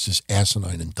time. It's just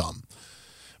asinine and dumb.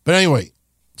 But anyway,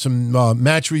 some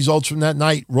match results from that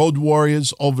night. Road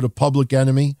Warriors over the Public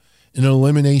Enemy in an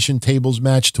elimination tables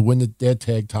match to win their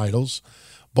tag titles.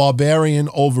 Barbarian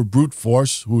over Brute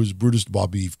Force, who was Brutus the Bar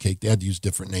Beefcake. They had to use a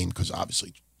different name because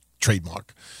obviously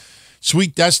trademark.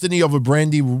 Sweet Destiny over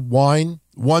Brandy Wine.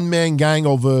 One Man Gang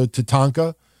over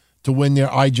Tatanka to win their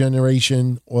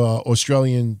iGeneration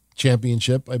Australian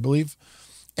Championship, I believe.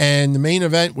 And the main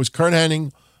event was Kurt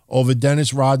Hennig over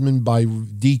Dennis Rodman by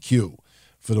DQ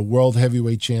for the World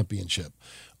Heavyweight Championship.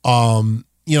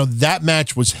 That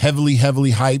match was heavily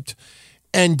hyped,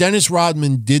 and Dennis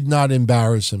Rodman did not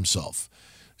embarrass himself.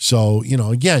 So,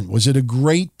 again, was it a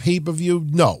great pay-per-view?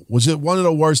 No. Was it one of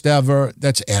the worst ever?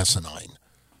 That's asinine.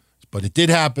 But it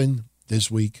did happen this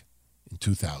week in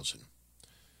 2000.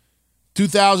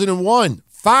 2001,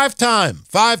 five-time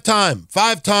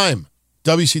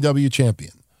WCW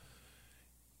champion.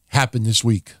 Happened this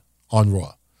week on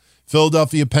Raw.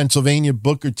 Philadelphia, Pennsylvania,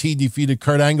 Booker T defeated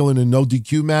Kurt Angle in a no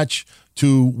DQ match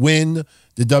to win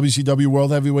the WCW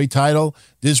World Heavyweight title.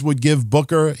 This would give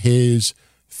Booker his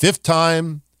 5th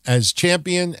time as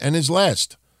champion and his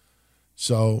last.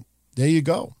 So there you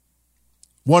go.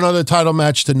 One other title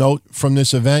match to note from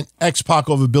this event, X-Pac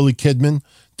over Billy Kidman,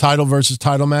 title versus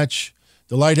title match.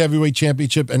 The Light Heavyweight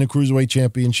Championship and the Cruiserweight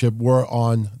Championship were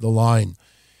on the line.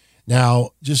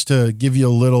 Now, just to give you a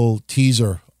little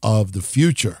teaser of the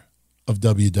future of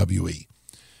WWE,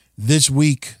 this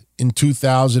week in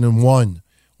 2001,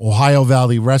 Ohio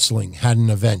Valley Wrestling had an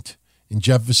event in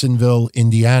Jeffersonville,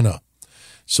 Indiana.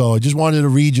 So I just wanted to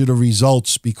read you the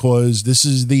results because this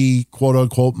is the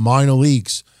quote-unquote minor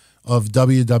leagues of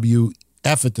WWF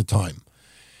at the time.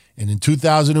 And in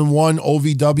 2001,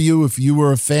 OVW, if you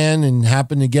were a fan and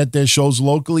happened to get their shows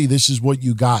locally, this is what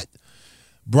you got.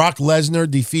 Brock Lesnar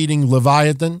defeating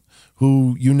Leviathan,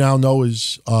 who you now know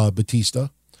is Batista.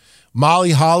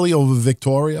 Molly Holly over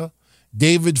Victoria.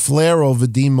 David Flair over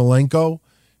Dean Malenko.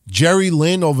 Jerry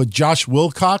Lynn over Josh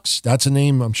Wilcox. That's a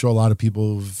name I'm sure a lot of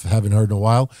people haven't heard in a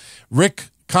while. Rick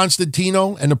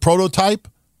Constantino and the Prototype,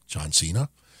 John Cena,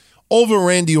 over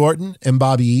Randy Orton and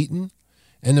Bobby Eaton.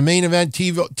 And the main event,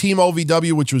 Team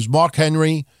OVW, which was Mark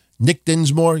Henry, Nick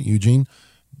Dinsmore, Eugene,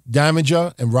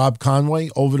 Damager, and Rob Conway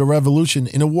over the Revolution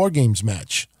in a War Games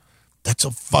match. That's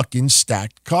a fucking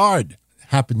stacked card.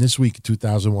 Happened this week in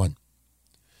 2001.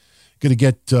 Going to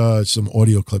get some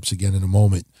audio clips again in a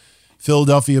moment.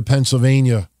 Philadelphia,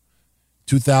 Pennsylvania,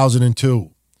 2002.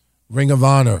 Ring of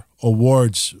Honor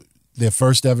awards their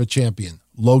first ever champion,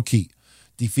 Low-Key,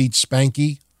 defeats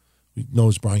Spanky, who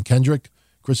knows Brian Kendrick,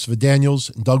 Christopher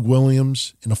Daniels, and Doug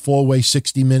Williams in a 4-way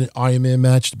 60-minute Iron Man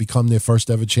match to become their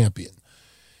first ever champion.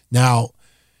 Now,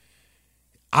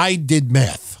 I did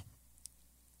math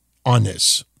on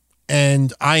this,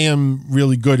 and I am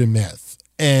really good in math.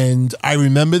 And I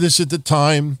remember this at the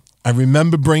time. I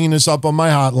remember bringing this up on my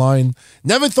hotline.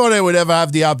 Never thought I would ever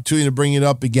have the opportunity to bring it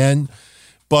up again.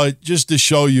 But just to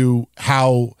show you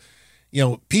how,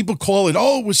 people call it,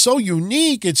 oh, it was so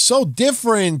unique. It's so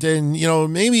different. And,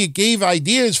 maybe it gave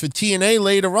ideas for TNA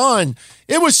later on.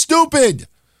 It was stupid.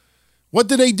 What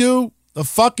did they do? The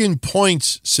fucking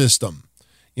points system.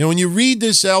 When you read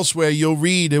this elsewhere, you'll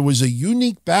read it was a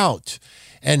unique bout.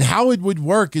 And how it would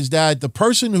work is that the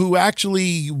person who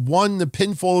actually won the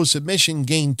pinfall or submission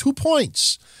gained 2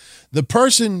 points. The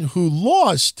person who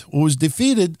lost or was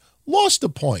defeated lost a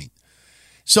point.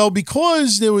 So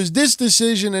because there was this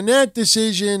decision and that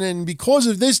decision, and because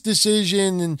of this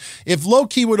decision, and if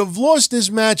Low-Key would have lost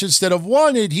this match instead of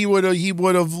won it, he would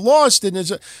have lost it.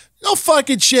 And no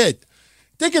fucking shit.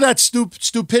 Think of that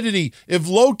stupidity. If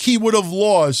Low-Key would have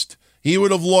lost, he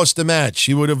would have lost the match.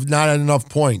 He would have not had enough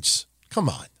points. Come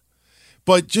on.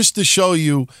 But just to show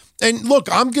you, and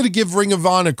look, I'm going to give Ring of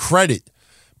Honor credit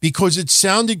because it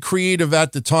sounded creative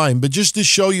at the time, but just to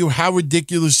show you how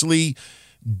ridiculously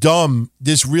dumb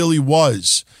this really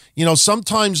was.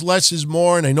 Sometimes less is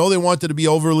more, and I know they wanted to be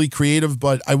overly creative,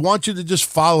 but I want you to just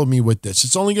follow me with this.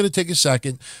 It's only going to take a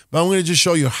second, but I'm going to just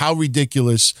show you how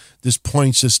ridiculous this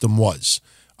point system was.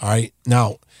 All right?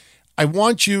 Now, I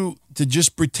want you to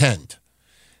just pretend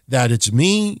that it's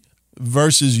me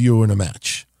versus you in a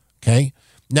match, okay?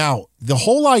 Now, the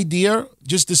whole idea,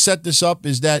 just to set this up,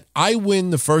 is that I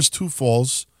win the first 2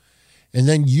 falls, and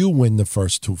then you win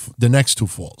the next 2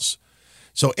 falls.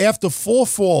 So after 4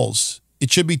 falls,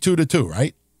 it should be 2-2,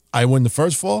 right? I win the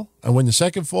first fall, I win the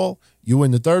second fall, you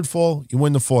win the third fall, you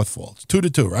win the fourth fall. It's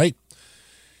 2-2, right?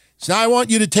 So now I want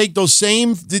you to take those same,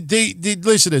 listen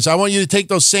to this, I want you to take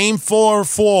those same 4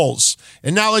 falls,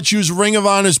 and now let's use Ring of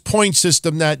Honor's point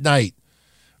system that night.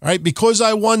 All right, because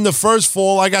I won the first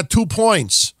fall, I got 2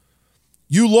 points.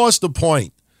 You lost a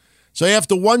point. So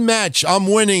after 1 match, I'm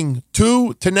winning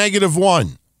 2 to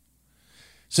 -1.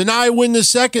 So now I win the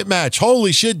second match.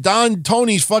 Holy shit, Don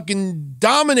Tony's fucking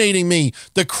dominating me.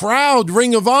 The crowd,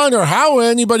 Ring of Honor, how are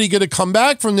anybody going to come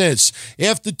back from this?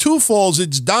 After 2 falls,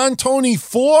 it's Don Tony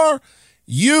 4,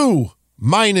 you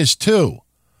 -2.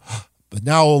 But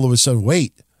now all of a sudden,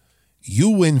 wait, you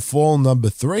win fall number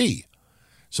 3.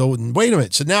 So wait a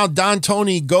minute. So now Don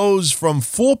Tony goes from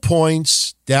 4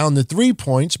 points down to 3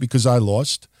 points because I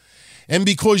lost. And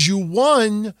because you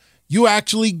won, you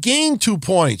actually gained 2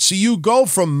 points. So you go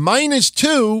from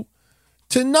 -2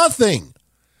 to nothing.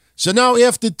 So now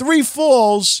after 3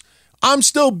 falls, I'm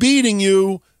still beating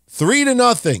you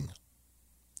 3-0.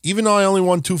 Even though I only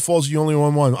won 2 falls, you only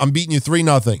won 1. I'm beating you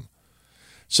 3-0.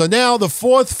 So now the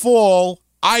 4th fall,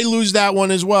 I lose that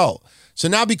one as well. So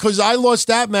now because I lost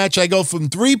that match, I go from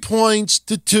 3 points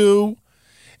to 2.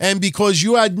 And because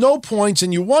you had no points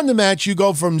and you won the match, you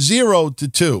go from 0 to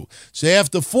 2. So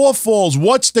after 4 falls,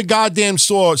 what's the goddamn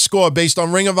score based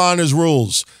on Ring of Honor's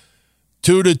rules?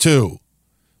 2-2.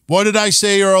 What did I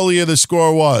say earlier the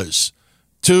score was?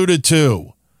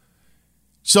 2-2.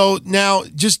 So now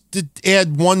just to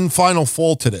add one final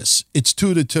fall to this, it's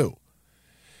 2-2.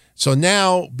 So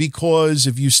now, because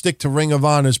if you stick to Ring of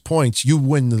Honor's points, you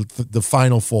win the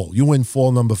final fall. You win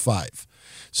fall number 5.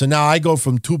 So now I go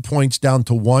from 2 points down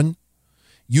to 1.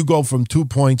 You go from 2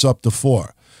 points up to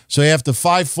 4. So after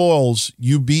 5 falls,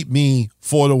 you beat me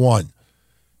 4-1.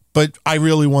 But I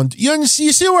really want. You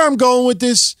see where I'm going with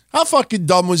this? How fucking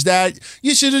dumb was that?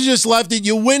 You should have just left it.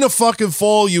 You win a fucking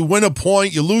fall, you win a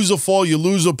point. You lose a fall, you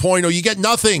lose a point, or you get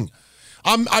nothing.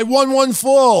 I won 1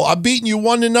 fall. I'm beating you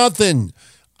 1-0.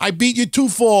 I beat you 2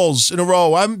 falls in a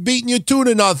row. I'm beating you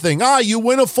 2-0. You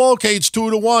win a fall, okay, it's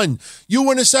 2-1. You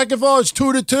win a second fall, it's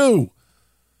 2-2.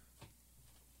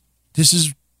 This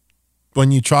is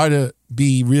when you try to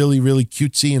be really, really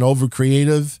cutesy and over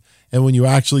creative. And when you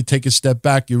actually take a step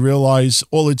back, you realize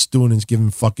all it's doing is giving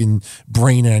fucking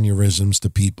brain aneurysms to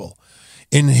people.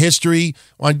 In history,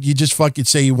 you just fucking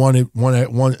say you won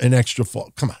an extra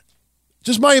fall. Come on.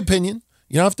 Just my opinion.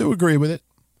 You don't have to agree with it.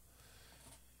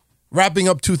 Wrapping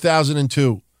up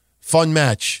 2002. Fun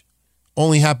match.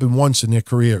 Only happened once in their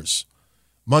careers.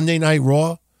 Monday Night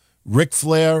Raw, Ric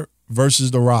Flair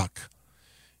versus The Rock.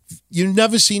 You've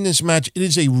never seen this match. It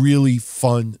is a really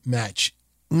fun match.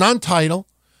 Non-title.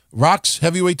 Rock's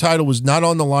heavyweight title was not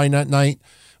on the line that night,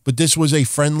 but this was a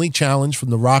friendly challenge from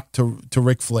The Rock to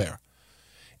Ric Flair.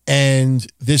 And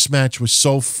this match was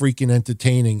so freaking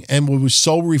entertaining. And what was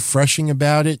so refreshing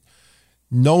about it,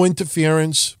 no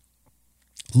interference,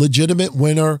 legitimate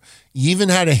winner. You even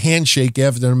had a handshake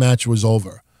after the match was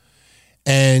over.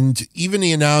 And even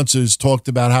the announcers talked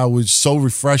about how it was so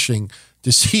refreshing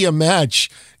to see a match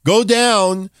go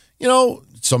down,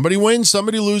 somebody wins,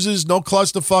 somebody loses, no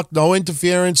clusterfuck, no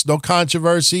interference, no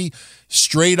controversy,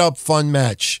 straight up fun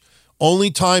match. Only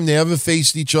time they ever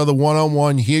faced each other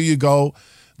one-on-one. Here you go.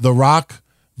 The Rock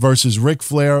versus Ric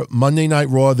Flair, Monday Night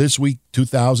Raw this week,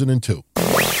 2002. The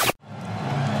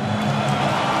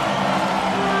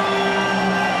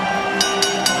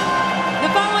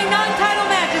following non-title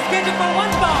match is scheduled for one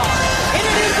fall.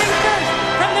 Introducing first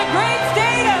from the great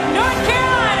state of North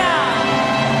Carolina,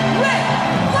 Ric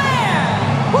Flair.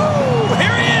 Woo!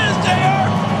 Here he is, JR.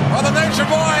 Well, the Nature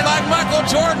Boy, like Michael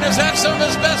Jordan, has had some of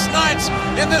his best nights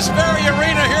in this very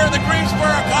arena here in the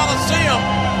Greensboro Coliseum.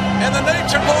 And the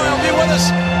Nature Boy will be with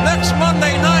us next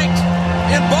Monday night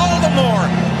in Baltimore.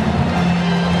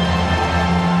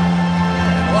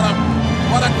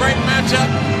 What a great matchup.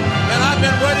 And I've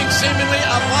been waiting seemingly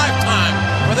a lifetime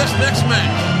for this next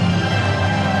match.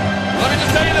 Let me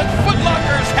just tell you that Foot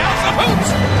Locker's House of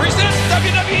Hoops presents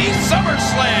WWE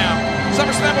SummerSlam.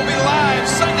 SummerSlam will be live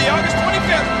Sunday, August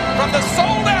 25th from the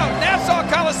sold-out Nassau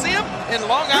Coliseum in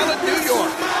Long Island, New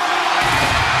York.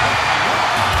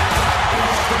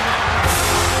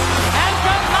 And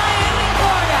from Miami,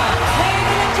 Florida, weighing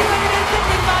in at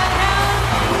 255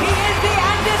 pounds, he is the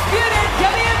undisputed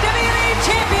WWE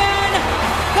Champion,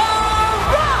 The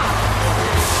Rock.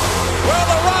 Well,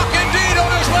 The Rock indeed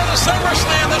on his way to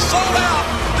SummerSlam that sold out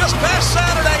this past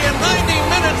Saturday in 90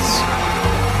 minutes.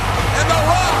 And The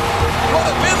Rock will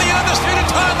defend the undisputed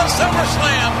title of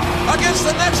SummerSlam against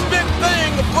the next big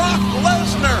thing, Brock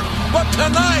Lesnar. But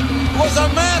tonight was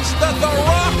a match that The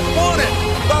Rock wanted.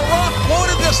 The Rock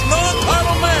wanted this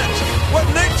non-title match with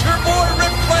Nature Boy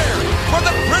Ric Flair for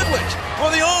the privilege,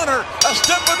 for the honor of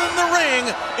stepping in the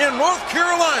ring in North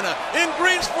Carolina, in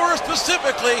Greensboro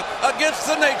specifically, against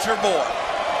the Nature Boy.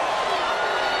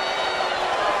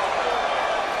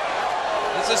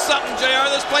 This is something, JR.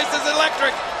 This place is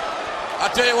electric. I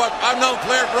tell you what, I've known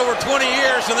Flair for over 20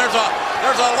 years, and there's a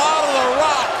lot of The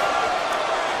Rock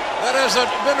that has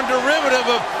been a derivative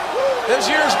of his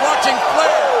years watching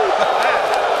Flair.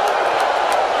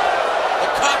 The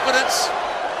confidence.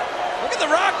 Look at The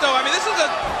Rock, though. I mean, this is a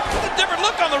different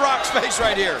look on The Rock's face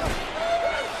right here.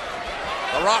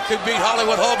 The Rock could beat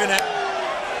Hollywood Hogan at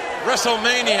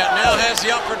WrestleMania. Now has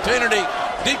the opportunity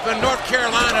deep in North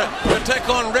Carolina to take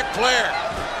on Ric Flair.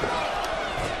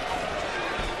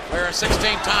 Flair 16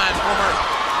 times, former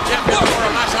champion, for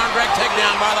a nice arm drag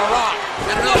takedown by The Rock.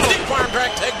 And another deep arm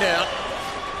drag takedown.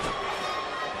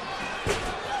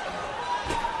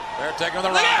 Flair taking the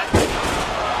right.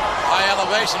 High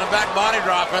elevation and back body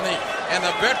drop, and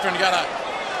the veteran got to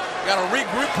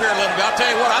regroup here a little bit. I'll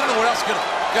tell you what, I don't know what else could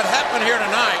happen here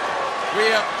tonight.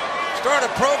 We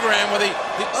started a program with the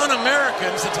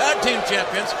Un-Americans, the tag team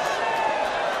champions,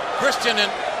 Christian and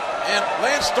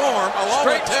Lance Storm, along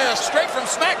with Test. Straight from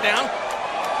SmackDown.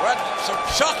 Right, so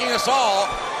shocking us all,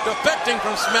 defecting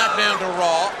from SmackDown to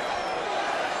Raw.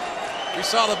 We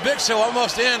saw the Big Show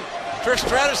almost end Trish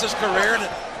Stratus' career, and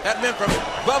had it been from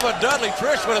Bubba Dudley,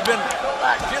 Trish she'd have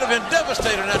been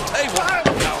devastated on that table. Oh,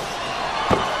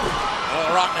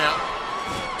 The Rock now.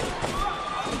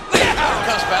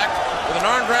 Comes back with an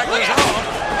arm drag to his own.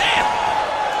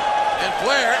 And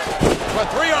Flair with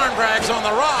 3 arm drags on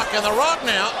The Rock, and The Rock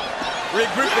now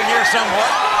regrouping here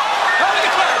somewhat. Oh, look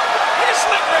at Flair. Look at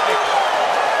Slick Ricky.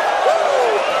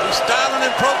 He's styling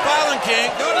and profiling,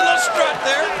 King. Doing a little strut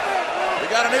there.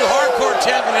 We got a new hardcore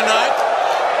champion tonight.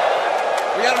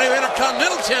 We got a new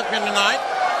Intercontinental champion tonight.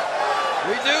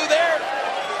 We do there.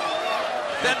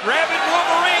 That rabid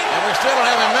Wolverine. And we still don't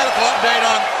have a medical update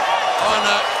on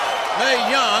Mae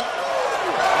Young.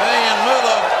 Mae and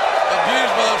Moolah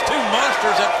abused by those two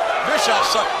monsters that Bischoff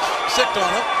sicked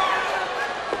on them.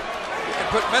 You can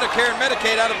put Medicare and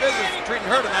Medicaid out of business for treating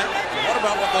her tonight. What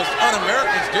about what those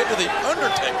un-Americans did to The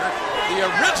Undertaker, the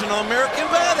original American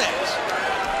badass?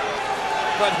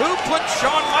 But who put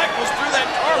Shawn Michaels through that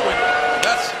car window?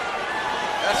 That's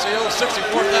the old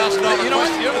 $64,000 You know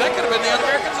what? question. That could have been the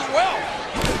Un-Americans as well.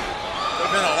 There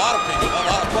have been a lot of people, a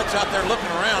lot of folks out there looking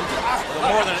around with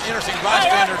more than an interesting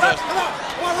bystander point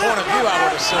of view, I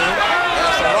would assume,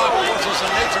 as The Rock forces the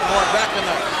Nature Boy back in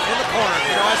the corner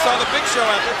here. You know, I saw the Big Show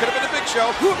out there. Could have been the Big Show.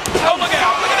 Oh, look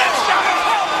out! Look at that shot!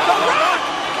 The Rock!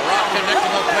 The Rock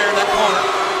connecting up Flair in that corner,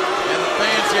 and the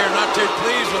fans here not too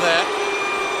pleased with that.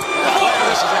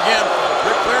 This is again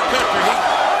Ric Flair country.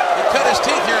 He cut his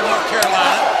teeth here in North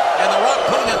Carolina, and The Rock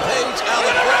pulling a page out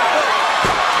of the Flair book.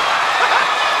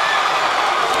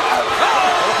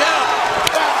 Look out!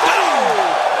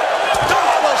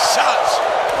 All those shots,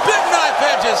 big knife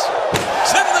edges,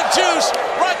 sending the juice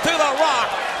right through The Rock.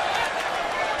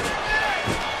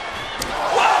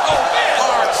 Whoa, man!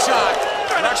 Hard shot.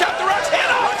 Trying to chop The Rock's head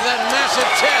off. Right to that massive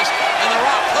chest, and The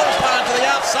Rock clothesline to the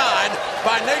outside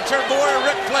by Nature Boy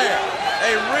Ric Flair.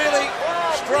 A really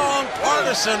strong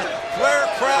partisan Flair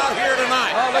crowd here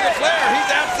tonight. Oh, look at Flair.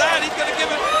 He's outside. He's going to take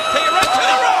it right to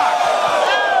The Rock.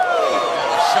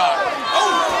 A shot.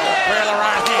 Oh! Flair the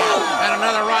right hand, and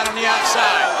another right on the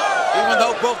outside. Even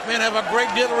though both men have a great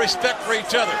deal of respect for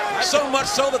each other. So much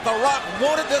so that The Rock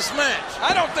wanted this match.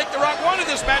 I don't think The Rock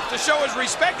wanted this match to show his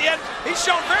respect. He's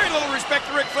shown very little respect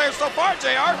to Ric Flair so far,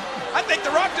 JR. I think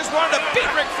The Rock just wanted to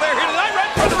beat Ric Flair here tonight right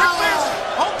in front of Ric Flair's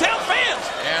hometown fans.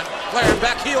 And Flair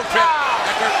back heel trip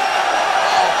after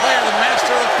Flair, the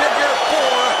master of the figure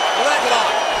 4 leg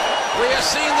lock. We have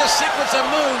seen this sequence of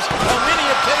moves on many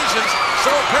occasions,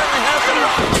 so apparently has The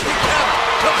Rock. He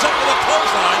comes up with a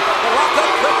clothesline. The Rock up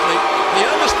quickly, the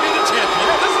undisputed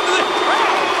champion. Listen to this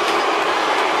crowd.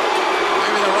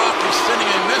 Maybe The Rock is sending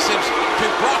a message to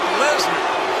Brock Lesnar.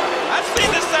 I've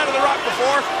seen this side of The Rock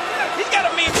before. He's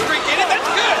got a mean streak in it. That's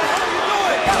good.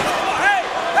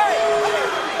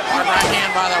 Hard right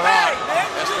hand by The Rock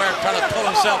as Flair trying to pull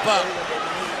himself up.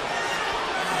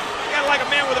 Kind of like a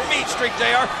man with a mean streak,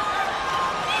 JR.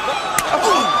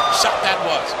 Shot that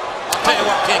was. I'll tell you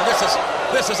what, King, this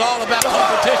is all about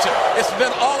competition. It's been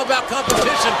all about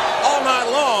competition all night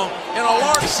long in a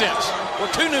large sense. With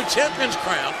two new champions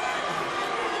crowned,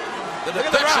 the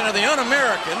defection of the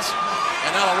un-Americans,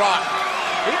 and now The Rock.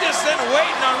 He just sitting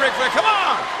waiting on Ric Flair. Come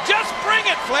on, just bring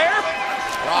it, Flair.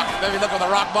 Rock, maybe look on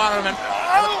the Rock bottom and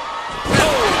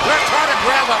they're trying to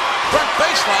grab a front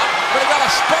face lock, but he got a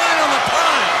spine on the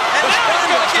pine. And now he's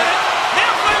going to get it.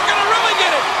 Now Flair's going to really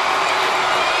get it.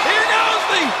 Here goes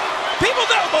the people's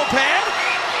elbow pad.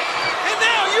 And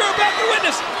now you're about to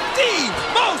witness the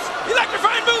most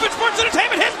electrifying move in sports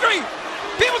entertainment history.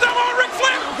 People's elbow on Ric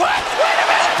Flair. What? Wait a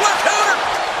minute. Flair counter.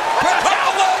 Flair caught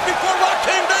the leg before Rock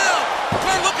came down.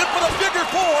 Flair looking for the figure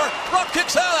 4. Rock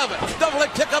kicks out of it. Double leg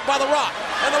kick up by The Rock.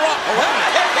 And The Rock. Oh,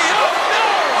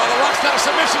 The Rock's got a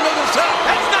submission move himself.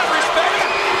 That's not respect.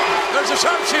 There's a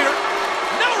sharpshooter.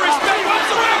 No respect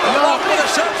whatsoever. The Rock with a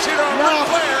sharpshooter on Ric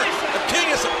Flair. The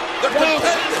King is they're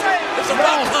competitive. It's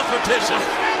about competition.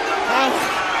 Flair's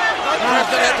gonna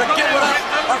have to get it up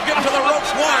or get to the ropes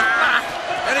one.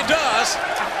 And he does.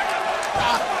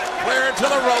 Flair into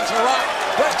the ropes. The Rock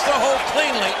breaks the hold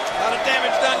cleanly. A lot of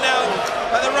damage done now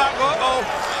by The Rock. Uh-oh.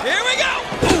 Here we go.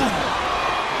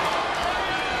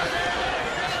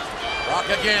 Rock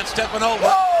again, stepping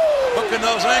over, hooking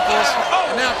those ankles,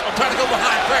 and now trying to go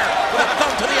behind Flair with a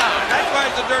thumb to the eye. That's why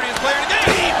he's the dirtiest player in the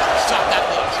game. Shot that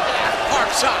was.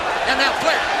 Hard shot. And now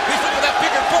Flair, he's looking for that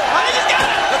figure 4. I think he's got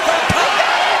it. The third time.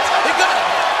 He got it.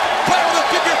 Flair with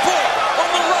a figure 4 on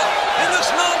the Rock in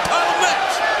this non-title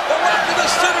match. The Rock in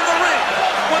the center of the ring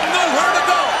with nowhere to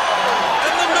go.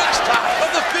 And the master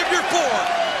of the figure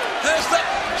 4 has the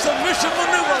submission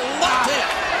maneuver locked in.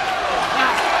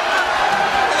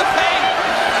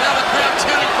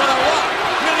 Chanting for The Rock,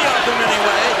 many of them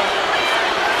anyway.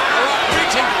 The Rock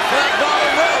reaching for that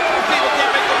bottom rope. People can't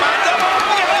make their minds up.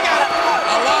 They got it.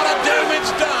 A lot of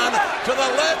damage done to the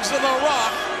legs of The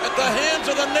Rock at the hands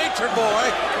of the Nature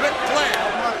Boy, Ric Flair.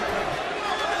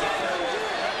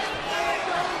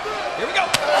 Here we go.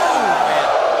 Oh, man.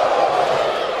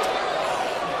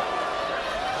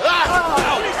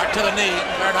 the knee.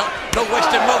 No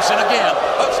wasted motion again.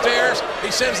 Upstairs,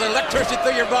 he sends the electricity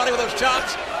through your body with those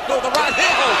chops. Go to the right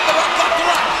hand. The Rock blocked the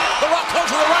right. The Rock comes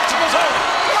to the right. She goes over.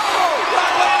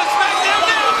 Rock land is SmackDown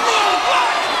now.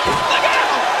 Block. Look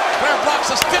out. Flair blocks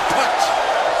a stiff punch.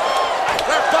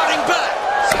 Flair fighting back.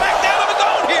 SmackDown of his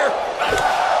own here.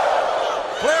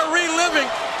 Flair reliving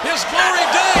his glory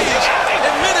days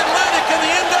in Mid-Atlantic in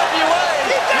the NWA.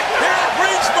 Here at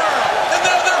Greensboro. And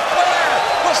now there's Flair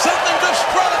with something to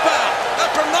strut about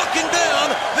after knocking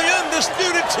down the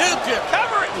undisputed champion.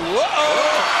 Cover it. Whoa.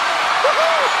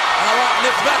 And the Rock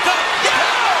lifts back up. Yeah!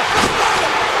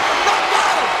 Rock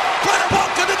bottom! Flair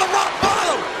walked into the rock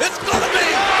bottom! It's gonna be!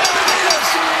 It is!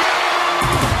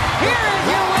 Here is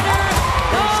your winner,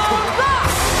 The Rock.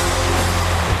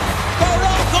 The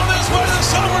Rock on his way to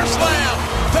SummerSlam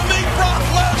to meet Brock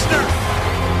Lesnar.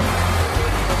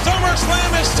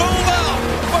 SummerSlam is sold out,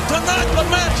 but tonight the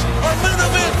match, or main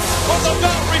event, was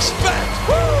about respect.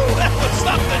 Woo! That was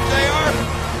something, JR.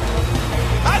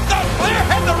 I thought Flair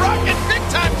had The Rock in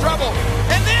big-time trouble.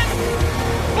 And then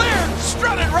Flair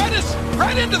strutted right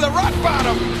into the rock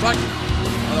bottom. It's like,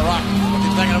 The Rock, what's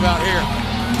he thinking about here?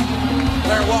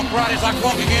 Flair walked right, it's like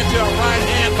walking into a right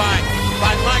hand by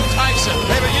Mike Tyson.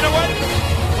 Hey, but you know what?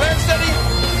 Flair said he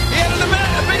had a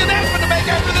big announcement to make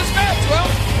after this match. Well,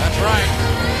 that's right.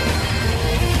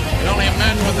 You can only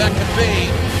imagine what that could be.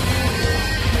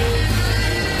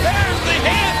 There's the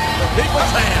hand. The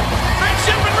people's hand.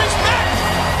 Friendship and respect.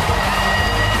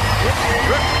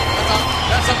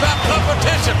 That's about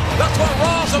competition. That's what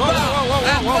Raw's about.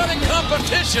 Athletic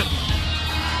competition.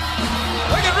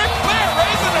 Look at Ric Flair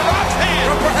raising The Rock's hand.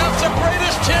 From perhaps the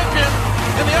greatest champion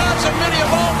in the eyes of many of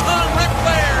all time, Ric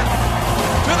Flair,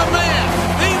 to the man,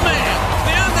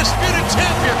 the undisputed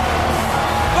champion,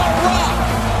 The Rock.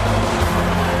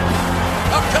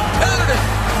 A competitive,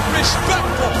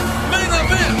 respectful main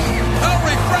event. How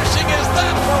refreshing is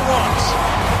that for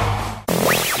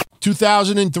once?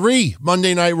 2003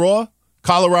 Monday Night Raw,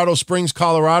 Colorado Springs,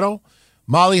 Colorado.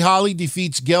 Molly Holly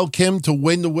defeats Gail Kim to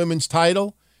win the women's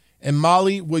title, and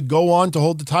Molly would go on to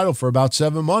hold the title for about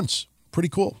 7 months. Pretty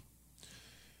cool.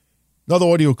 Another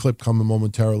audio clip coming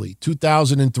momentarily.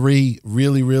 2003,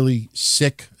 really, really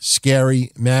sick, scary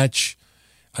match.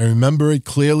 I remember it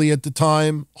clearly at the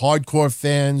time. Hardcore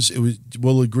fans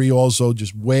will agree also,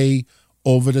 just way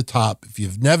over the top. If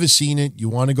you've never seen it, you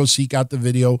want to go seek out the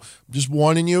video. I'm just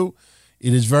warning you,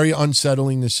 it is very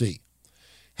unsettling to see.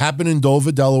 Happened in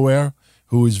Dover, Delaware,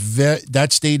 that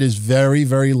state is very,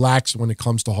 very lax when it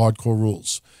comes to hardcore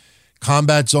rules.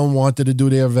 Combat Zone wanted to do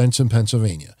their events in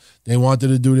Pennsylvania. They wanted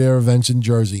to do their events in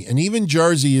Jersey. And even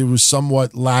Jersey, it was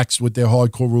somewhat lax with their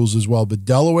hardcore rules as well. But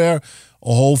Delaware,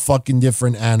 a whole fucking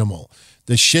different animal.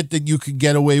 The shit that you could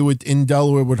get away with in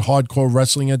Delaware with hardcore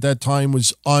wrestling at that time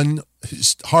was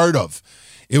unheard of.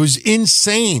 It was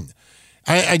insane.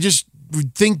 I just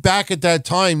think back at that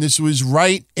time. This was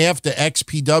right after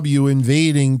XPW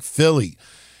invading Philly.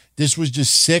 This was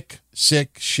just sick,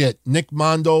 sick shit. Nick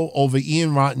Mondo over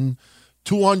Ian Rotten,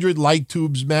 200 light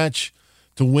tubes match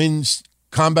to win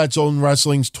Combat Zone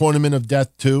Wrestling's Tournament of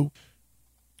Death 2.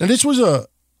 Now, this was a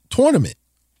tournament.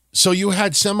 So you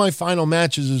had semifinal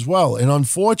matches as well. And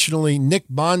unfortunately, Nick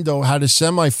Mondo had a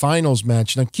semifinals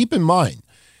match. Now, keep in mind,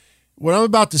 what I'm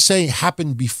about to say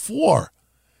happened before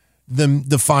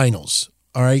the finals.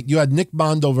 All right. You had Nick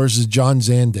Mondo versus John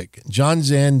Zandick. John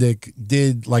Zandick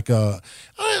did like I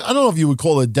don't know if you would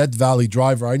call it a Death Valley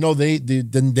Driver. I know the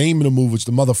name of the move was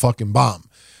the motherfucking bomb.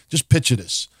 Just picture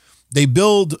this. They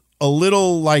build a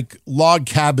little like log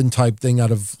cabin type thing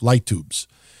out of light tubes.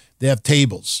 They have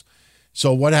tables.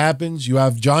 So what happens? You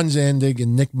have John Zandig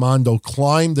and Nick Mondo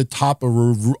climb the top of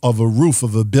a roof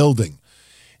of a building,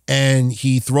 and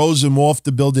he throws them off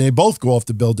the building. They both go off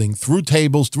the building through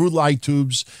tables, through light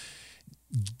tubes.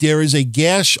 There is a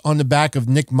gash on the back of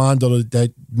Nick Mondo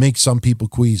that makes some people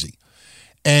queasy.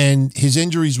 And his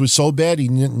injuries were so bad, he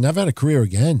never had a career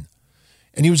again.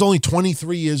 And he was only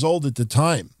 23 years old at the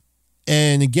time.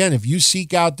 And again, if you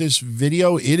seek out this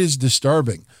video, it is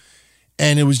disturbing.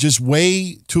 And it was just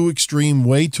way too extreme,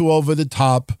 way too over the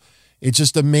top. It's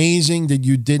just amazing that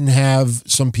you didn't have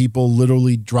some people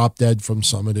literally drop dead from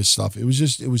some of this stuff. It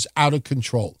was out of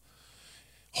control.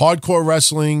 Hardcore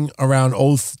wrestling around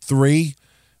 03,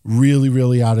 really,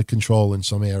 really out of control in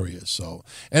some areas. So,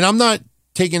 and I'm not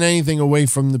taking anything away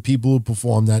from the people who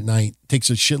performed that night. It takes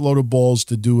a shitload of balls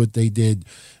to do what they did,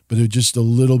 but they're just a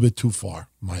little bit too far,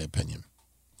 in my opinion.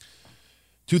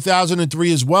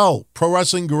 2003 as well, Pro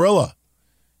Wrestling Guerrilla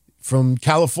from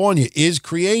California is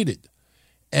created.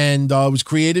 And it was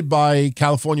created by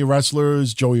California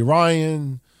wrestlers Joey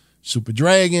Ryan, Super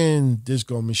Dragon,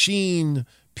 Disco Machine,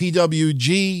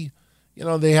 PWG,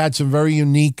 they had some very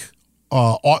unique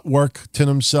artwork to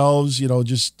themselves,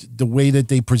 just the way that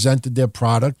they presented their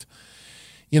product.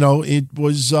 It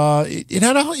was it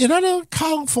had a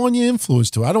California influence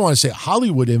to it. I don't want to say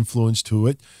Hollywood influence to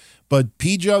it, but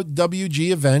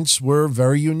PWG events were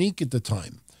very unique at the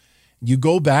time. You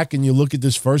go back and you look at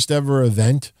this first ever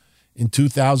event in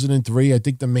 2003. I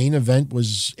think the main event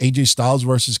was AJ Styles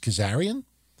versus Kazarian.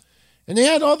 And they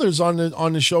had others on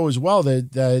the show as well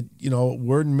that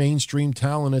were mainstream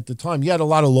talent at the time. You had a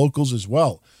lot of locals as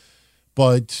well.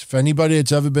 But for anybody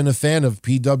that's ever been a fan of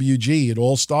PWG, it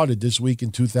all started this week in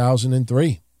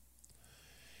 2003.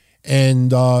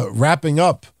 And wrapping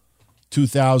up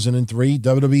 2003,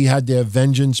 WWE had their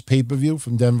Vengeance pay-per-view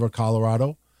from Denver,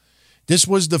 Colorado. This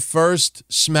was the first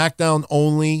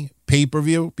SmackDown-only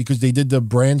pay-per-view because they did the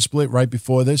brand split right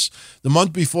before this. The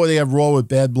month before, they have Raw with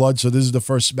Bad Blood, so this is the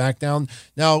first SmackDown.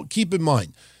 Now, keep in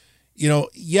mind,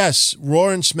 yes, Raw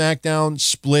and SmackDown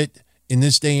split. In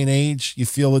this day and age, you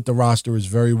feel that the roster is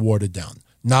very watered down.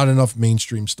 Not enough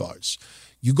mainstream stars.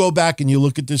 You go back and you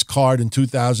look at this card in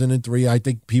 2003, I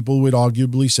think people would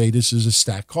arguably say this is a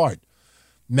stacked card.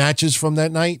 Matches from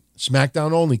that night,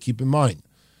 SmackDown only, keep in mind.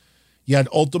 You had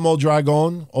Ultimo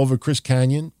Dragon over Chris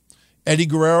Kanyon. Eddie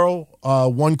Guerrero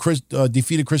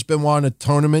defeated Chris Benoit in a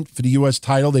tournament for the U.S.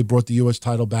 title. They brought the U.S.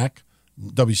 title back,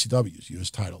 WCW's U.S.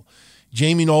 title.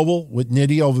 Jamie Noble with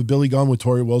Nitty over Billy Gunn with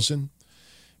Torrie Wilson.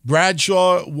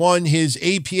 Bradshaw won his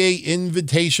APA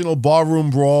Invitational Barroom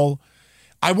Brawl.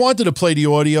 I wanted to play the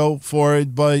audio for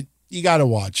it, but you got to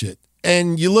watch it.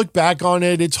 And you look back on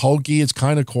it, it's hokey, it's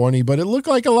kind of corny, but it looked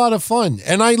like a lot of fun.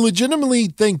 And I legitimately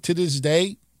think to this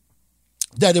day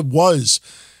that it was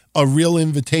a real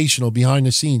invitational behind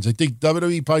the scenes. I think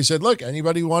WWE probably said, look,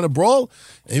 anybody want to brawl?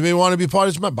 Anybody want to be part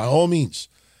of this match? By all means.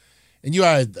 And you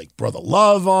had like Brother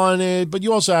Love on it, but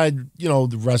you also had,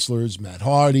 the wrestlers, Matt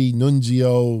Hardy,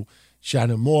 Nunzio,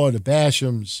 Shannon Moore, the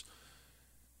Bashams.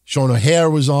 Sean O'Hare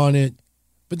was on it.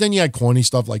 But then you had corny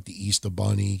stuff like the Easter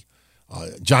Bunny.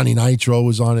 Johnny Nitro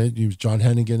was on it. He was John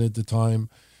Hennigan at the time.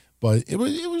 But it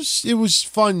was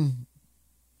fun.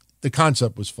 The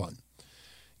concept was fun.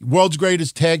 World's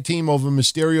Greatest Tag Team over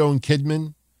Mysterio and Kidman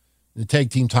in the tag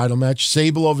team title match.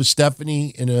 Sable over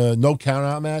Stephanie in a no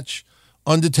count-out match.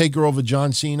 Undertaker over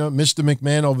John Cena, Mr.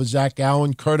 McMahon over Zach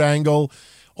Gowen, Kurt Angle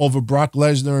over Brock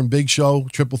Lesnar and Big Show,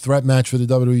 triple threat match for the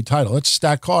WWE title. That's a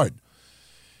stacked card.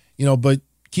 But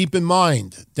keep in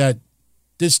mind that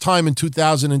this time in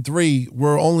 2003,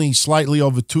 we're only slightly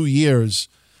over 2 years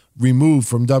removed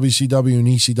from WCW and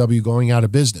ECW going out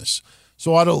of business.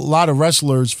 So a lot of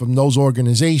wrestlers from those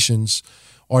organizations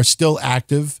are still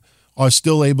active, are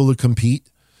still able to compete.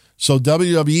 So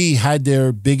WWE had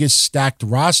their biggest stacked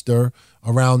roster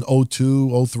around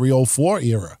 02, 03, 04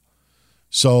 era.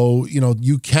 So,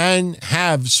 you can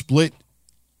have split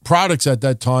products at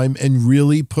that time and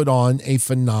really put on a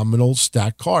phenomenal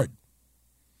stacked card.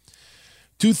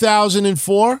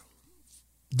 2004,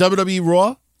 WWE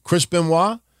Raw, Chris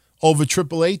Benoit over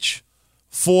Triple H,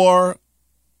 4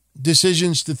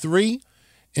 decisions to 3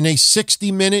 in a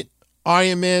 60-minute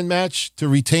Iron Man match to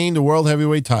retain the World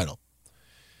Heavyweight title.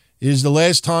 It is the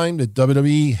last time that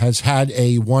WWE has had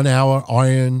a 1-hour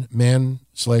Iron Man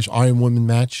 / Iron Woman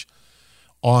match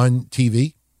on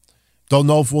TV. Don't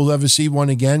know if we'll ever see one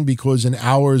again because an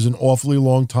hour is an awfully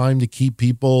long time to keep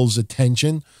people's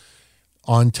attention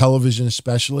on television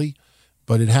especially.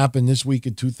 But it happened this week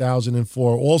in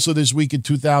 2004. Also this week in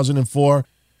 2004,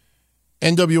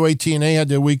 NWA TNA had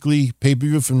their weekly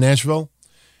pay-per-view from Nashville.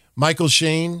 Michael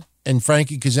Shane and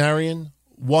Frankie Kazarian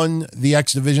won the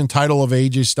X Division title over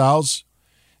AJ Styles.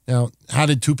 Now, how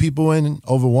did 2 people win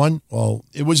over 1? Well,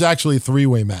 it was actually a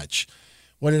 3-way match.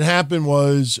 What had happened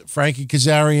was Frankie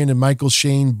Kazarian and Michael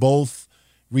Shane both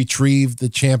retrieved the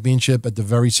championship at the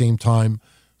very same time,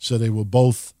 so they were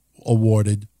both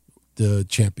awarded the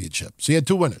championship. So you had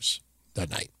 2 winners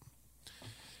that night.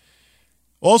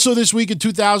 Also this week in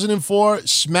 2004,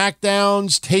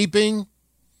 SmackDown's taping.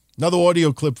 Another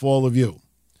audio clip for all of you.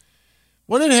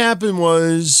 What had happened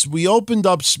was we opened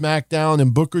up SmackDown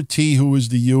and Booker T, who was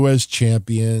the U.S.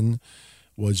 champion,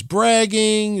 was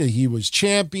bragging that he was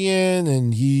champion,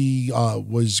 and he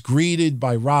was greeted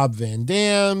by Rob Van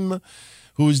Dam,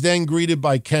 who was then greeted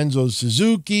by Kenzo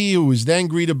Suzuki, who was then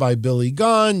greeted by Billy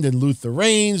Gunn, then Luther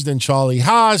Reigns, then Charlie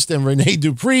Haas, then Rene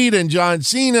Dupree, then John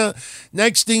Cena.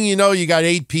 Next thing you know, you got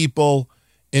 8 people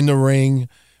in the ring,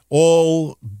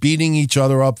 all beating each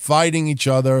other up, fighting each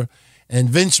other. And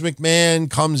Vince McMahon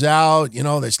comes out,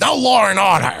 there's no law and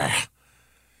order.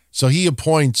 So he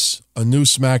appoints a new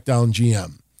SmackDown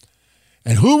GM.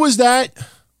 And who was that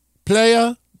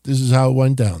player? This is how it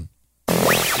went down.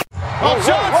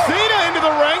 John Cena into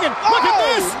the ring, and look at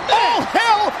this! All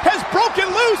hell has broken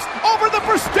loose over the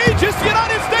prestigious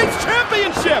United States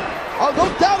Championship! No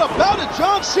doubt about it,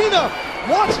 John Cena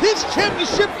wants his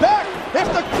championship back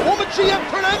after former GM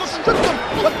Kurt Angle stripped him.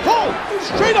 But go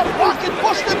straight up rocket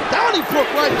busted Donnybrook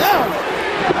right now.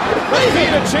 Maybe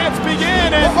a chance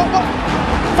begin, and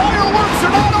fireworks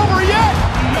are not over yet,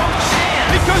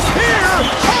 because here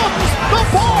comes the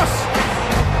boss.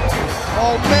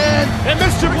 Oh man! And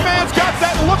Mr. McMahon's got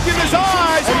that look in his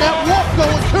eyes, and that walk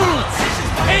going too.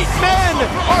 8 men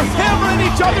are hammering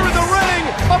each other in the ring,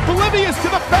 oblivious to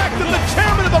the fact that the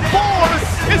chairman of the board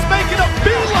is making a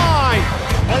beeline.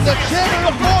 And the chairman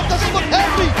of the board doesn't look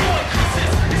happy.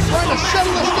 He's trying to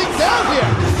settle this thing down here.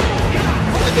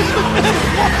 Look at this McMahon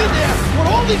walking there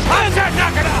with all these...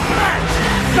 Knock it off!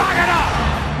 Knock it off!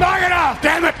 Knock it off,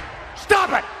 damn it! Stop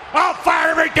it! I'll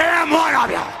fire every damn one of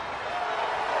you!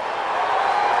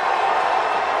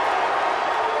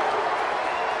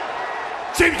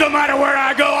 Seems no matter where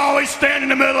I go, I always stand in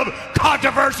the middle of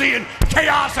controversy and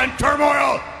chaos and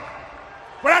turmoil.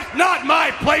 But that's not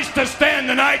my place to stand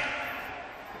tonight.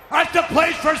 That's the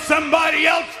place for somebody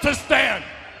else to stand.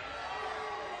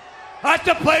 That's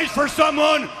the place for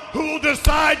someone who will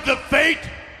decide the fate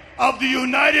of the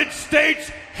United States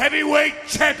Heavyweight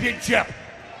Championship.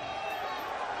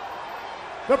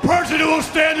 The person who will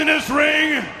stand in this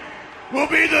ring will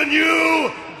be the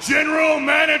new general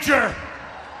manager.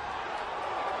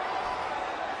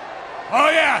 Oh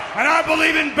yeah, and I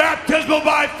believe in baptismal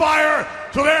by fire,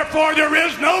 so therefore there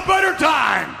is no better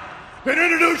time than to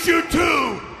introduce you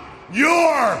to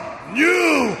your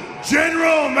new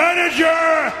general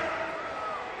manager,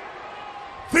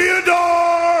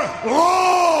 Theodore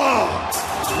Long.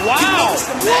 Wow!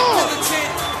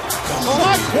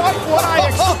 Not quite what I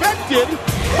expected.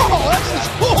 Oh, that's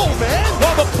just cool, man.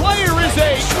 Well, the player is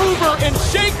a mover and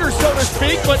shaker, so to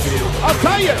speak, but I'll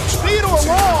tell you, Theodore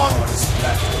Long,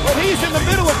 well, he's in the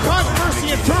middle of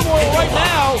controversy and turmoil right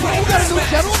now. We got a new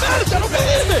general manager, I don't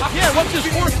believe it. Yeah, what's his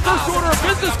first order of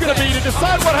business going to be to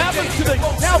decide what happens to the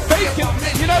now vacant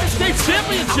United States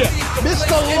Championship?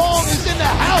 Mr. Long is in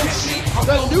the house,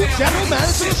 the new general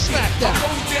manager of SmackDown.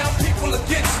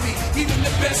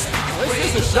 This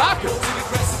is a shocker.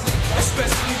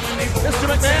 Mr.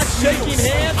 McMahon shaking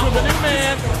hands with the new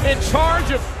man in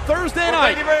charge of Thursday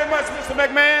night. Thank you very much, Mr.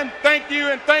 McMahon. Thank you,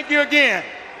 and thank you again.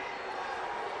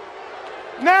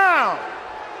 Now,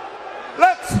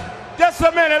 just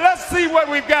a minute, let's see what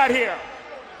we've got here.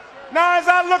 Now, as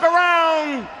I look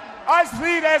around, I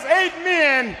see there's 8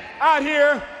 men out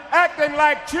here acting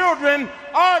like children,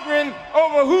 arguing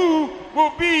over who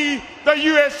will be the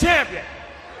U.S. champion.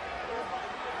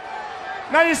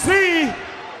 Now, you see,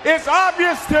 it's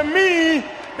obvious to me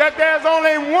that there's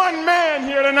only one man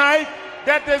here tonight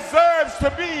that deserves to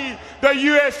be the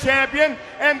U.S. champion,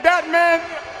 and that man,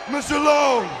 Mr.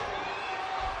 Long.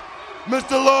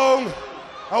 Mr. Long,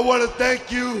 I want to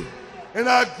thank you, and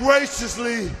I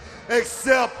graciously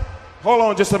accept. Hold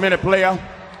on just a minute, player.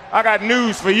 I got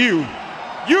news for you.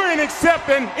 You ain't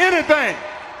accepting anything.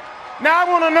 Now, I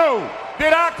want to know,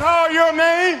 did I call your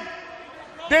name?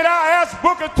 Did I ask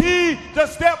Booker T to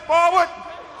step forward?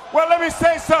 Well, let me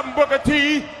say something, Booker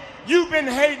T. You've been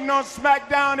hating on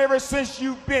SmackDown ever since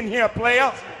you've been here,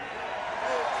 player.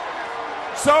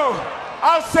 So,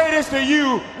 I'll say this to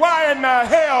you. Why in the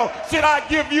hell should I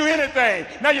give you anything?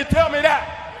 Now, you tell me that.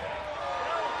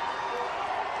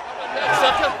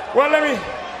 Well,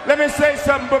 let me say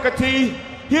something, Booker T.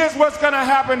 Here's what's going to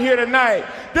happen here tonight.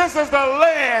 This is the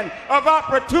land of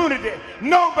opportunity.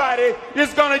 Nobody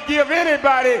is going to give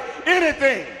anybody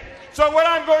anything. So what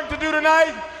I'm going to do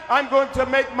tonight, I'm going to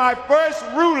make my first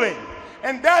ruling.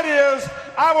 And that is,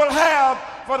 I will have,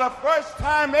 for the first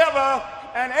time ever,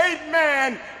 an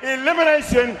 8-man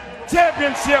elimination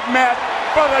championship match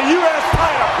for the U.S.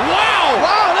 title. Wow!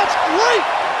 Wow, that's great!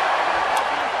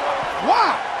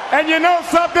 Wow! And you know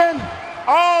something?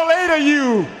 All 8 of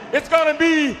you, it's going to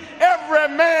be every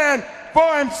man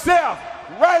for himself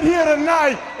right here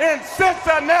tonight in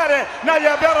Cincinnati. Now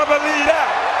you better believe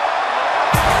that.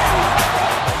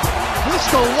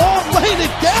 Mr. Long laying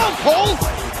it down, Cole.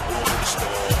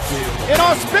 An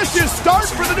auspicious start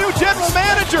for the new general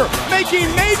manager,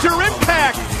 making major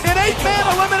impact. An 8-man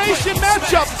elimination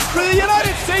matchup for the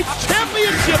United States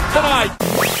Championship tonight.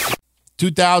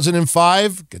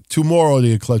 2005, get 2 more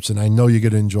audio clips, and I know you're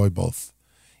going to enjoy both.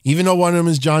 Even though one of them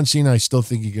is John Cena, I still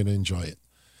think you're going to enjoy it.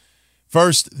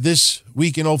 First, this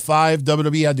week in 05,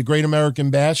 WWE had the Great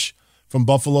American Bash from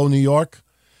Buffalo, New York.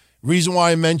 Reason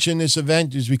why I mention this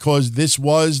event is because this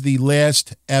was the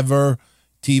last ever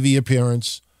TV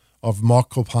appearance of Mark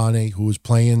Copane, who was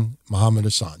playing Muhammad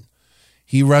Hassan.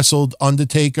 he wrestled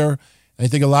Undertaker. I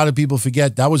think a lot of people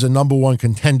forget that was a number one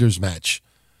contenders match,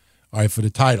 all right, for the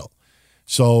title.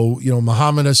 So,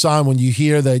 Muhammad Hassan, when you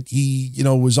hear that he,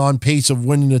 was on pace of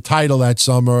winning the title that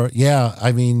summer, yeah,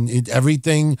 I mean,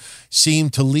 everything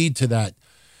seemed to lead to that.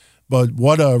 But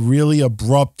what a really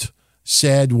abrupt,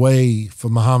 sad way for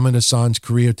Muhammad Hassan's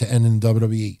career to end in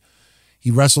WWE.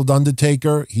 He wrestled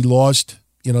Undertaker. He lost.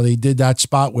 They did that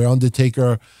spot where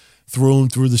Undertaker threw him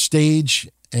through the stage,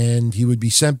 and he would be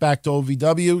sent back to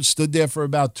OVW, stood there for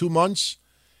about 2 months,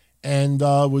 and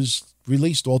was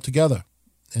released altogether.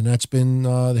 And that's been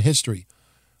the history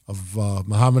of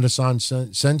Muhammad Hassan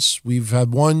since. We've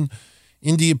had one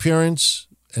indie appearance,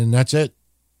 and that's it.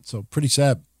 So pretty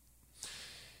sad.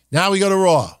 Now we go to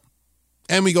Raw,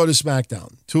 and we go to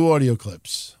SmackDown. 2 audio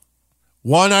clips.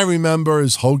 One I remember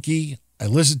is hokey. I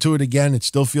listened to it again. It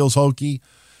still feels hokey.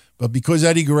 But because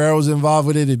Eddie Guerrero's involved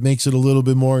with it, it makes it a little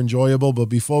bit more enjoyable. But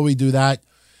before we do that,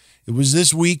 it was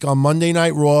this week on Monday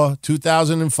Night Raw,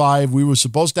 2005. We were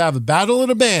supposed to have a Battle of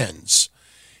the Bands.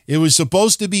 It was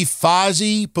supposed to be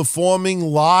Fozzy performing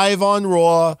live on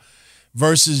Raw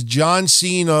versus John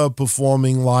Cena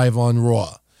performing live on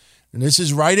Raw. And this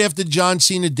is right after John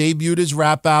Cena debuted his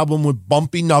rap album with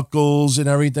Bumpy Knuckles and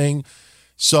everything.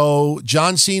 So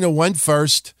John Cena went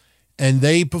first, and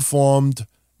they performed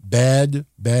Bad,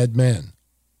 Bad Man.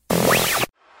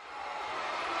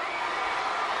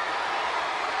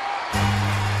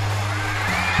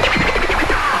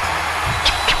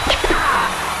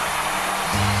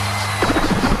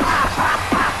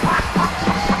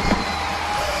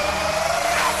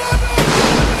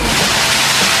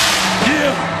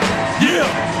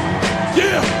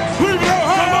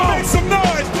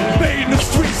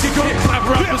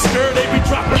 They be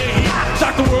dropping their heat.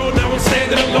 Shock the world, now I'm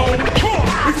standing alone.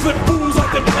 We flip fools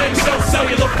like them playing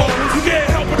cellular phones. You can't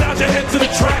help without your head to the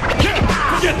track.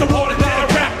 Forget the water down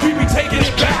rap, we be taking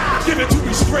it back. Give it to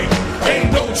me straight,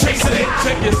 ain't no chasing it.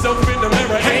 Check yourself in the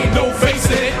mirror, ain't no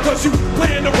facing it. Cause you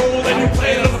playing the role and you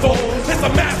playing the fold. It's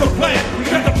a master plan, you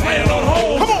got the plan on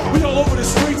hold. We all over the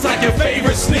streets like your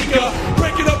favorite sneaker.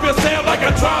 Breaking up your sound like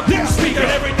a drop-through speaker.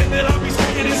 Everything that I be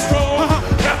speaking is strong.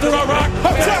 After I rock,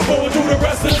 fast forward through the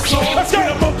rest of the song. Let's get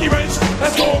a monkey wrench,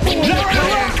 let's go ruin the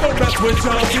plan. Don't mess with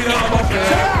John Cena, I'm a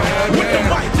bad man. With the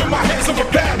mic in my hands, I'm a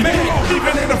bad man.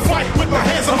 Even in a fight with my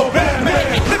hands, I'm a bad man.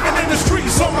 Living in the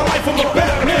streets all my life, I'm a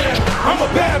bad man. I'm a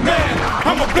bad man,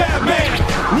 I'm a bad man.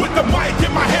 With the mic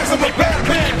in my hands, I'm a bad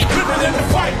man. Living in a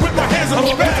fight with my hands, I'm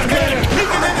a bad man.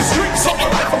 Living in the streets all my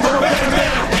life, I'm a bad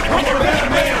man. I'm a bad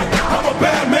man, I'm a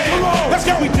bad man. Let's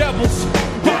go, we devils.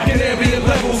 Rockin' ambient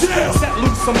levels, set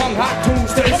loose among hot tunes,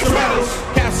 stay surrounded.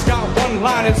 Cast out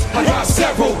one-liners, I got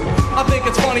several. I think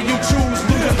it's funny you choose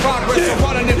losing progress or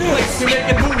running in place. You're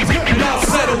making moves, y'all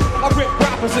settle. I rip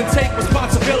rappers and take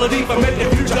responsibility for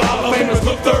making future Hall of Famers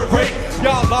look third rate.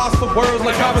 Y'all lost for words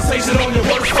like conversation on your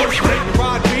worst first date.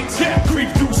 Ride beats, creep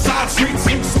through side streets.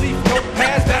 You sleep, no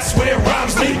pads, that's where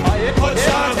rhymes leak.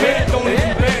 Punchlines, man, don't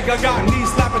even beg. I got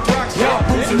knees slapping tracks, y'all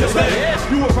bruising your leg.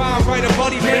 You a rhyme writer,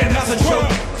 buddy, man, that's a joke.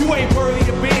 You ain't worthy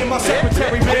of being my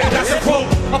secretary, man, that's a quote.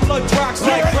 I flood tracks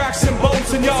like cracks and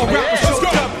bones, and y'all rappers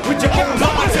showed up with your own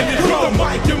lines and your drum. With the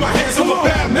mic in my hands, I'm a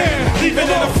bad man. Even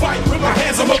in a fight with my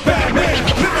hands, I'm a bad man.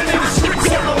 Living in the streets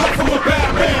all my life, I'm a bad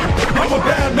man. I'm a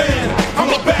bad man, I'm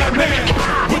a bad man.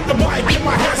 With the mic in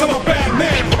my hands, I'm a bad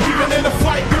man. Even in a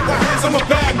fight with my hands, I'm a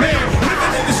bad man.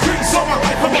 Living in the streets all my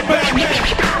life, I'm a bad man.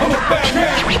 I'm a bad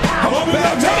man, I'm a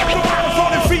bad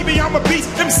man. Feed me, I'm a beast.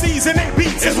 MCs and their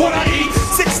beats is what I eat.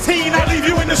 16, I leave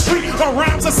you in the street. My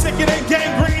rhymes are sicker than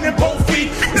gangrene in both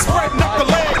feet. It's spreading up the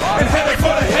leg and headed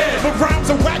for the head. But rhymes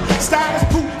are whack, style is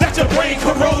proof that your brain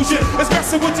corrosion is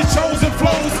messing with your chosen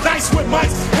flows. Dice with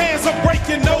mics, hands up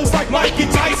breaking nose like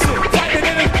Mikey Tyson. Fighting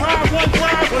in a crowd, one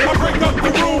crowd. I bring up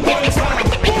the room one time.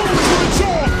 Boom to the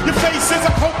jaw. Your face is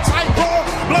a coke type raw.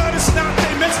 Blood is not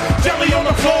they mix. Jelly on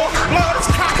the floor. Blood is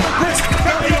copper grits.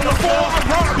 Belly on the floor. I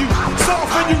rob you. Soft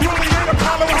when you really ain't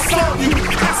Apollo. I solve you.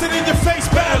 Acid in your face.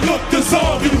 Bad look.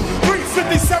 Dissolve you.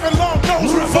 357 long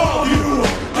nose. Revolve you.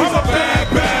 I'm a bad,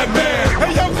 bad man.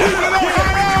 Hey, yo, Cleveland,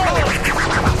 Ohio.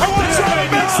 I want y'all to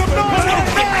make some noise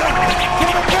right now.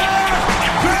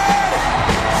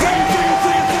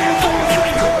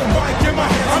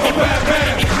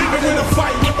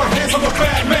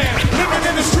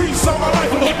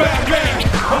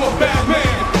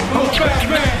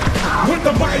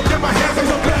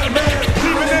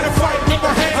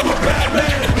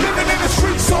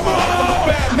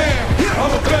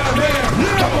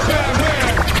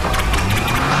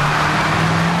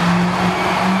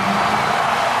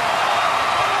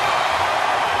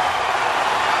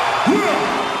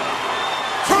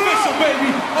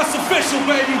 Universal,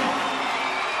 baby.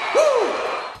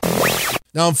 Woo!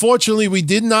 Now, unfortunately, we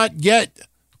did not get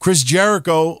Chris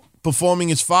Jericho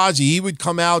performing as Fozzy. He would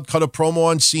come out, cut a promo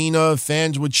on Cena.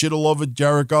 Fans would shit all over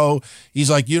Jericho. He's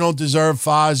like, you don't deserve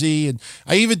Fozzy. And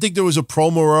I even think there was a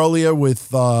promo earlier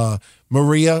with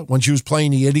Maria when she was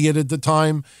playing the idiot at the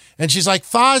time. And she's like,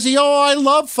 Fozzy, oh, I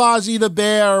love Fozzy the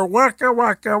Bear. Waka,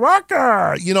 waka,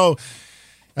 waka. You know,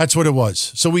 that's what it was.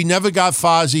 So we never got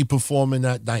Fozzy performing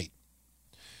that night.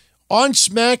 On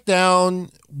SmackDown,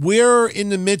 we're in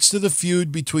the midst of the feud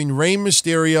between Rey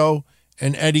Mysterio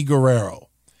and Eddie Guerrero.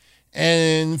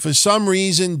 And for some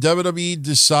reason, WWE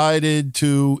decided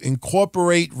to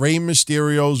incorporate Rey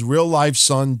Mysterio's real-life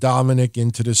son, Dominic,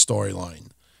 into the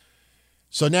storyline.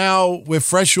 So now we're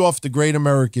fresh off the Great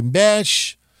American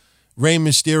Bash. Rey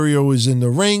Mysterio is in the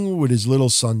ring with his little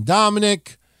son,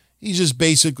 Dominic. He's just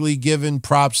basically giving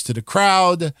props to the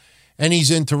crowd, and he's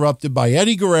interrupted by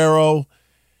Eddie Guerrero,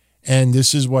 and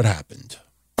this is what happened.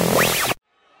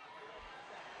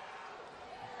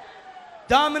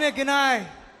 Dominic and I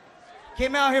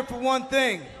came out here for one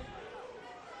thing.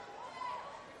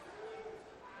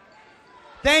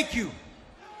 Thank you.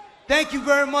 Thank you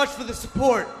very much for the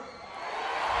support.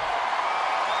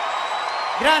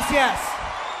 Gracias.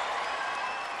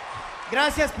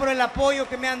 Gracias por el apoyo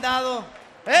que me han dado.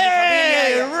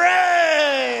 Hey,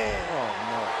 Ray! Oh,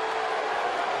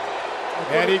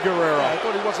 no. Eddie Guerrero. I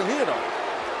thought he wasn't here, though.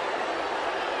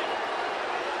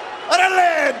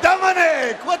 Orale,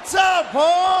 Dominic! What's up,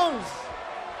 Holmes?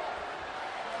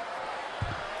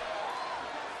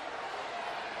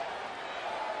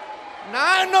 Now,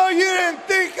 I know you didn't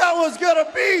think I was going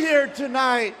to be here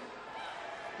tonight,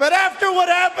 but after what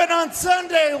happened on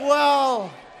Sunday,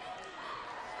 well,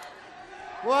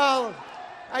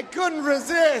 I couldn't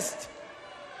resist.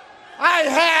 I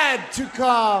had to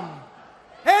come.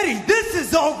 Eddie, this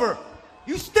is over.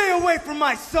 You stay away from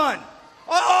my son.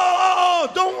 Oh,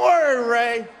 don't worry,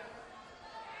 Ray.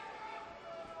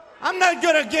 I'm not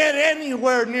going to get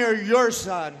anywhere near your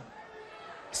son.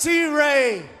 See,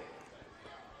 Ray,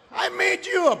 I made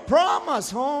you a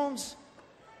promise, Holmes.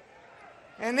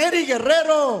 And Eddie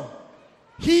Guerrero,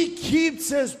 he keeps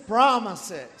his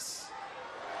promises.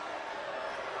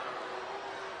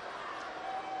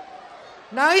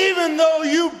 Now, even though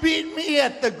you beat me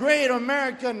at the Great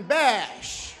American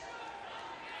Bash,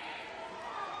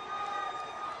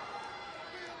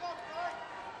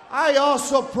 I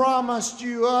also promised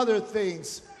you other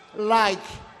things, like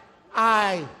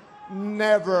I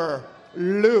never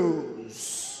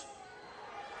lose.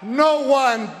 No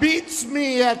one beats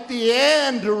me at the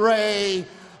end, Ray.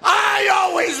 I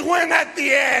always win at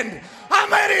the end.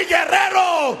 I'm Eddie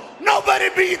Guerrero. Nobody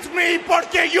beats me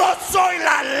porque yo soy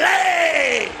la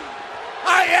ley.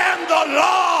 I am the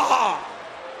law.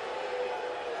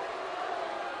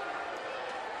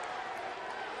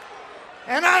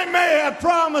 And I may have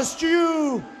promised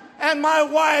you and my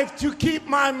wife to keep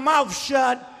my mouth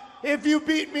shut if you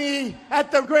beat me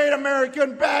at the Great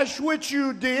American Bash, which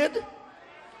you did.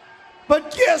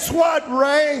 But guess what,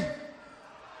 Ray?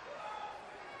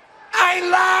 I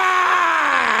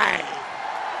lied!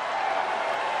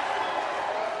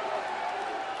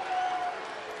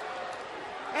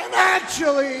 And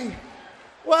actually,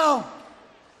 well,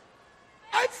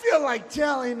 I feel like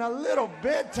telling a little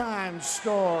bedtime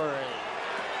story.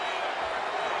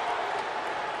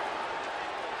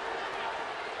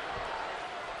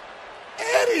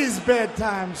 Eddie's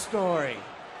bedtime story.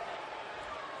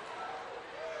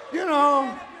 You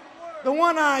know, the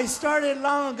one I started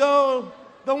long ago,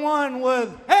 the one with...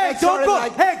 Hey, don't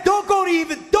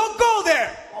go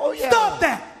there. Oh, yeah. Stop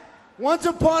that. Once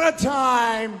upon a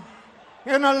time,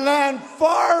 in a land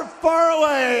far, far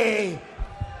away,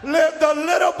 lived a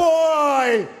little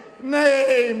boy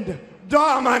named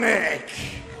Dominic.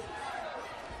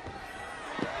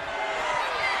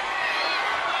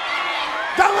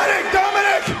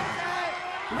 Dominic!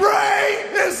 Ray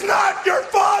is not your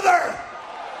father!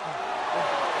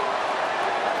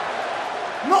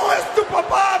 No es tu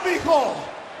papá, mijo!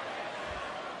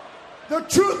 The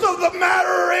truth of the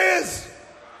matter is,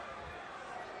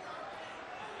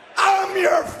 I'm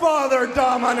your father,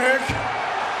 Dominic!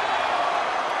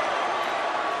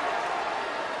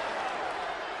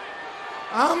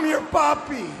 I'm your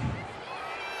papi.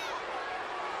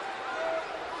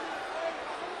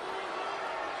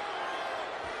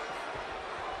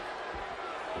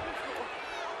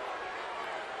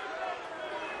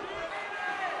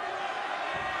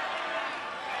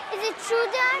 Is it true,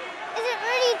 Dad? Is it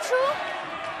really true?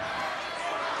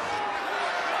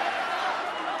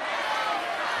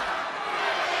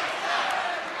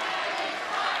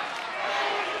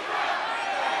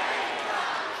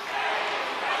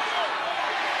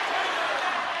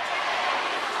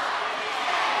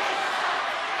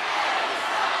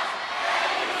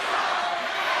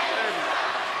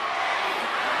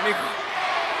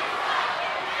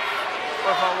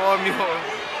 mijo.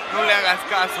 No le hagas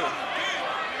caso.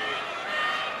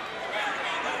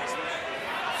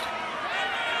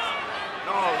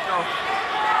 No.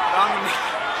 Dominic.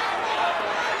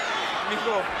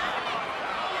 Mijo.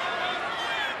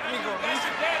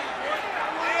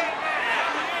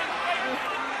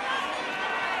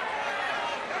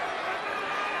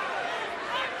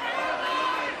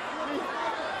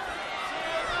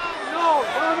 No,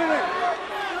 Dominic.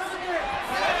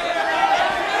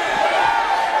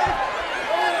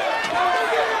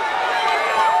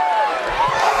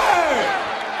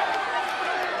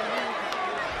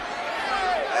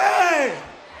 Hey!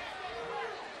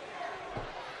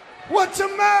 What's the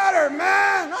matter,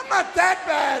 man? I'm not that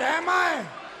bad, am I?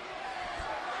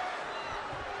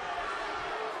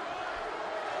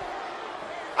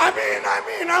 I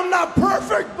mean, I'm not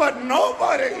perfect, but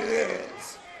nobody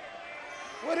is.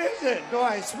 What is it? Do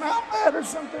I smell bad or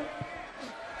something?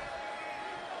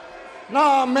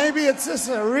 No, maybe it's this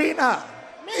arena.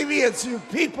 Maybe it's you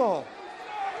people.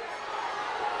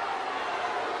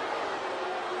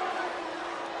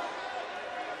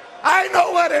 I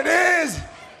know what it is.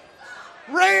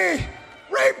 Ray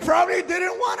probably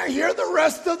didn't want to hear the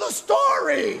rest of the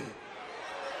story.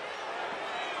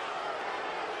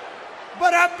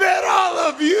 But I bet all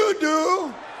of you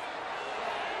do.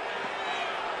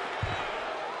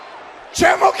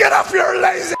 Chemo, get off your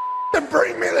lazy and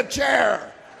bring me the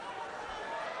chair.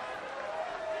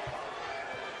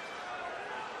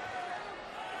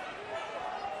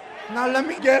 Now let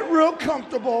me get real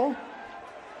comfortable.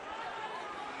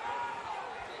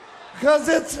 Because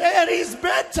it's Eddie's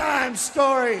bedtime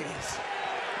stories.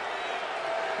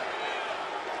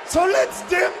 So let's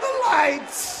dim the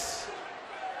lights.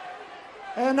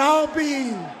 And I'll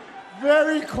be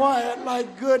very quiet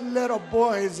like good little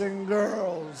boys and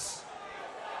girls.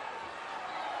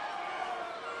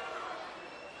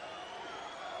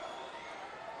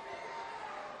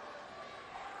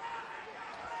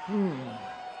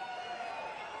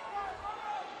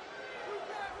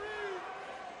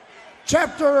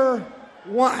 Chapter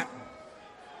 1.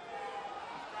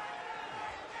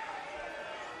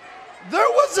 There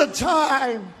was a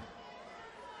time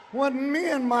when me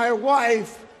and my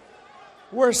wife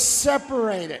were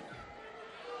separated.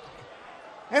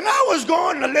 And I was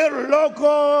going to little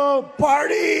local,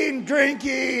 partying,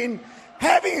 drinking,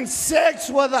 having sex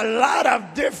with a lot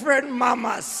of different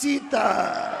mamacitas.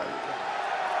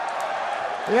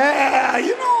 Yeah,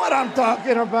 you know what I'm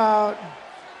talking about.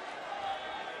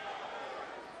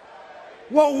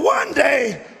 Well, one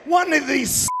day, one of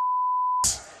these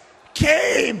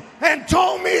came and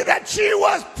told me that she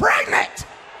was pregnant.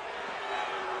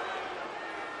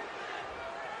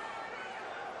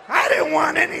 I didn't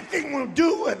want anything to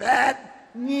do with that,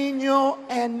 Nino,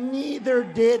 and neither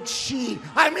did she.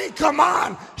 I mean, come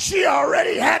on, she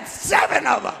already had 7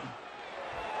 of them.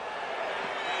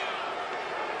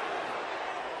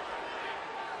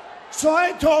 So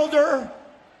I told her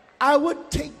I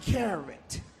would take care of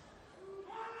it.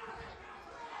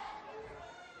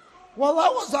 Well, I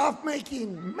was off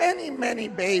making many, many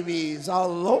babies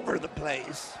all over the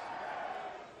place.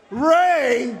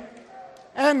 Ray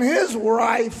and his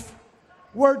wife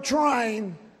were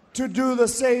trying to do the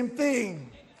same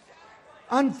thing.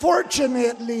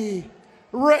 Unfortunately,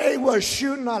 Ray was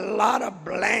shooting a lot of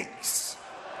blanks.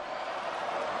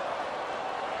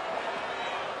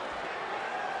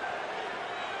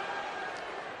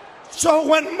 So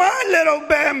when my little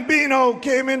bambino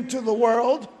came into the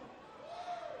world,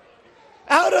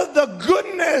 out of the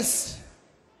goodness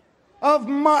of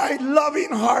my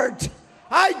loving heart,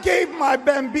 I gave my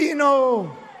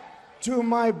bambino to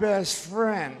my best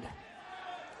friend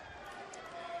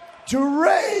to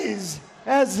raise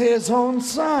as his own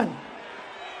son.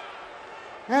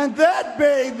 And that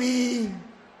baby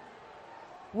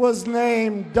was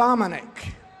named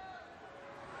Dominic.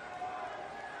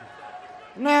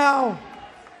 Now,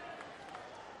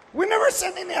 we never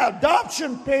sent any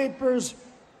adoption papers.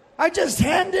 I just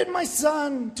handed my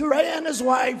son to Ray and his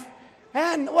wife,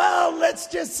 and, well, let's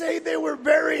just say they were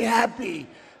very happy.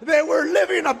 They were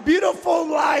living a beautiful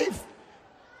life.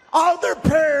 All their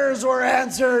prayers were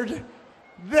answered.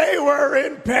 They were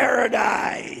in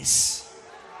paradise.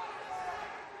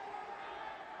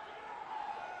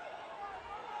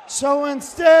 So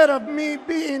instead of me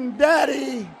being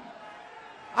daddy,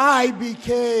 I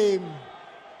became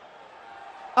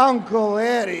Uncle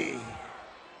Eddie.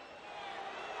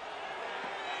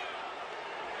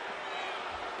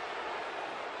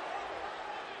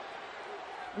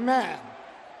 Man,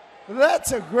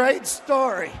 that's a great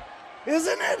story,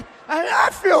 isn't it? I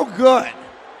feel good.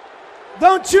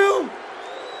 Don't you?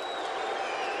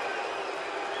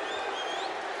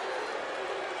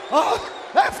 Oh,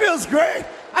 that feels great.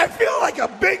 I feel like a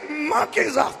big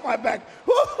monkey's off my back.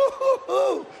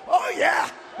 Woo-hoo-hoo-hoo. Oh, yeah.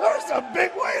 There's a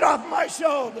big weight off my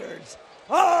shoulders.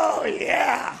 Oh,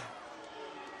 yeah.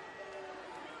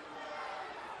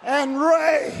 And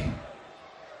Ray,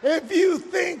 if you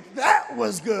think that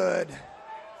was good,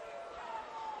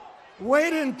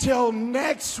 wait until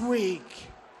next week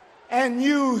and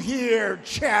you hear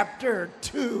chapter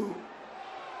 2.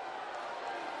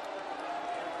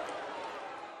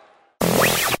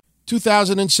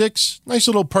 (2006), nice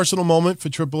little personal moment for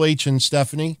Triple H and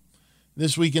Stephanie.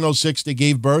 This week in 06, they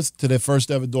gave birth to their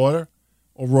first ever daughter,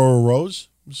 Aurora Rose.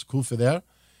 It was cool for that.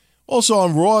 Also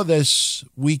on Raw this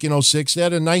week in 06, they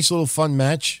had a nice little fun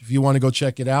match, if you want to go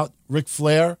check it out. Ric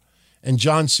Flair and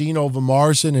John Cena over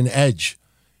Morrison and Edge.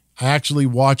 I actually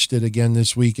watched it again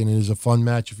this week, and it is a fun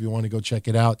match if you want to go check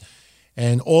it out.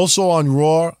 And also on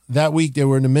Raw that week, they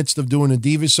were in the midst of doing a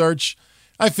Diva search.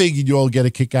 I figured you all get a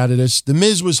kick out of this. The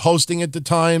Miz was hosting at the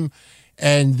time,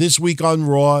 and this week on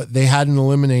Raw, they had an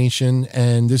elimination,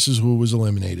 and this is who was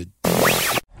eliminated. All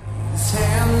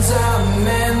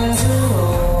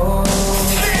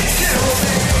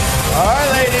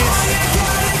right, ladies.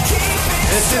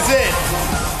 This is it.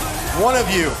 One of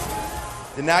you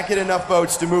did not get enough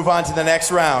votes to move on to the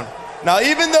next round. Now,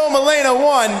 even though Milena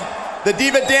won the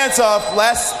Diva Dance-Off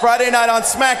last Friday night on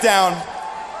SmackDown,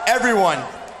 everyone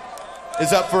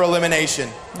is up for elimination.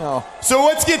 No. So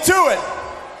let's get to it.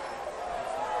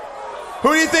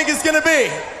 Who do you think it's going to be?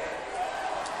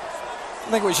 I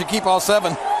think we should keep all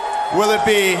 7. Will it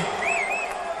be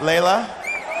Layla?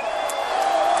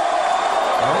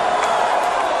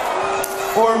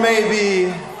 Or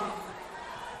maybe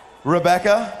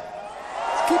Rebecca?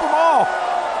 Let's keep them all.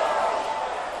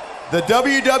 The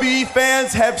WWE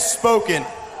fans have spoken.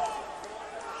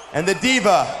 And the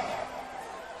diva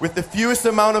with the fewest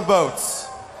amount of votes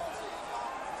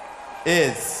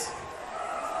is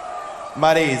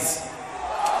Maryse.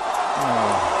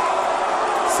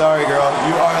 Oh. Sorry, girl.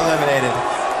 You are eliminated.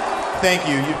 Thank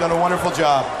you. You've done a wonderful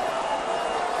job.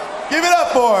 Give it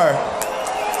up for her.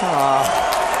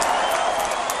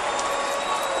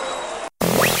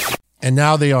 And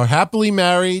now they are happily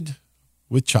married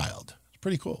with child. It's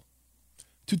pretty cool.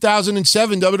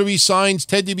 2007, WWE signs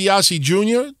Ted DiBiase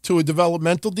Jr. to a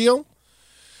developmental deal.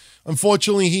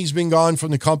 Unfortunately, he's been gone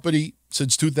from the company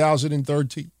since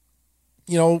 2013.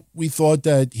 You know, we thought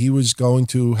that he was going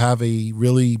to have a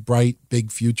really bright,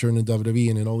 big future in the WWE,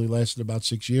 and it only lasted about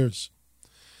 6 years.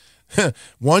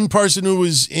 One person who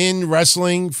was in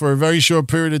wrestling for a very short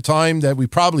period of time that we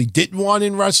probably didn't want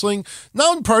in wrestling,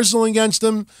 nothing personal against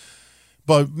him,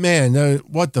 but man,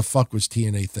 what the fuck was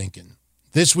TNA thinking?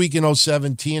 This week in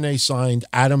 07, TNA signed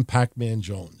Adam Pac-Man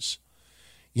Jones.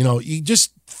 You know, you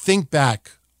just think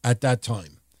back at that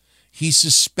time. He's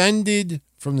suspended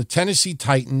from the Tennessee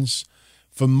Titans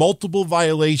for multiple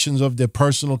violations of their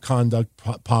personal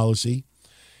conduct policy.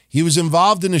 He was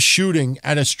involved in a shooting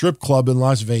at a strip club in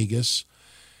Las Vegas.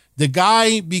 The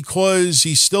guy, because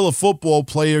he's still a football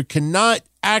player, cannot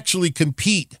actually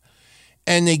compete.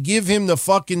 And they give him the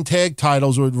fucking tag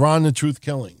titles with Ron the Truth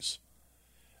Killings.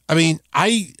 I mean,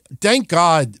 thank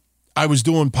God I was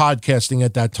doing podcasting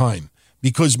at that time,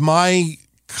 because my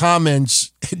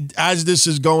comments as this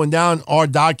is going down are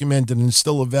documented and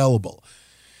still available.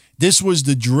 This was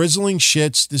the drizzling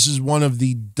shits. This is one of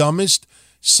the dumbest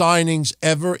signings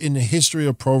ever in the history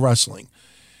of pro wrestling.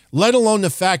 Let alone the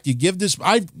fact you give this...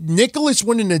 Nicholas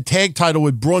winning the tag title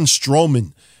with Braun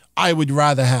Strowman, I would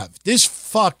rather have. This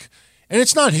fuck... And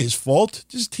it's not his fault.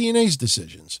 This is TNA's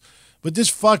decisions. But this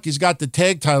fuck has got the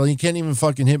tag title and he can't even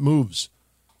fucking hit moves.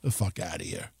 The fuck out of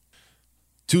here.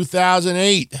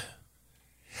 2008.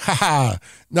 Haha.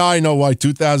 Now I know why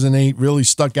 2008 really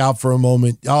stuck out for a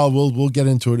moment. Oh, we'll get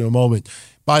into it in a moment.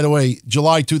 By the way,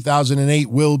 July 2008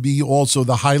 will be also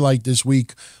the highlight this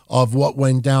week of what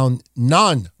went down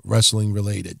non-wrestling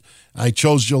related. I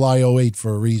chose July 08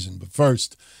 for a reason. But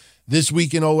first, this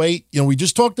week in 08, we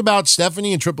just talked about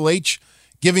Stephanie and Triple H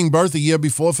giving birth a year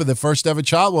before for their first ever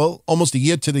child. Well, almost a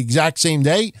year to the exact same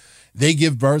day, they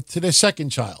give birth to their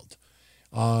second child.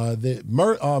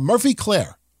 Murphy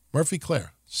Claire,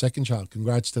 second child.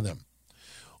 Congrats to them.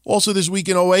 Also this week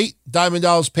in 08, Diamond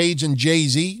Dallas Page and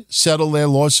Jay-Z settled their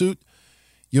lawsuit.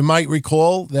 You might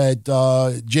recall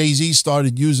that Jay-Z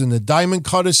started using the diamond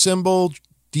cutter symbol.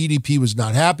 DDP was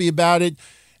not happy about it.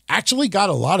 Actually got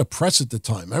a lot of press at the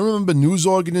time. I remember news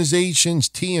organizations,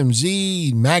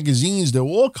 TMZ, magazines, they were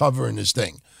all covering this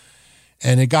thing.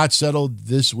 And it got settled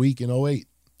this week in 08.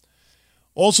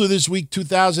 Also this week,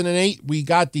 2008, we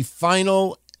got the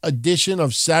final edition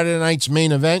of Saturday Night's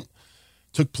Main Event.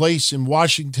 Took place in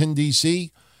Washington,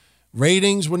 D.C.,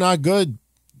 Ratings were not good.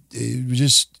 It was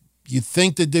just, you'd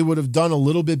think that they would have done a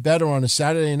little bit better on a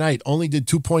Saturday night. Only did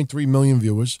 2.3 million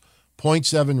viewers,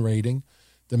 0.7 rating.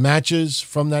 The matches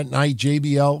from that night,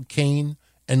 JBL, Kane,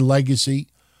 and Legacy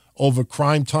over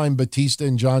Crime Time Batista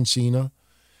and John Cena.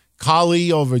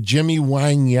 Kali over Jimmy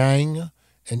Wang Yang,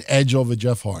 and Edge over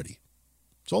Jeff Hardy.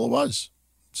 That's all it was.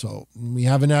 So we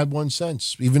haven't had one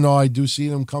since, even though I do see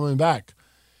them coming back.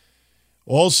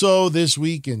 Also, this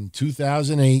week in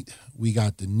 2008, we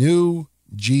got the new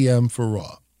GM for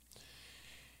Raw.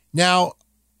 Now,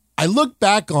 I look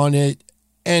back on it,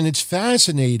 and it's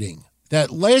fascinating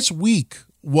that last week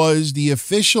was the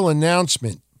official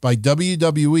announcement by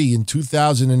WWE in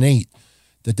 2008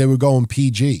 that they were going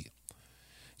PG.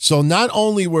 So not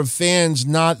only were fans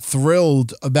not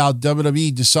thrilled about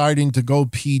WWE deciding to go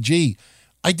PG,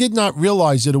 I did not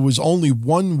realize that it was only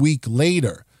 1 week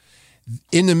later,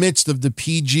 in the midst of the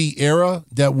PG era,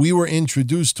 that we were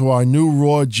introduced to our new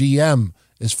Raw GM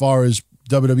as far as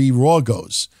WWE Raw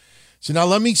goes. So now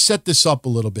let me set this up a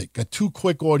little bit. Got 2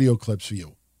 quick audio clips for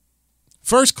you.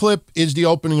 First clip is the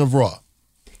opening of Raw.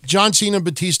 John Cena and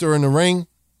Batista are in the ring.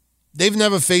 They've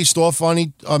never faced off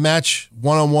on a match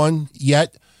one-on-one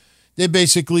yet. They're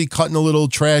basically cutting a little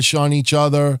trash on each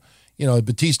other. You know,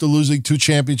 Batista losing 2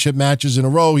 championship matches in a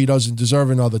row. He doesn't deserve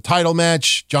another title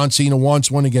match. John Cena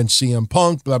wants one against CM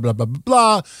Punk, blah, blah, blah, blah,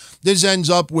 blah. This ends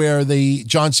up where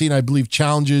John Cena, I believe,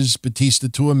 challenges Batista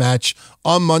to a match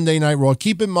on Monday Night Raw.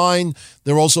 Keep in mind,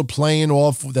 they're also playing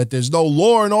off that there's no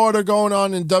law and order going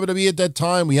on in WWE at that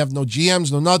time. We have no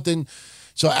GMs, no nothing.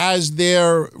 So as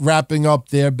they're wrapping up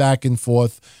their back and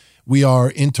forth, we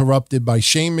are interrupted by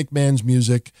Shane McMahon's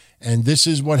music, and this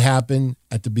is what happened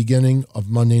at the beginning of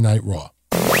Monday Night Raw.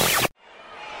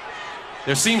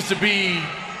 There seems to be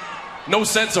no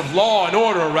sense of law and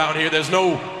order around here. There's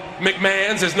no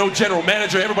McMahons, there's no general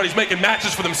manager. Everybody's making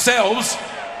matches for themselves.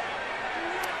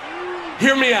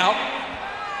 Hear me out.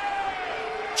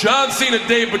 John Cena,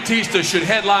 Dave Batista should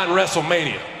headline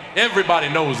WrestleMania. Everybody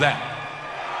knows that.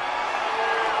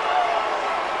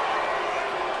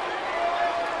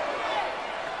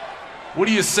 What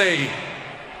do you say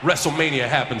WrestleMania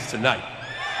happens tonight?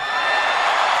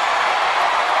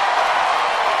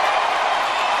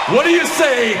 What do you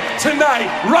say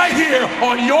tonight, right here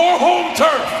on your home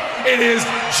turf? It is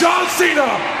John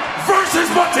Cena versus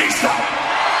Batista.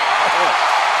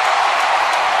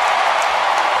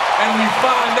 And we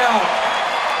find out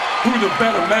who the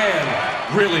better man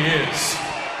really is.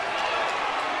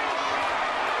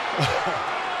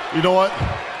 You know what?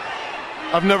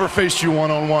 I've never faced you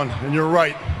one-on-one, and you're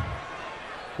right.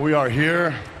 We are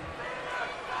here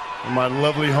in my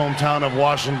lovely hometown of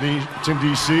Washington,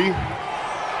 D.C. And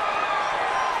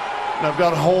I've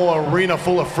got a whole arena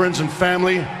full of friends and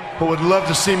family who would love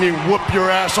to see me whoop your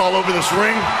ass all over this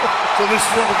ring. So this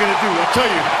is what we're gonna do. I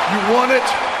tell you, you want it?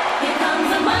 Here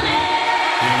comes the money.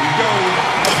 Here we go.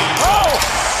 Oh!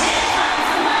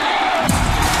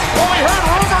 Well, we heard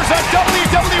rumors on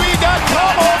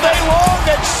WWE.com all day long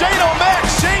that Shane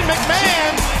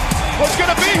McMahon was going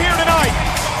to be here tonight.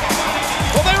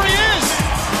 Well, there he is.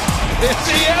 Is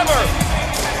he ever?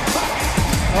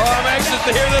 Oh, I'm anxious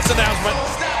to hear this announcement.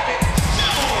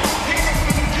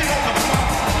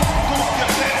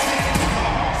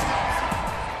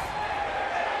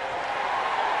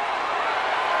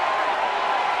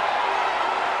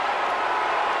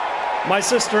 My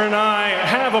sister and I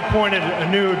have appointed a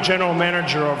new general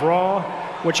manager of Raw,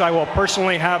 which I will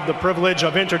personally have the privilege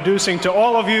of introducing to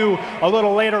all of you a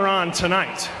little later on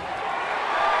tonight.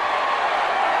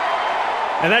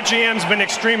 And that GM's been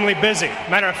extremely busy.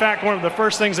 Matter of fact, one of the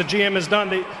first things the GM has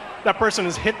done, that person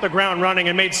has hit the ground running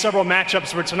and made several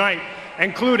matchups for tonight,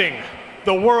 including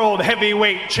the World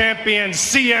Heavyweight Champion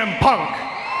CM Punk.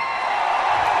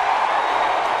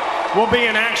 Will be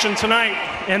in action tonight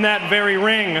in that very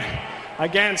ring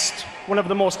against one of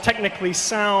the most technically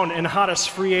sound and hottest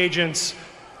free agents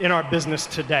in our business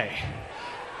today.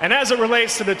 And as it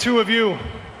relates to the two of you,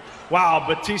 wow,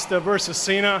 Batista versus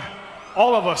Cena,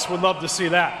 all of us would love to see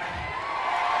that.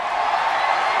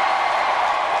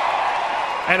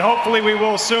 And hopefully we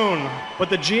will soon, but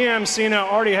the GM Cena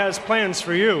already has plans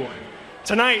for you.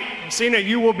 Tonight, Cena,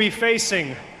 you will be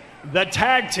facing the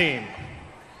tag team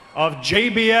of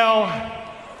JBL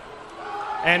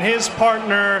and his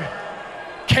partner,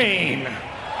 Kane.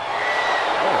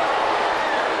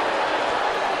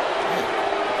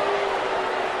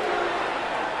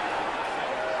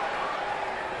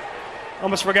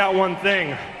 Almost forgot one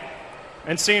thing.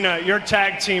 And Cena, your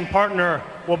tag team partner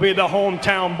will be the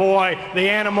hometown boy, the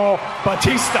Animal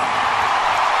Batista.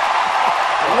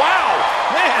 Wow,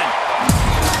 man.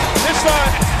 This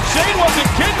Shane wasn't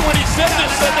kidding when he said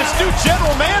this new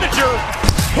general manager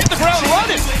hit the ground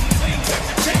running.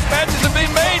 Matches have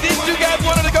been made. These two guys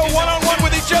wanted to go one-on-one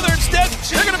with each other. Instead,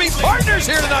 they're going to be partners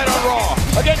here tonight on Raw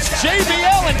against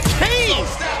JBL and Kane.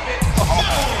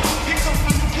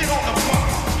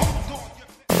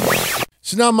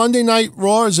 So now Monday Night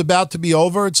Raw is about to be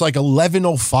over. It's like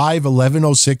 11:05,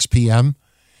 11:06 p.m.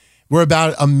 We're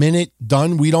about a minute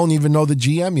done. We don't even know the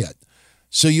GM yet.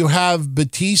 So you have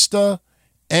Batista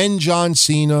and John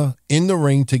Cena in the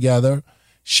ring together.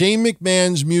 Shane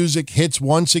McMahon's music hits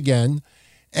once again,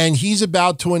 and he's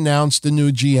about to announce the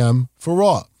new GM for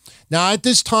Raw. Now, at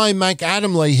this time, Mike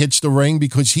Adamle hits the ring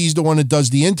because he's the one that does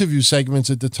the interview segments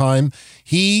at the time.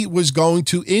 He was going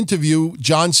to interview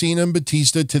John Cena and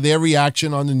Batista to their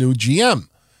reaction on the new GM.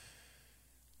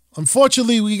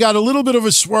 Unfortunately, we got a little bit of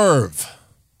a swerve.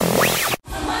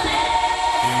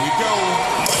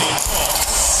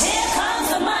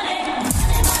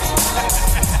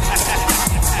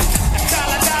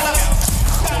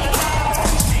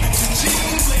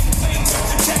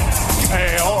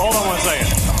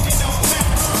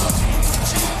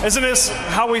 Isn't this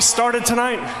how we started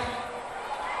tonight?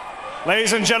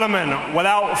 Ladies and gentlemen,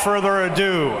 without further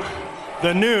ado,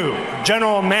 the new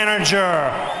general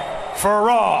manager for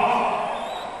Raw.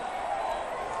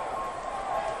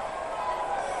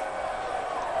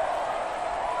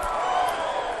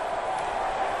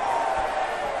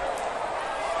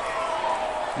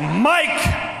 Mike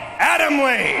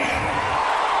Adamle.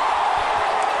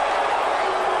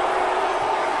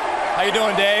 How you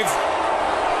doing, Dave?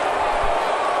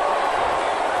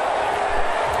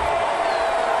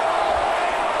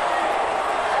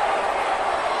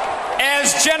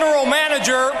 As general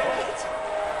manager,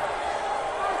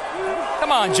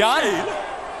 come on, John.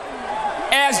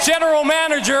 As general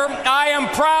manager, I am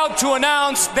proud to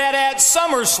announce that at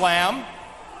SummerSlam,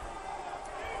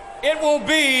 it will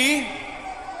be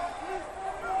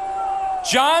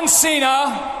John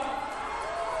Cena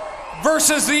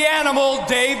versus the Animal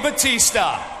Dave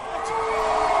Batista.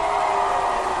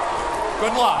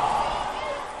 Good luck.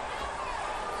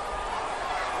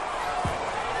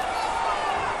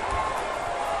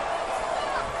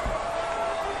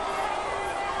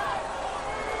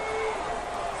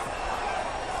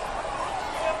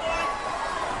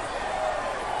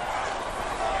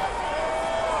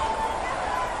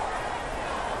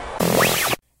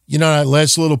 You know, that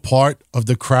last little part of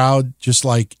the crowd, just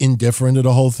like indifferent to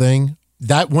the whole thing,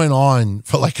 that went on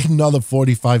for like another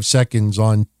 45 seconds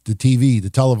on the TV, the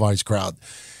televised crowd.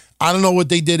 I don't know what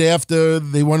they did after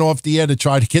they went off the air to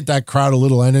try to get that crowd a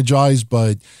little energized,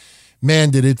 but man,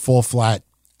 did it fall flat.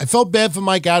 I felt bad for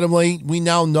Mike Adamle. We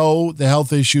now know the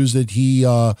health issues that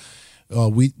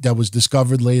that was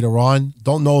discovered later on.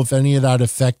 Don't know if any of that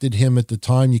affected him at the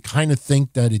time. You kind of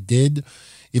think that it did.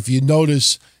 If you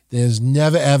notice, there's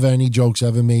never, ever any jokes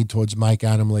ever made towards Mike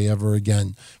Adamle ever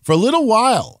again. For a little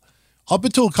while, up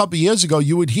until a couple of years ago,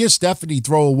 you would hear Stephanie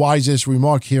throw a wise-ass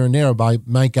remark here and there by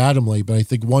Mike Adamle, but I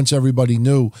think once everybody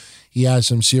knew he has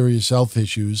some serious health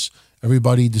issues,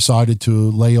 everybody decided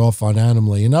to lay off on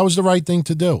Adamle, and that was the right thing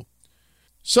to do.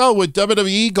 So with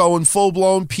WWE going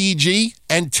full-blown PG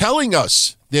and telling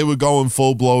us they were going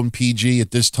full-blown PG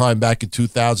at this time back in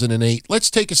 2008, let's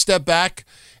take a step back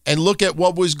and look at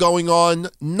what was going on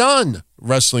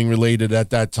non-wrestling related at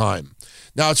that time.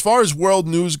 Now, as far as world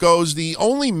news goes, the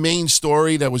only main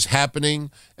story that was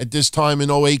happening at this time in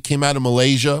 2008 came out of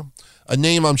Malaysia. A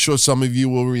name I'm sure some of you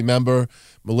will remember.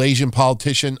 Malaysian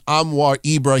politician Anwar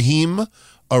Ibrahim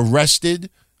arrested,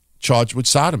 charged with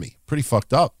sodomy. Pretty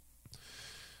fucked up.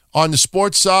 On the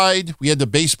sports side, we had the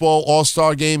baseball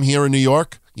all-star game here in New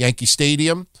York, Yankee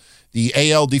Stadium. The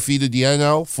AL defeated the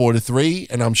NL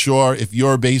 4-3, and I'm sure if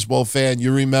you're a baseball fan,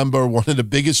 you remember one of the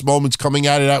biggest moments coming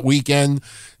out of that weekend,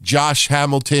 Josh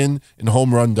Hamilton in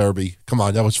home run derby. Come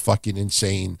on, that was fucking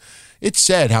insane. It's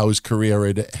sad how his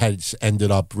career has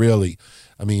ended up, really.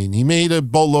 I mean, he made a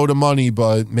boatload of money,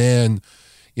 but man,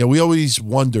 you know, we always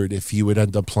wondered if he would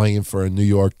end up playing for a New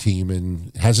York team, and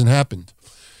it hasn't happened.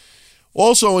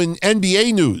 Also in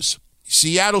NBA news,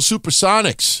 Seattle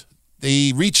Supersonics,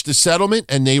 they reached a settlement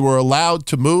and they were allowed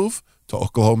to move to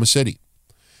Oklahoma City.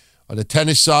 On the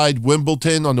tennis side,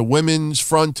 Wimbledon. On the women's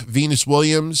front, Venus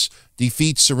Williams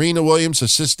defeats Serena Williams, her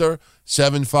sister,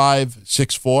 7-5,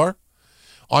 6-4.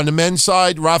 On the men's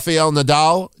side, Rafael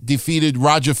Nadal defeated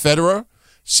Roger Federer,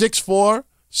 6-4,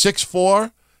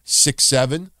 6-4,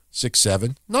 6-7,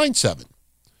 6-7, 9-7.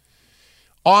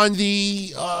 On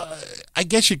the, I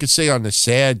guess you could say on the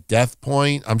sad death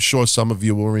point, I'm sure some of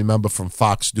you will remember from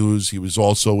Fox News, he was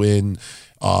also in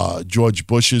George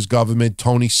Bush's government,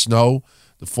 Tony Snow,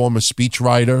 the former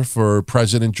speechwriter for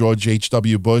President George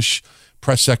H.W. Bush,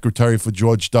 press secretary for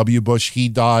George W. Bush. He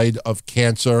died of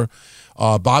cancer.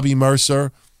 Bobby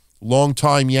Mercer,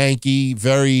 longtime Yankee,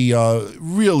 very,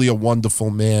 really a wonderful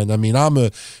man. I mean, I'm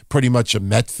pretty much a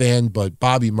Met fan, but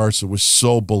Bobby Mercer was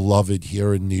so beloved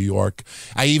here in New York.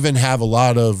 I even have a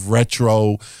lot of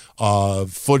retro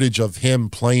footage of him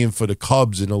playing for the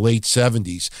Cubs in the late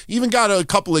 70s. Even got a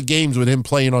couple of games with him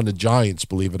playing on the Giants,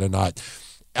 believe it or not.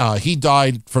 He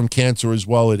died from cancer as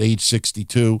well at age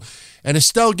 62. And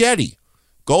Estelle Getty,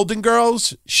 Golden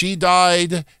Girls, she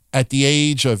died at the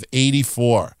age of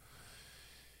 84.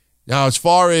 Now, as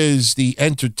far as the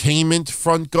entertainment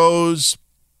front goes,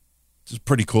 this is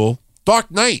pretty cool.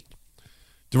 Dark Knight,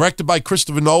 directed by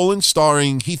Christopher Nolan,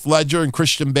 starring Heath Ledger and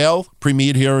Christian Bale,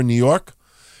 premiered here in New York.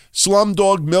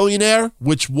 Slumdog Millionaire,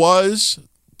 which was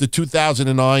the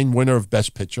 2009 winner of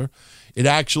Best Picture. It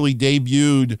actually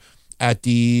debuted at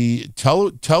the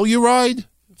Telluride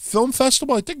Film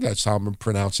Festival. I think that's how I'm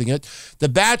pronouncing it. The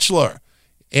Bachelor,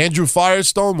 Andrew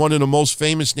Firestone, one of the most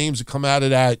famous names to come out of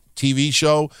that TV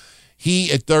show.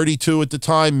 He, at 32 at the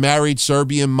time, married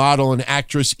Serbian model and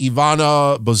actress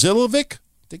Ivana Bazilovic.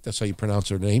 I think that's how you pronounce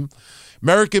her name.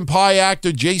 American Pie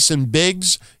actor Jason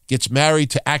Biggs gets married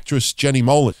to actress Jenny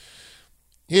Molin.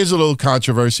 Here's a little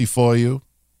controversy for you.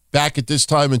 Back at this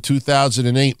time in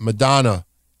 2008, Madonna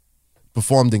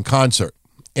performed in concert.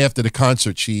 After the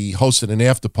concert, she hosted an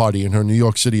after party in her New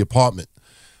York City apartment.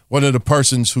 One of the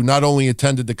persons who not only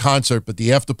attended the concert, but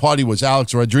the after party was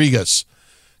Alex Rodriguez.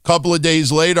 A couple of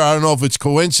days later, I don't know if it's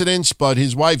coincidence, but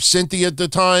his wife, Cynthia, at the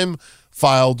time,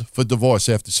 filed for divorce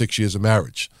after 6 years of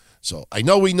marriage. So I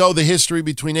know we know the history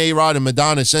between A-Rod and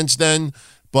Madonna since then,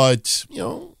 but, you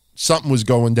know, something was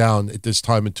going down at this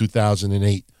time in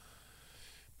 2008.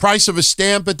 Price of a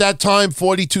stamp at that time,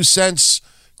 42 cents.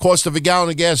 Cost of a gallon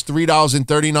of gas,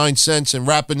 $3.39. And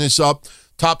wrapping this up,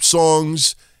 top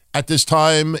songs at this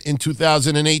time in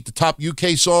 2008. The top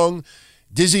UK song,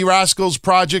 Dizzy Rascals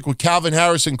Project with Calvin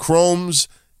Harris and Chrome's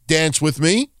Dance With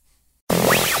Me.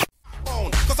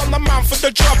 Cause I'm the man for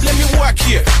the job, let me work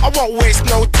here. I won't waste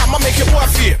no time, I make it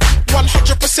worth it.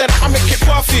 100% I make it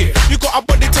worth it. You got a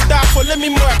body to die for, let me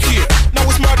work here. Now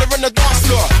it's murder on the dance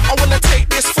floor. I wanna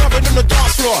take this further than the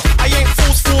dance floor. I ain't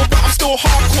forceful, but I'm still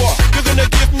hardcore. You're gonna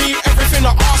give me everything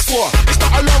I ask for. It's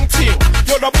not a long thing,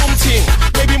 you're the boom thing.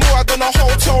 Maybe more than a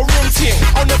hotel room thing.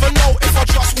 I'll never know if I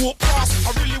just walk past.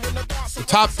 I really wanna dance. The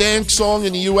top dance song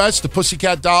in the U.S., the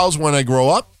Pussycat Dolls, When I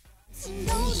Grow Up.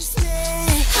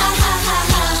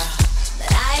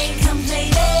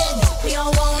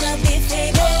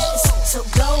 So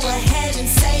go ahead and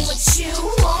say what you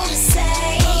want to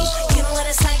say. You know what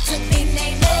it's like to be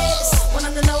nameless. Want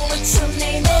to know what your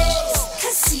name is.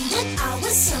 Cause see, when I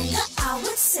was younger, I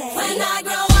would say, when I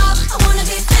grow up, I want to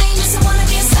be famous. I want to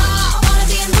be a star. I want to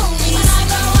be in movies. When I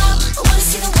grow up, I want to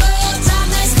see the world.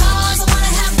 Drive nice cars. I want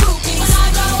to have groupies. When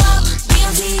I grow up, be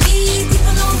on TV.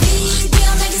 People know me. Be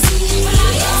on magazine. When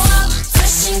I grow up,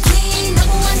 fresh and clean.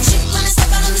 Number one chick when I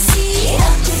step out on the scene.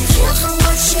 Be careful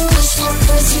what you wish for,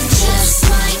 cause you just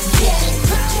might get it.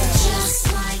 Just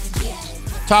might get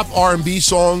it. Top R&B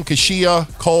song, Kashia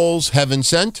Cole's Heaven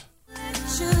Sent.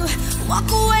 Walk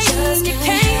away, just you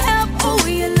can't help who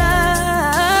you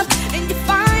love, and you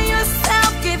find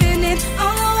yourself giving it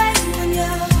all away when you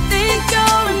think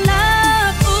you're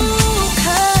enough. Ooh,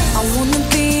 'cause I wanna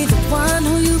be the one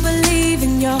who you believe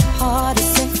in your heart is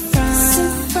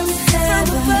sent from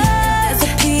heaven. There's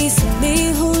a piece of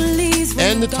me who leaves.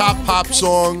 And the top pop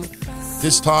song,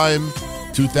 this time,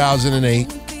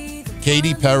 2008,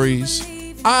 Katy Perry's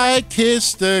I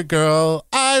Kissed a Girl,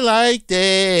 I Liked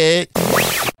It.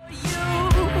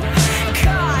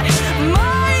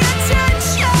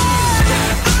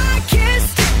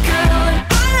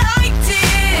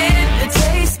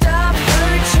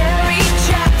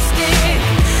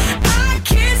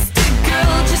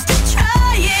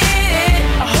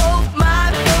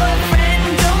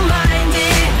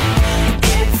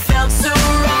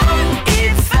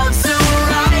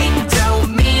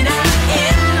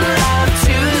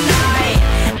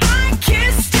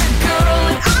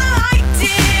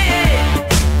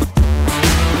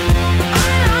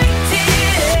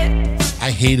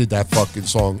 Hated that fucking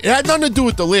song. It had nothing to do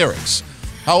with the lyrics.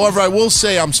 However, I will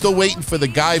say I'm still waiting for the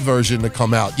guy version to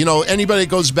come out. You know, anybody that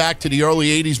goes back to the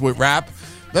early 80s with rap,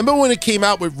 remember when it came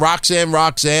out with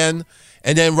Roxanne,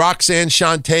 and then Roxanne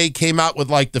Shante came out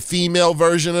with like the female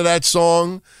version of that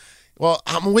song? Well,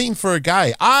 I'm waiting for a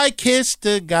guy. I kissed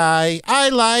a guy, I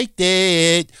liked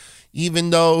it,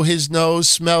 even though his nose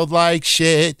smelled like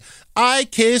shit. I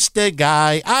kissed a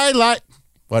guy, I like...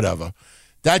 Whatever.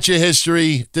 That's your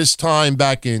history, this time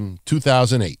back in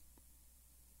 2008.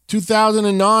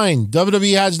 2009,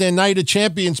 WWE has their Night of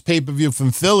Champions pay-per-view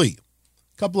from Philly.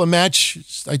 A couple of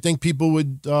matches I think people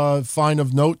would find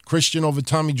of note. Christian over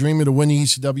Tommy Dreamer to win the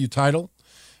ECW title.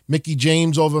 Mickie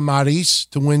James over Maryse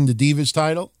to win the Divas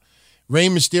title. Rey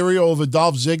Mysterio over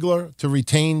Dolph Ziggler to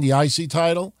retain the IC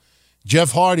title.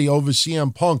 Jeff Hardy over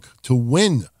CM Punk to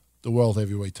win the World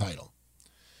Heavyweight title.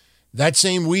 That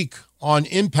same week on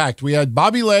Impact, we had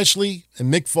Bobby Lashley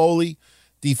and Mick Foley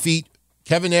defeat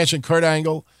Kevin Nash and Kurt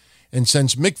Angle. And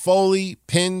since Mick Foley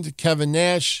pinned Kevin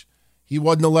Nash, he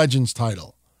won the Legends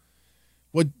title.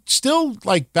 What still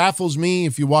baffles me,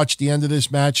 if you watch the end of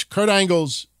this match, Kurt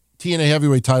Angle's TNA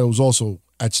Heavyweight title was also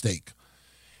at stake.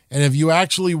 And if you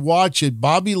actually watch it,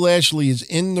 Bobby Lashley is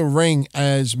in the ring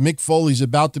as Mick Foley's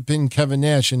about to pin Kevin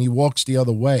Nash and he walks the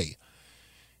other way.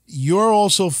 You're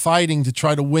also fighting to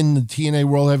try to win the TNA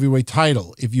World Heavyweight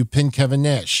title if you pin Kevin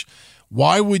Nash.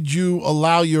 Why would you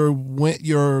allow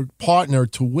your partner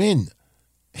to win?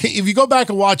 If you go back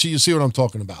and watch it, you'll see what I'm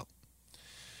talking about.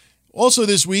 Also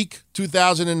this week,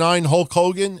 2009, Hulk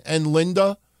Hogan and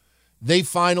Linda, they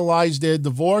finalized their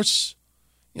divorce.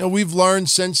 You know, we've learned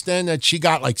since then that she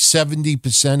got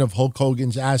 70% of Hulk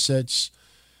Hogan's assets,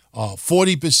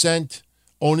 40%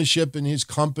 ownership in his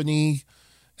company,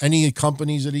 any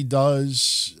companies that he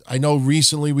does. I know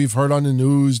recently we've heard on the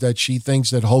news that she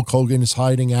thinks that Hulk Hogan is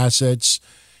hiding assets,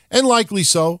 and likely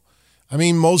so. I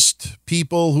mean, most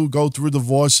people who go through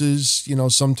divorces,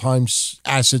 sometimes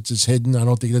assets is hidden. I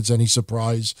don't think that's any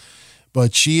surprise.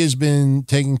 But she has been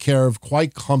taken care of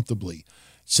quite comfortably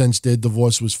since their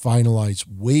divorce was finalized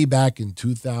way back in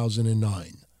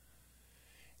 2009.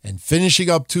 And finishing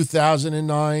up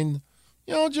 2009,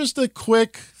 just a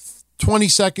quick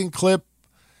 20-second clip.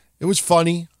 It was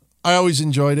funny. I always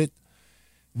enjoyed it.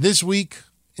 This week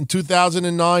in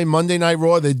 2009, Monday Night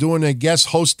Raw, they're doing their guest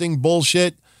hosting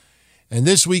bullshit. And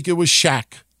this week it was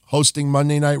Shaq hosting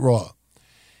Monday Night Raw.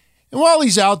 And while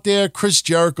he's out there, Chris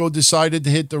Jericho decided to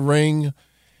hit the ring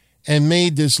and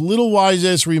made this little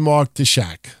wise-ass remark to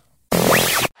Shaq.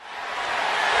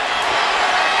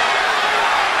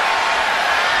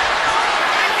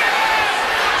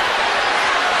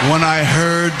 When I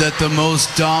heard that the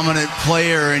most dominant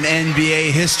player in NBA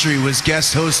history was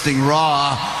guest hosting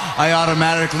Raw, I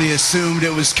automatically assumed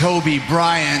it was Kobe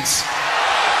Bryant.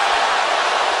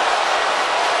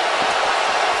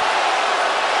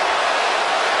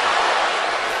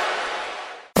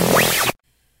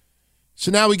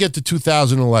 So now we get to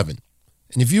 2011.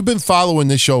 And if you've been following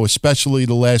this show, especially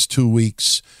the last 2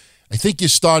 weeks, I think you're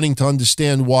starting to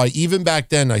understand why, even back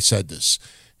then I said this,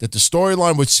 that the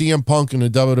storyline with CM Punk and the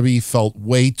WWE felt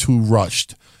way too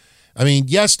rushed. I mean,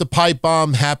 yes, the pipe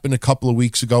bomb happened a couple of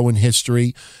weeks ago in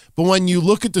history, but when you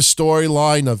look at the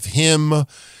storyline of him,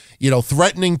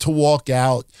 threatening to walk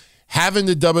out, having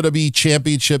the WWE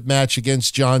Championship match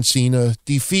against John Cena,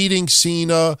 defeating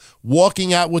Cena,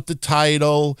 walking out with the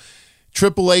title,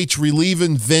 Triple H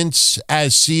relieving Vince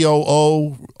as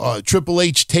COO, Triple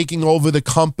H taking over the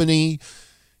company,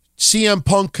 CM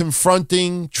Punk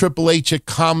confronting Triple H at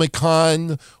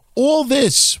Comic-Con. All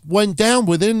this went down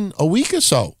within a week or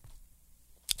so.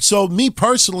 So me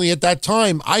personally at that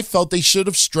time, I felt they should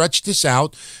have stretched this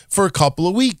out for a couple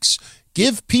of weeks.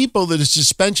 Give people the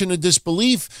suspension of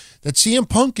disbelief that CM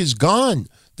Punk is gone.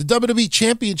 The WWE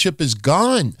Championship is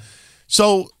gone.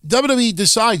 So WWE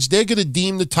decides they're going to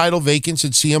deem the title vacant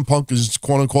since CM Punk is,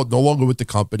 quote-unquote, no longer with the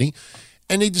company,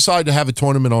 and they decide to have a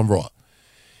tournament on Raw.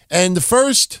 And the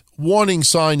first warning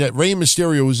sign that Rey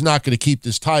Mysterio was not going to keep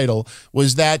this title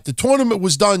was that the tournament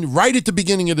was done right at the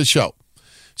beginning of the show.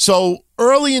 So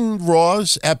early in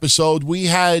Raw's episode, we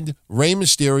had Rey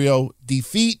Mysterio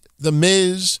defeat The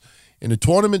Miz in the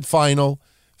tournament final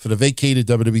for the vacated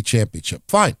WWE Championship.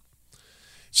 Fine.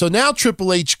 So now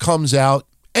Triple H comes out,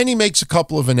 and he makes a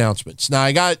couple of announcements. Now,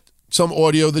 I got some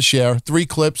audio to share, 3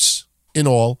 clips in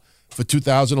all for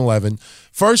 2011.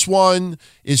 First one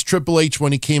is Triple H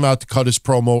when he came out to cut his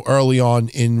promo early on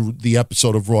in the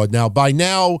episode of Raw. Now, by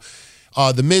now,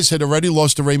 The Miz had already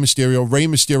lost to Rey Mysterio. Rey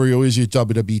Mysterio is your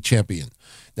WWE champion.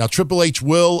 Now, Triple H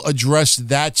will address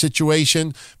that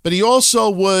situation, but he also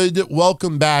would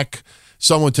welcome back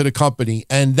someone to the company.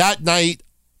 And that night,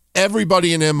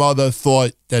 everybody and their mother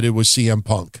thought that it was CM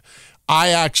Punk. I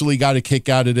actually got a kick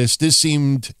out of this. This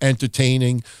seemed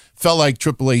entertaining. Felt like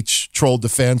Triple H trolled the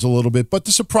fans a little bit, but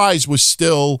the surprise was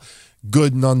still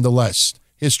good nonetheless.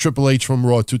 Here's Triple H from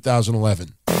Raw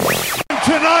 2011.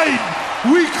 Tonight,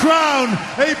 we crown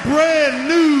a brand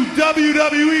new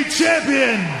WWE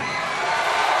champion.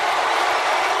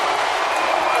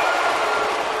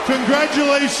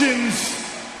 Congratulations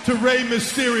to Rey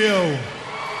Mysterio.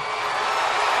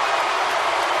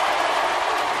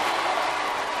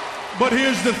 But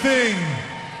here's the thing.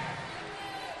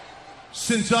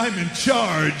 Since I'm in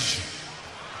charge,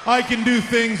 I can do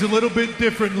things a little bit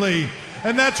differently.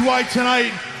 And that's why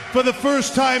tonight, for the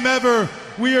first time ever,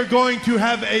 we are going to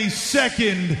have a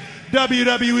second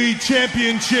WWE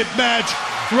Championship match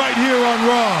right here on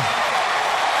Raw.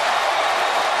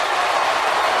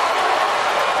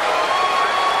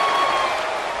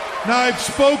 Now, I've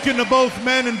spoken to both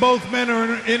men, and both men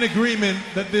are in agreement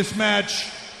that this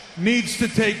match needs to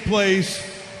take place,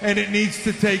 and it needs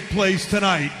to take place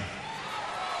tonight.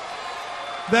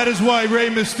 That is why Rey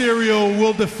Mysterio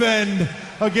will defend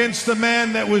against the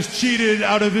man that was cheated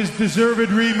out of his deserved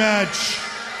rematch.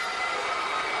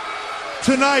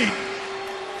 Tonight,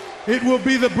 it will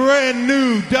be the brand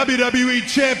new WWE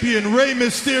Champion Rey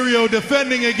Mysterio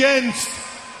defending against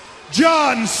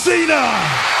John Cena.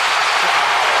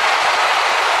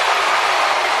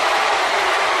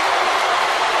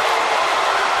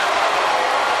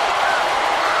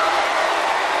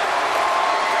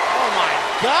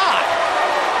 God!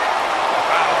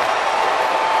 Wow.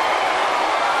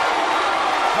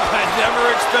 I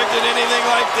never expected anything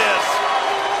like this.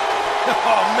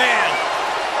 Oh, man.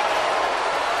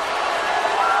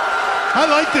 I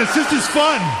like this. This is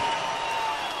fun.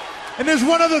 And there's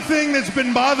one other thing that's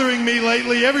been bothering me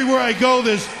lately. Everywhere I go,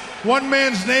 there's one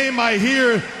man's name I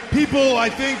hear. People, I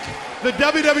think, the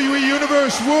WWE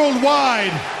Universe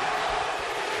worldwide.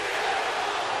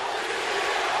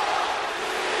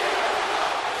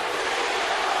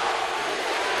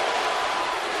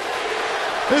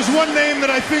 There's one name that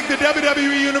I think the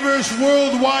WWE Universe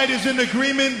worldwide is in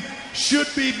agreement should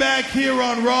be back here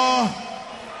on Raw.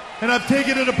 And I've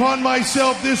taken it upon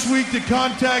myself this week to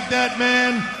contact that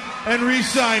man and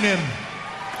re-sign him.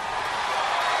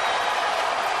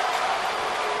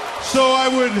 So I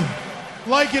would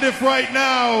like it if right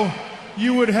now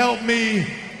you would help me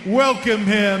welcome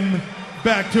him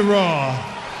back to Raw.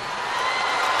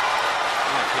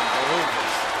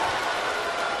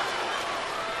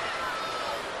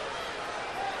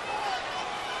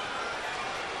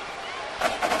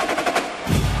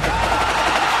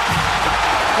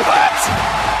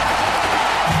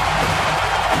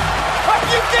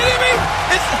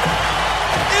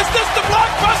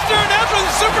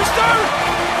 Superstar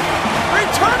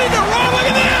returning to Raw. Look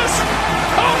at this.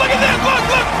 Oh, look at that. Look.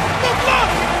 Look,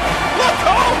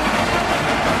 oh.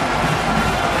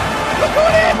 Look who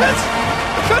it is.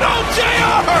 Good old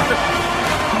JR.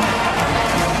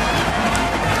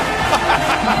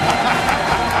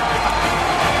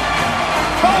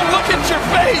 Oh, look at your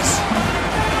face.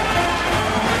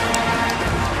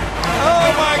 Oh,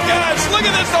 my gosh. Look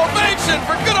at this ovation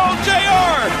for good old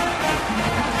JR.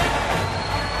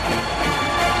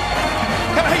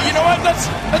 Hey, you know what? Let's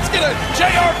get a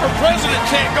JR for President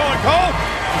chant going, Cole.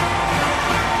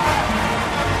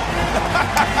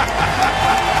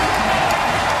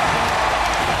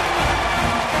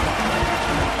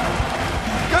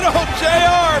 Good old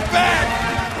JR back.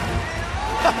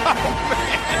 Oh,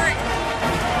 man.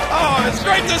 Oh, it's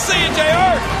great to see you,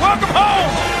 JR. Welcome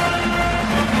home.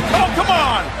 Oh, come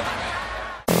on.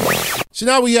 So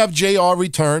now we have JR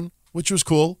return, which was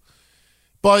cool.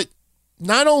 But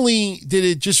not only did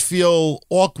it just feel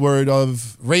awkward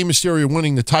of Rey Mysterio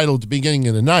winning the title at the beginning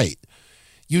of the night,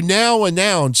 you now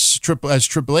announce, as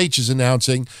Triple H is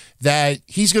announcing, that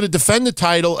he's going to defend the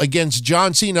title against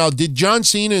John Cena. Now, did John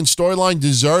Cena in storyline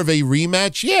deserve a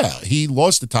rematch? Yeah, he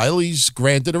lost the title. He's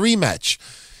granted a rematch.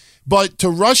 But to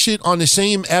rush it on the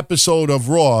same episode of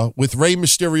Raw with Rey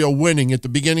Mysterio winning at the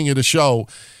beginning of the show,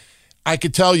 I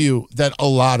could tell you that a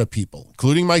lot of people,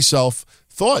 including myself,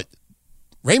 thought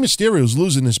Rey Mysterio was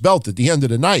losing his belt at the end of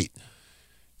the night.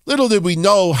 Little did we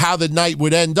know how the night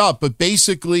would end up, but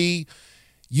basically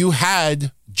you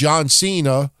had John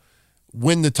Cena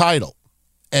win the title.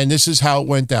 And this is how it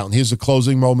went down. Here's the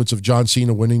closing moments of John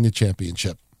Cena winning the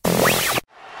championship. Cena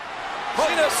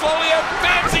slowly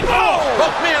advancing. Oh,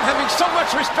 both men having so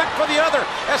much respect for the other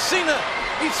as Cena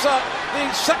eats the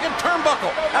second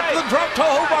turnbuckle after the drop toe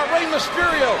hold by Rey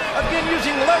Mysterio. Again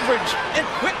using leverage and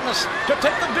quickness to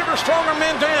take the bigger, stronger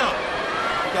man down.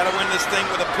 Got to win this thing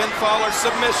with a pinfall or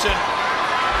submission.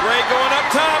 Rey going up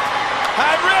top.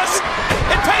 High risk.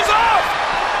 It pays off.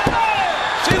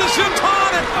 See the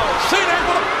Zuton and Cena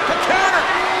able to counter.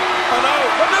 Oh no,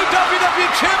 the new WWE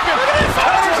champion.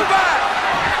 Counters it back.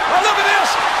 Oh, look at this.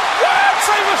 What?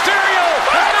 Rey Mysterio.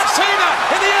 And Cena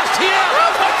in the STM.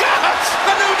 Oh my gosh.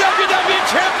 The new WWE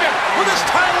champion with his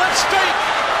title at stake.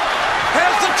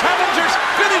 Has the challenger's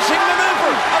finishing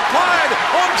maneuver applied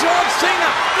on John Cena.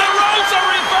 The roles are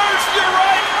reversed. You're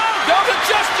right.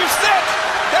 you're set.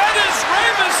 That is Rey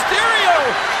Mysterio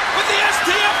with the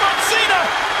STF on Cena.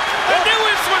 I knew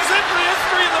this was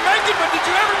history in the making, but did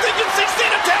you ever think you'd see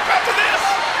Cena tap after this?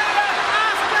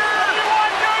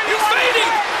 He's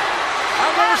fading.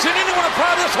 I've never seen anyone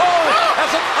apply this hold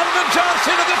other than John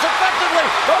Cena this effectively.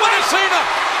 But what is Cena?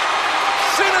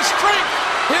 Cena's strength,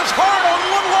 his heart on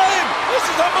one leg. This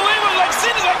is unbelievable. Like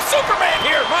Cena's like Superman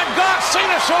here. My God,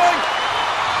 Cena showing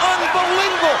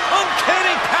unbelievable,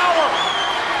 uncanny power.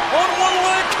 On one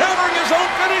leg, countering his own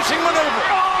finishing maneuver.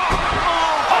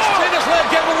 Cena's leg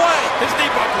gave away. His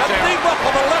knee buckle. That knee buckle,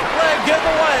 the left leg gave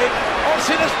away on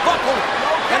Cena's buckle.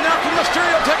 And now can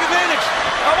Mysterio take advantage?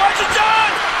 Now watch it,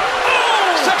 John.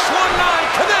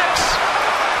 619 connects.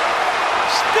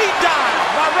 Speed dive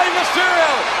by Rey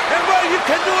Mysterio. And Rey, you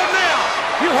can do it now.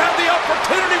 You have the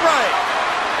opportunity, Rey.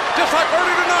 Just like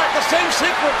earlier tonight, the same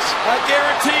sequence. I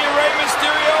guarantee you Rey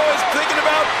Mysterio is thinking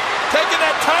about taking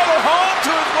that title home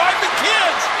to his wife and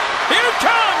kids. Here it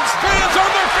comes. Fans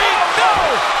on their feet. No.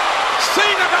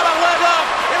 Cena got a leg up.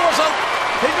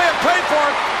 He may have paid for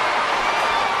it.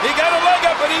 He got a leg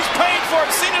up, but he's paying for it.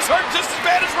 Cena's hurt just as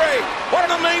bad as Rey. What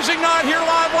an amazing night here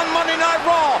live on Monday Night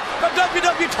Raw. The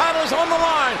WWE title is on the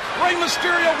line. Rey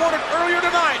Mysterio won it earlier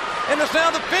tonight and is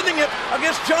now defending it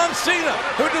against John Cena,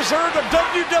 who deserved a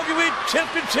WWE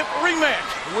Championship rematch.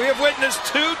 We have witnessed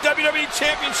 2 WWE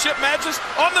Championship matches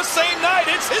on the same night.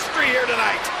 It's history here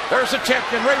tonight. There's the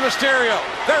champion, Rey Mysterio.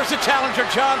 There's the challenger,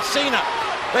 John Cena.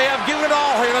 They have given it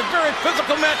all here in a very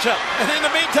physical matchup. And in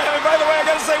the meantime, and by the way, I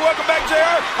got to say welcome back,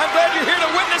 JR. I'm glad you're here to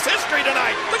witness history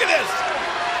tonight. Look at this.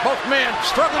 Both men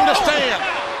struggling to stand.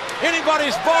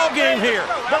 Anybody's ball game here.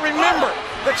 But remember,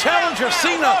 the challenger,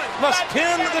 Cena, must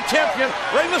pin the champion,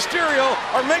 Rey Mysterio,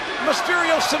 or make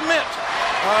Mysterio submit.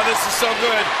 Oh, this is so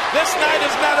good. This night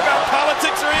is not about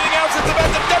politics or anything else. It's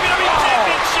about the WWE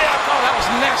Championship. Oh, that was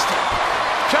nasty.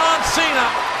 John Cena,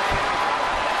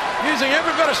 using every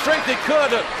bit of strength he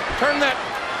could to turn that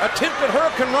attempted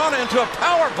Hurricane Rana into a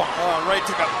power bomb. Oh, Rey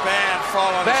took a bad fall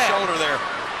on his shoulder there.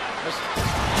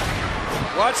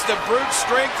 Watch the brute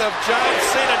strength of John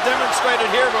Cena demonstrated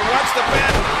here, but watch the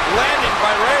bad landing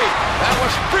by Rey. That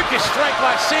was freakish strength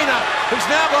by Cena, who's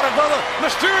now going to go the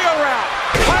Mysterio route.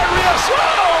 High risk.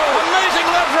 Whoa! Amazing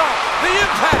leg drop. The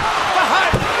impact. The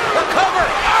height. The cover.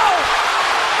 Oh!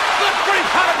 Good grief.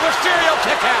 How did Mysterio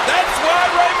kick out? That's why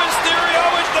Rey Mysterio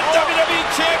is the WWE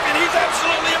Champion. He's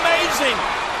absolutely amazing.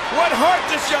 What heart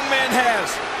this young man has.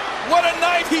 What a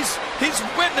night he's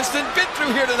witnessed and been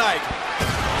through here tonight.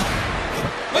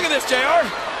 Look at this, JR.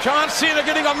 John Cena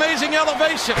getting amazing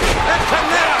elevation. And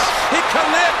connects. He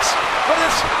connects. But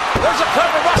there's a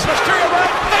cover. Watch Mysterio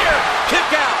right there.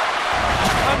 Kick out.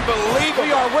 Unbelievable.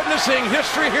 We are witnessing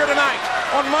history here tonight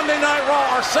on Monday Night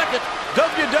Raw, our second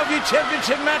WWE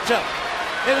Championship matchup.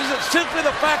 It is simply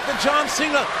the fact that John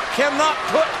Cena cannot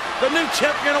put the new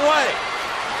champion away.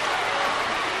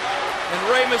 And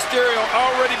Rey Mysterio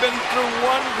already been through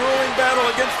one grueling battle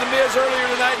against The Miz earlier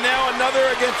tonight. Now another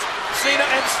against Cena,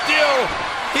 and still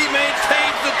he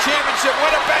maintains the championship.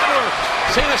 What a battler.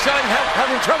 Cena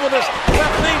having trouble with his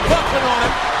left knee buckling on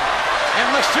him. And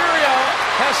Mysterio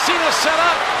has Cena set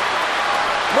up.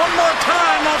 One more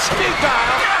time on speed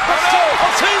dial.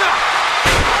 Cena.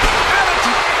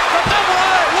 The double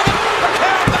eye. Look at the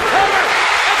count, the cover.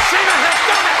 And Cena has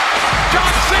done it.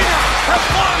 John Cena has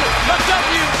won the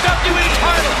WWE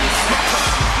title.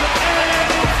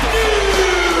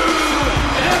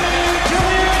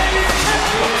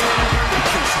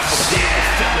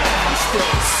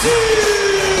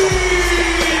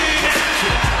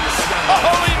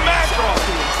 Holy mackerel!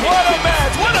 What a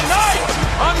match! What a night!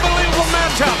 Unbelievable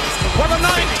matchup. For the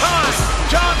 9th time,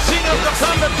 John Cena has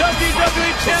become the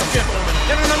WWE Champion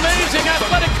in an amazing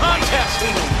athletic contest.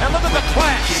 And look at the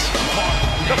class,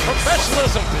 the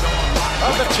professionalism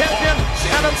of the champion,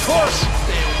 and of course,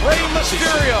 Rey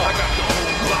Mysterio,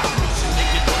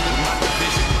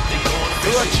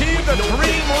 who achieved a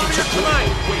dream earlier tonight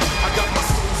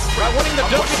by winning the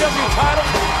WWE title.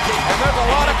 And there's a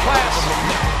lot of class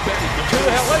to the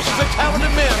hellaciously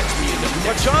talented men.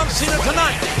 But John Cena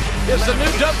tonight is the new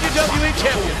WWE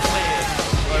champion.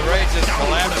 Well, Rey just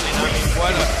collapsing. I mean,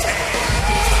 what a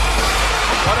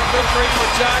victory for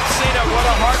John Cena. What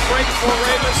a heartbreak for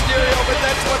Rey Mysterio. But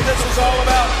that's what this is all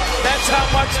about. That's how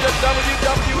much the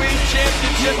WWE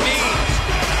Championship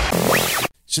means.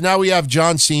 So now we have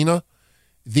John Cena,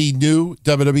 the new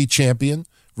WWE champion.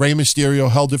 Rey Mysterio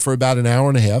held it for about an hour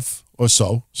and a half or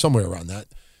so, somewhere around that.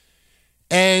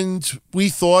 And we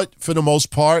thought, for the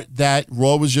most part, that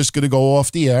Raw was just going to go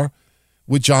off the air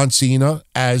with John Cena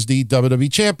as the WWE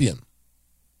champion.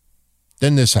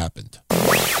 Then this happened.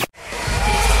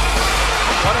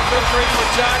 What a victory for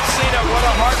John Cena. What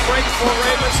a heartbreak for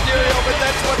Rey Mysterio, but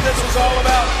that's what this is all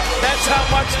about. That's how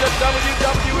much the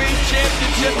WWE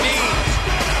Championship means.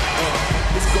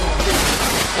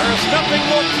 There's nothing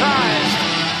more prized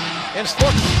in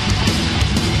sports.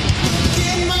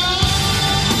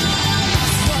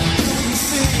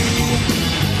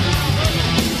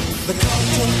 The cult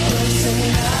of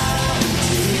personality.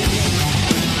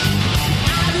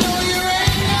 I know your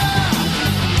anger,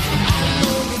 I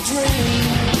know your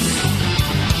dreams.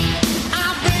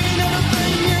 I've been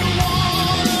everything you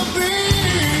wanna be.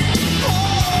 Oh,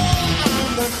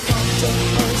 I'm the cult of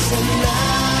personality.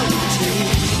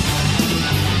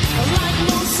 Like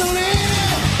Mussolini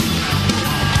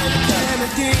and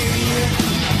Kennedy.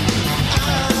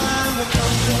 I'm the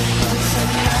cult of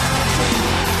personality.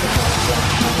 The cult of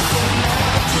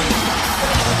personality. The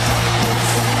cult of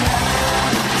personality.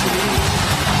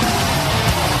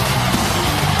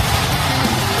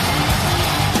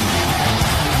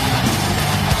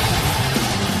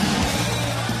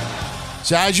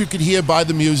 So as you could hear by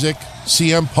the music,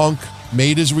 CM Punk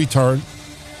made his return.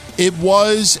 It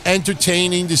was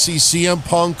entertaining to see CM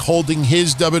Punk holding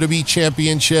his WWE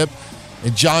Championship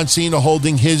and John Cena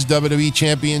holding his WWE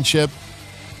Championship.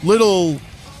 Little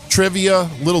trivia,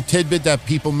 little tidbit that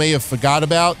people may have forgot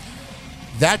about.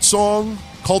 That song,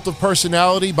 Cult of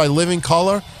Personality by Living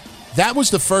Colour, that was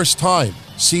the first time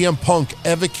CM Punk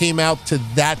ever came out to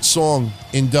that song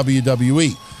in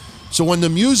WWE. So when the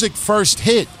music first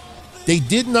hit, they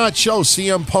did not show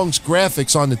CM Punk's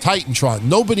graphics on the Titantron.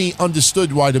 Nobody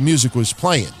understood why the music was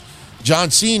playing.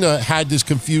 John Cena had this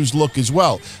confused look as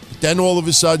well. But then all of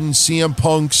a sudden, CM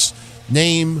Punk's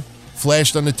name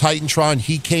flashed on the Titantron.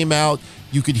 He came out.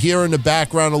 You could hear in the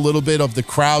background a little bit of the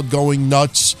crowd going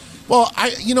nuts. Well,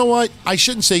 you know what? I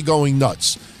shouldn't say going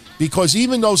nuts. Because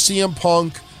even though CM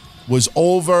Punk was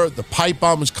over, the pipe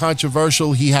bomb was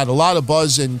controversial, he had a lot of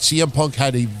buzz, and CM Punk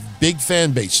had a big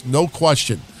fan base, no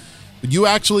question. But you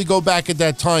actually go back at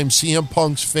that time, CM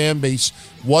Punk's fan base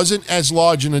wasn't as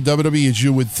large in the WWE as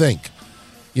you would think.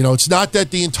 You know, it's not that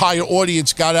the entire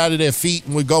audience got out of their feet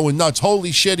and were going nuts.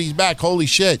 Holy shit, he's back. Holy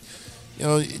shit. You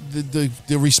know,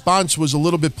 the response was a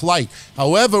little bit polite.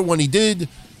 However, when he did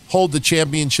hold the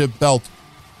championship belt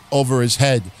over his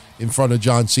head in front of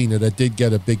John Cena, that did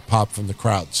get a big pop from the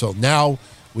crowd. So now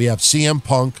we have CM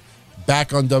Punk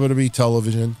back on WWE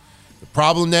television. The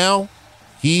problem now,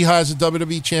 he has a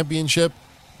WWE championship.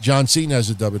 John Cena has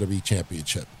a WWE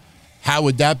championship. How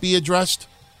would that be addressed?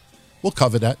 We'll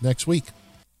cover that next week.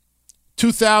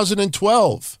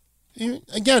 2012.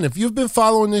 Again, if you've been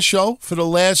following this show for the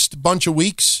last bunch of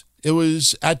weeks, it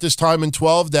was at this time in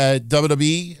 12 that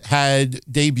WWE had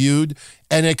debuted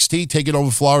NXT, taking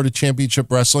over Florida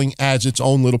Championship Wrestling as its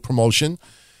own little promotion.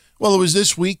 Well, it was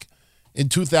this week in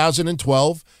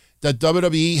 2012 that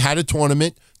WWE had a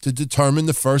tournament to determine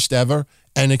the first ever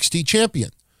NXT champion.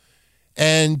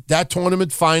 And that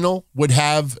tournament final would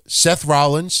have Seth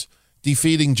Rollins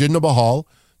defeating Jinder Mahal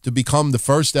to become the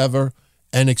first ever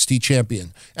NXT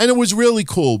champion. And it was really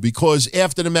cool because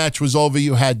after the match was over,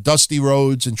 you had Dusty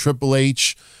Rhodes and Triple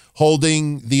H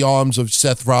holding the arms of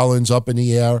Seth Rollins up in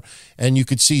the air, and you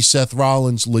could see Seth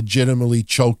Rollins legitimately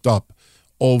choked up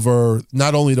over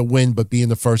not only the win, but being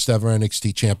the first ever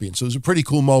NXT champion. So it was a pretty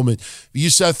cool moment. For you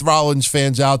Seth Rollins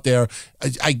fans out there,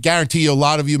 I guarantee you a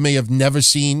lot of you may have never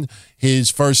seen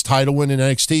his first title win in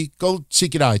NXT. Go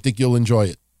seek it out. I think you'll enjoy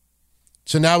it.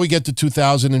 So now we get to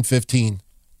 2015.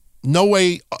 No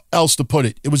way else to put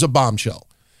it. It was a bombshell.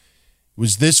 It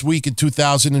was this week in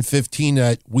 2015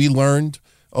 that we learned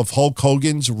of Hulk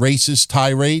Hogan's racist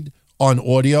tirade on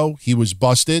audio. He was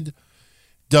busted.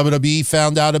 WWE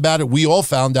found out about it. We all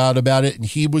found out about it, and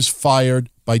he was fired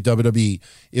by WWE.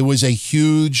 It was a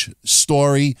huge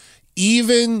story,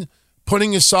 even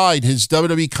putting aside his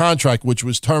WWE contract, which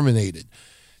was terminated.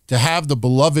 To have the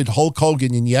beloved Hulk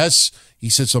Hogan, and yes, he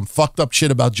said some fucked up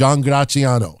shit about John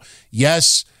Graziano.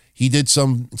 Yes, he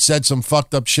said some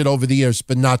fucked up shit over the years,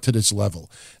 but not to this level.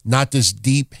 Not this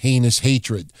deep, heinous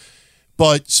hatred.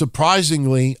 But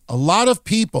surprisingly, a lot of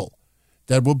people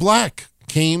that were black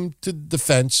came to the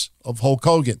defense of Hulk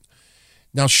Hogan.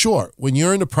 Now, sure, when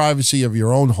you're in the privacy of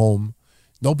your own home,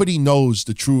 nobody knows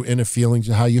the true inner feelings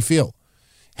and how you feel.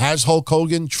 Has Hulk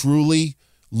Hogan truly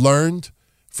learned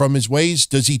from his ways?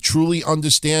 Does he truly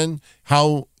understand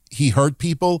how he hurt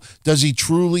people? Does he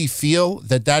truly feel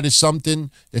that that is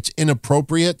something that's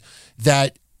inappropriate,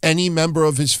 that any member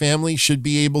of his family should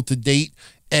be able to date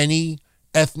any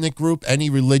ethnic group, any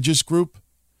religious group?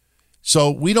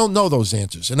 So we don't know those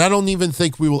answers, and I don't even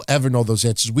think we will ever know those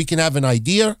answers. We can have an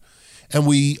idea, And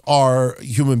we are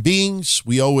human beings.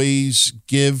 We always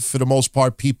give, for the most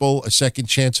part, people a second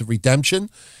chance of redemption.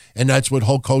 And that's what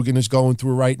Hulk Hogan is going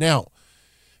through right now.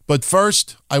 But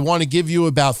first, I want to give you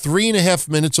about 3.5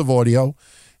 minutes of audio.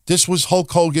 This was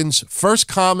Hulk Hogan's first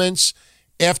comments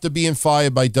after being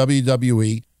fired by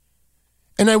WWE.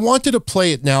 And I wanted to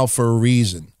play it now for a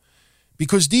reason.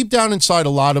 Because deep down inside, a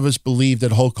lot of us believe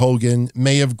that Hulk Hogan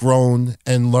may have grown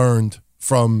and learned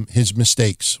from his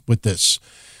mistakes with this.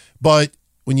 But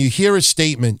when you hear a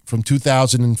statement from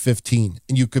 2015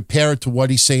 and you compare it to what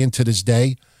he's saying to this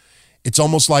day, it's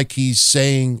almost like he's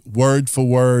saying word for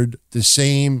word the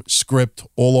same script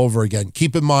all over again.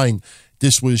 Keep in mind,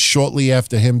 this was shortly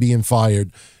after him being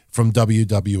fired from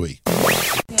WWE.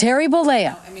 Terry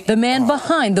Bollea, the man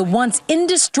behind the once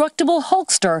indestructible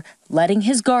Hulkster, letting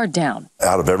his guard down.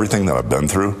 Out of everything that I've been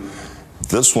through,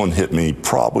 this one hit me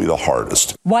probably the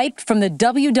hardest. Wiped from the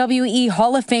WWE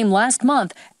Hall of Fame last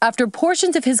month after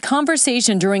portions of his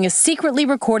conversation during a secretly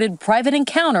recorded private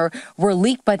encounter were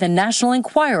leaked by the National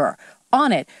Enquirer.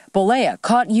 On it, Bollea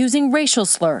caught using racial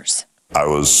slurs. I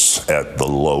was at the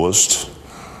lowest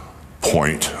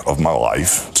point of my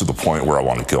life, to the point where I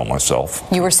wanted to kill myself.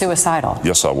 You were suicidal?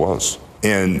 Yes, I was.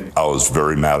 And I was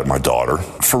very mad at my daughter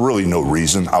for really no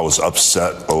reason. I was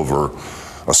upset over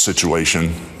a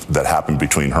situation that happened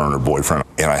between her and her boyfriend,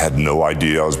 and I had no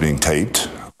idea I was being taped.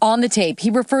 On the tape,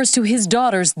 he refers to his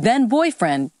daughter's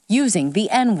then-boyfriend using the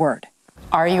N-word.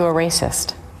 Are you a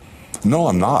racist? No,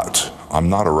 I'm not. I'm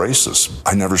not a racist.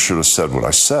 I never should have said what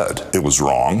I said. It was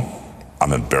wrong.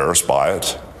 I'm embarrassed by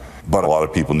it. But a lot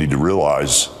of people need to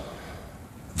realize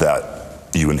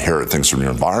that you inherit things from your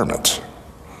environment.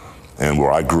 And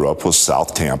where I grew up was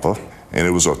South Tampa, and it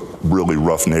was a really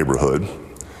rough neighborhood,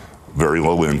 very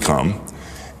low income.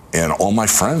 And all my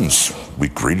friends, we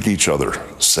greeted each other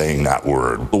saying that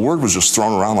word. The word was just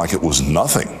thrown around like it was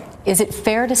nothing. Is it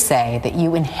fair to say that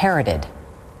you inherited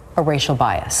a racial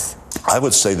bias? I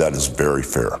would say that is very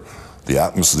fair. The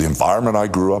atmosphere, the environment I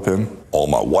grew up in, all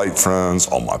my white friends,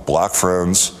 all my black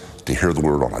friends, to hear the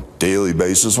word on a daily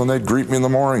basis when they'd greet me in the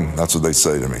morning. That's what they'd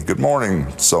say to me. Good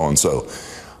morning, so-and-so.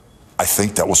 I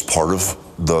think that was part of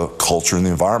the culture and the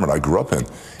environment I grew up in.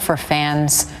 For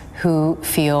fans who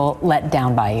feel let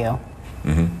down by you,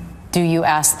 do you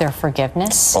ask their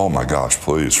forgiveness? Oh my gosh,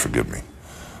 please forgive me.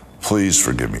 Please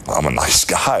forgive me. I'm a nice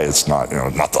guy. It's not,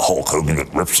 not the Hulk Hogan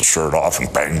that rips the shirt off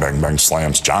and bang, bang, bang,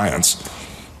 slams giants.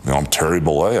 I'm Terry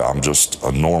Bollea. I'm just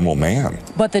a normal man.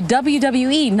 But the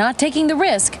WWE, not taking the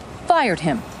risk, fired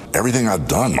him. Everything I've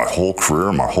done, my whole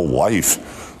career, my whole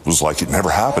life, was like it never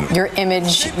happened. Your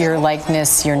image, your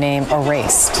likeness, your name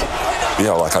erased.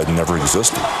 Yeah, like I'd never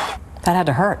existed. That had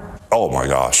to hurt. Oh my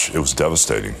gosh, it was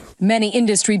devastating. Many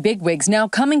industry bigwigs now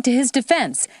coming to his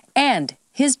defense, and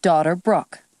his daughter,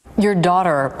 Brooke. Your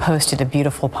daughter posted a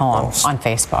beautiful poem on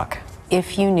Facebook.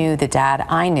 If you knew the dad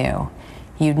I knew,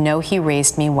 you'd know he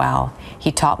raised me well.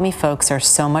 He taught me folks are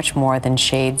so much more than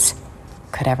shades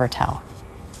could ever tell.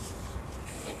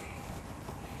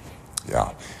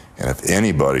 Yeah, and if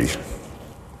anybody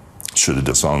should have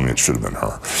disowned me, it should have been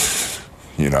her.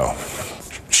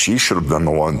 She should have been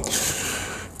the one.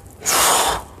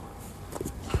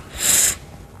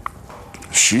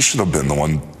 She should have been the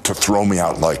one to throw me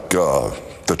out like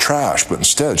the trash, but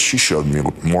instead she showed me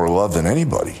more love than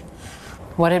anybody.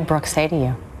 What did Brooke say to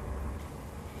you?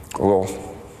 Well,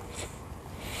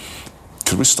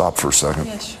 could we stop for a second?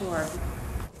 Yeah, sure.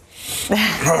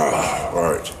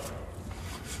 All right.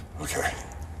 Okay.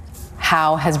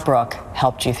 How has Brooke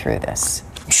helped you through this?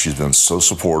 She's been so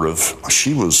supportive.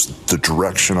 She was the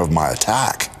direction of my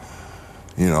attack.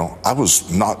 I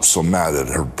was not so mad at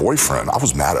her boyfriend. I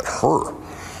was mad at her,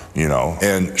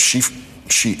 and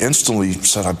she instantly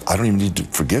said, I don't even need to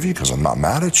forgive you because I'm not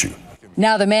mad at you.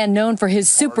 Now the man known for his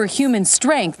superhuman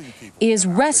strength is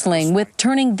wrestling with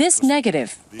turning this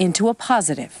negative into a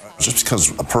positive. Just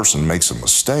because a person makes a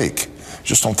mistake,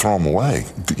 just don't throw them away.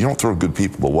 You don't throw good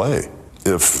people away.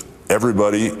 If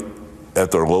everybody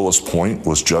at their lowest point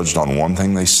was judged on one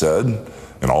thing they said,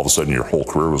 and all of a sudden your whole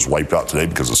career was wiped out today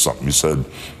because of something you said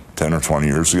 10 or 20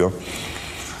 years ago,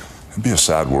 it'd be a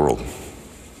sad world.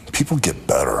 People get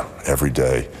better every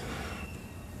day.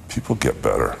 People get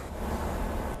better.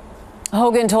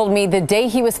 Hogan told me the day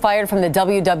he was fired from the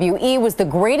WWE was the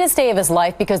greatest day of his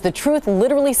life because the truth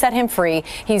literally set him free.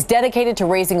 He's dedicated to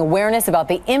raising awareness about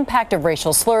the impact of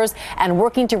racial slurs and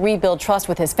working to rebuild trust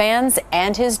with his fans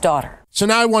and his daughter. So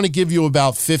now I want to give you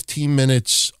about 15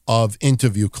 minutes of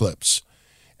interview clips.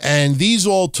 And these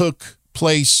all took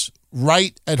place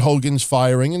right at Hogan's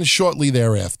firing and shortly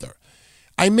thereafter.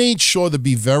 I made sure to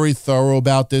be very thorough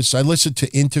about this. I listened to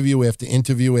interview after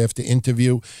interview after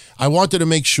interview. I wanted to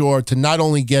make sure to not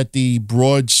only get the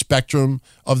broad spectrum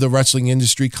of the wrestling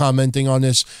industry commenting on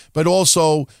this, but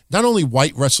also not only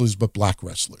white wrestlers, but black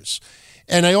wrestlers.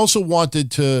 And I also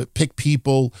wanted to pick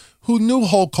people who knew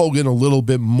Hulk Hogan a little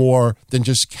bit more than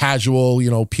just casual,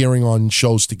 appearing on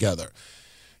shows together.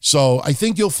 So I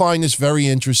think you'll find this very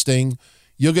interesting.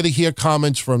 You're going to hear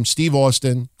comments from Steve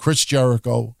Austin, Chris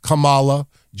Jericho, Kamala,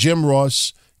 Jim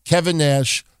Ross, Kevin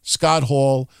Nash, Scott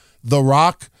Hall, The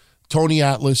Rock, Tony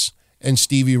Atlas, and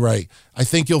Stevie Ray. I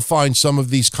think you'll find some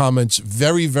of these comments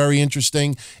very, very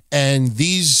interesting. And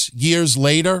these years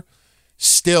later,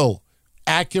 still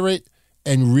accurate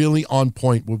and really on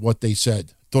point with what they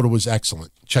said. Thought it was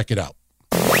excellent. Check it out.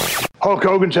 Hulk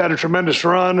Hogan's had a tremendous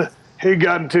run. He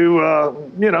got into,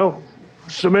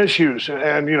 some issues.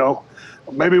 And,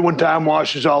 maybe when time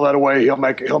washes all that away, he'll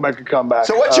make a comeback.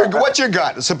 So what's your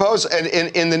gut? Suppose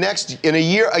in a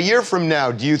year from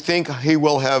now, do you think he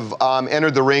will have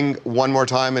entered the ring one more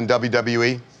time in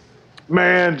WWE?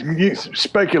 Man,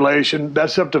 speculation.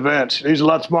 That's up to Vince. He's a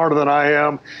lot smarter than I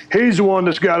am. He's the one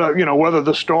that's got to, weather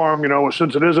the storm.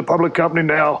 Since it is a public company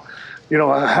now,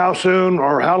 how soon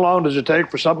or how long does it take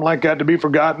for something like that to be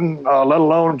forgotten, let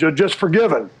alone just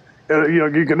forgiven?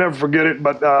 You can never forget it,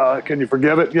 but can you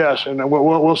forgive it? Yes, and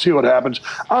we'll see what happens.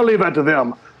 I'll leave that to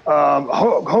them.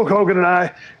 Hulk Hogan and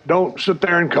I don't sit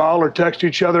there and call or text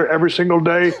each other every single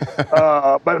day,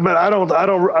 but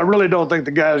I really don't think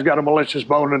the guy's got a malicious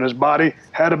bone in his body.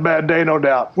 Had a bad day, no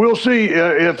doubt. We'll see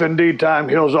if indeed time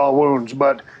heals all wounds,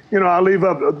 but I'll leave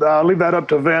that up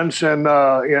to Vince and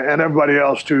everybody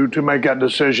else to make that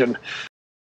decision.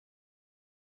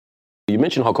 You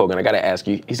mentioned Hulk Hogan. I got to ask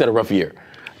you. He's had a rough year.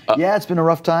 Yeah, it's been a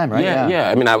rough time, right? Yeah.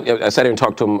 I mean, I sat here and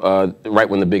talked to him right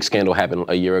when the big scandal happened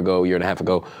a year and a half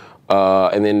ago.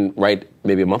 And then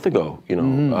maybe a month ago,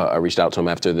 I reached out to him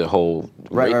after the whole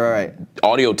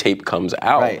audio tape comes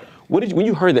out. Right. When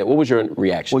you heard that, what was your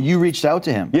reaction? Well, you reached out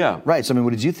to him. Yeah. Right. So,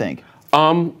 what did you think?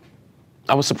 I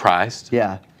was surprised.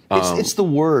 Yeah. It's the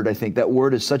word, I think. That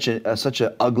word is such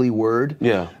a ugly word.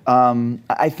 Yeah.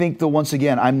 I think that once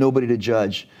again, I'm nobody to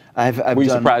judge. Were you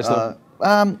surprised though?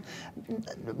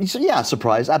 So yeah,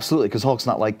 surprised, absolutely, because Hulk's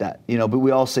not like that, But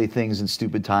we all say things in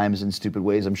stupid times and stupid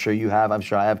ways. I'm sure you have. I'm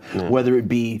sure I have. Yeah. Whether it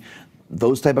be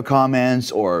those type of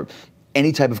comments or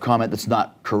any type of comment that's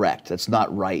not correct, that's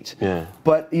not right. Yeah.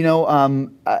 But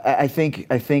I think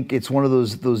it's one of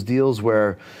those deals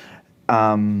where,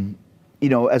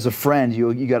 as a friend,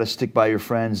 you got to stick by your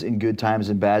friends in good times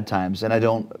and bad times, and I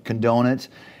don't condone it,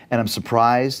 and I'm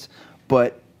surprised,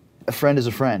 but. A friend is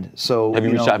a friend. So have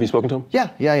you reached out? Have you spoken to him? Yeah.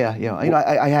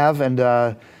 I have, and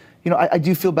I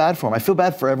do feel bad for him. I feel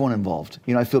bad for everyone involved.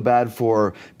 I feel bad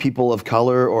for people of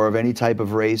color or of any type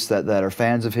of race that are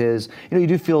fans of his. You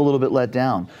do feel a little bit let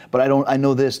down. But I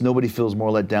know this. Nobody feels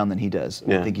more let down than he does.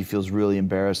 Yeah. I think he feels really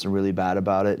embarrassed and really bad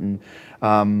about it. And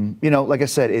like I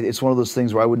said, it's one of those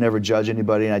things where I would never judge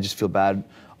anybody, and I just feel bad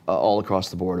all across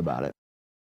the board about it.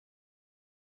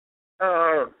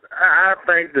 I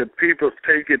think that people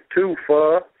take it too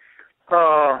far.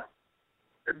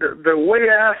 The way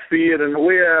I see it and the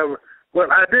way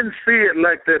I didn't see it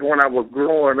like that when I was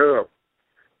growing up.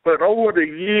 But over the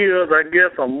years, I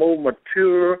guess I'm more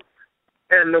mature.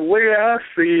 And the way I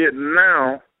see it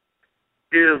now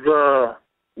is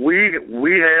we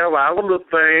have our little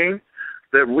thing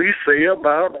that we say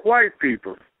about white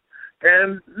people.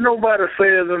 And nobody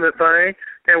says anything.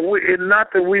 And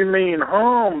not that we mean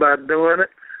harm by doing it.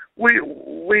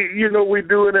 We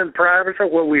do it in private, so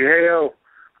where we have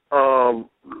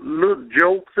little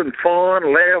jokes and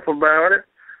fun, laugh about it.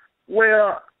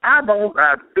 Well,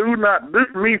 this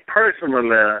is me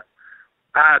personally,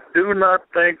 I do not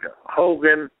think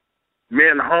Hogan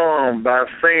meant harm by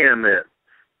saying that.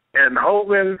 And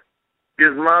Hogan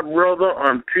is my brother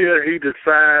until he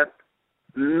decides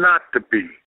not to be.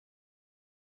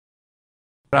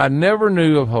 I never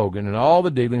knew of Hogan and all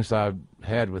the dealings I've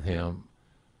had with him,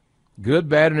 good,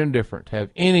 bad, and indifferent, have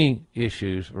any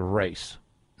issues with race.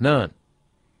 None.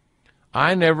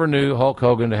 I never knew Hulk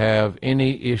Hogan to have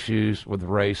any issues with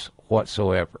race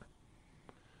whatsoever.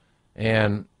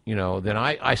 And, then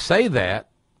I say that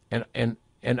and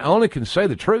I only can say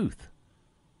the truth.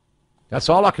 That's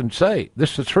all I can say.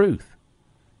 This is the truth.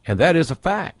 And that is a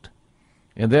fact.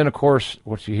 And then, of course,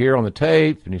 what you hear on the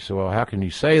tape, and you say, well, how can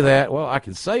you say that? Well, I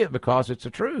can say it because it's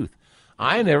the truth.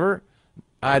 I never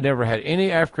had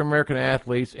any African-American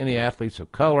athletes, any athletes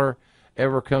of color,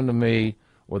 ever come to me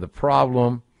with a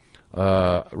problem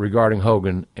regarding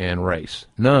Hogan and race.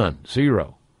 None.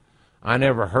 Zero. I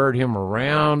never heard him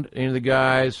around any of the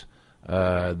guys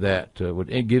that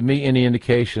would give me any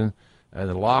indication in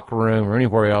the locker room or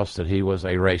anywhere else that he was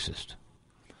a racist.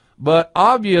 But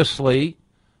obviously,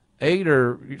 8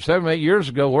 or 7, 8 years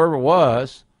ago, wherever it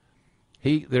was,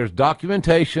 there's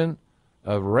documentation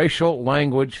of racial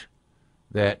language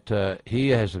that he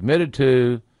has admitted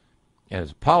to and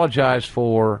has apologized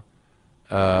for,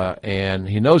 and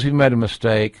he knows he made a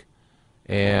mistake,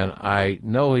 and I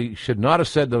know he should not have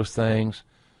said those things,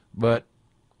 but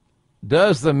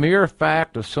does the mere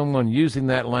fact of someone using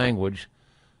that language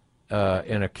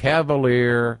in a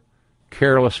cavalier,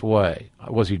 careless way,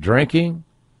 was he drinking?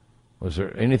 Was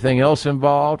there anything else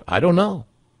involved? I don't know.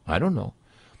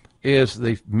 Is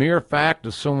the mere fact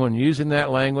of someone using that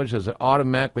language, does it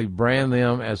automatically brand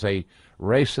them as a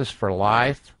racist for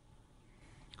life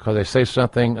because they say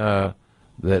something that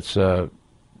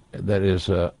is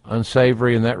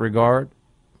unsavory in that regard?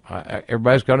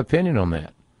 Everybody's got an opinion on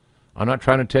that. I'm not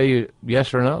trying to tell you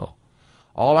yes or no.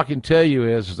 All I can tell you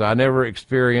is I never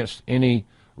experienced any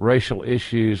racial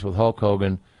issues with Hulk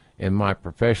Hogan in my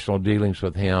professional dealings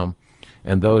with him,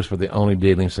 and those were the only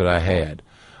dealings that I had.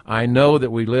 I know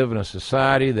that we live in a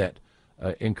society that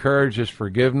encourages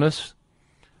forgiveness.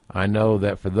 I know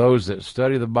that for those that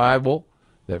study the Bible,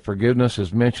 that forgiveness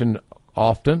is mentioned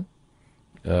often.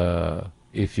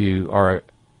 If you are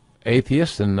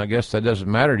atheist, then I guess that doesn't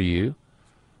matter to you.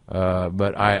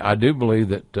 But I do believe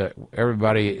that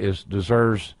everybody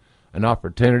deserves an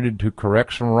opportunity to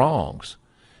correct some wrongs.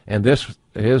 And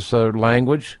his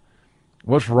language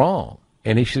was wrong,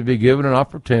 and he should be given an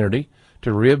opportunity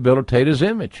to rehabilitate his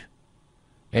image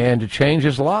and to change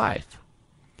his life.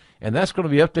 And that's going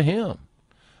to be up to him.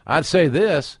 I'd say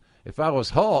this, if I was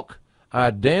Hulk,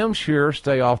 I'd damn sure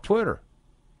stay off Twitter.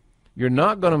 You're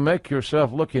not going to make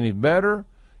yourself look any better.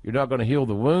 You're not going to heal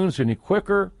the wounds any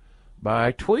quicker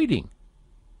by tweeting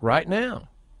right now.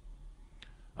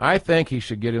 I think he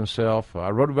should get himself, I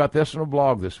wrote about this in a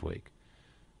blog this week,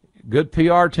 good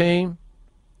PR team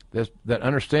that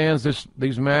understands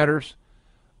these matters,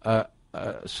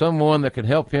 someone that can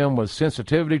help him with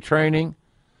sensitivity training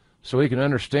so he can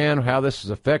understand how this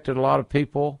has affected a lot of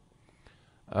people,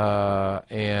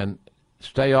 and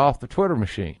stay off the Twitter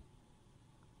machine.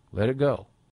 Let it go.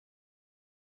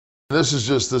 This is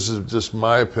just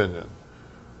my opinion.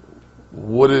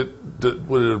 Would it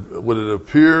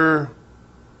appear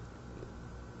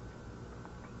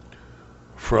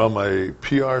from a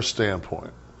PR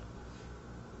standpoint,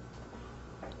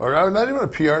 or not even a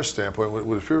PR standpoint,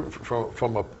 would it appear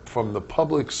from the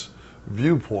public's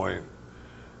viewpoint,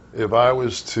 if I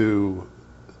was to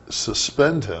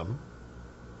suspend him,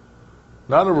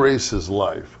 not erase his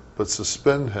life, but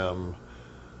suspend him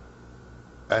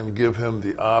and give him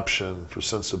the option for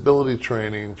sensibility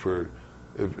training, for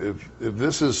if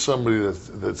this is somebody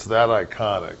that's that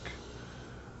iconic,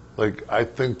 like, I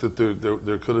think that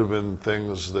there could have been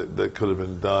things that could have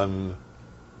been done.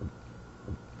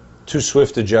 Too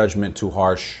swift a judgment, too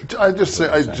harsh.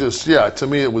 To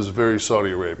me it was very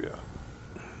Saudi Arabia.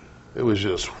 It was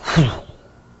just.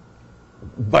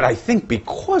 But I think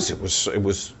because it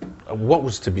was what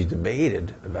was to be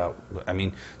debated about. I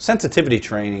mean, sensitivity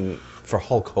training for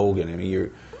Hulk Hogan. I mean,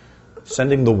 you're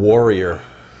sending the Warrior.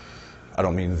 I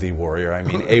don't mean the Warrior. I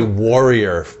mean a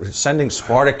warrior. Sending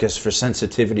Spartacus for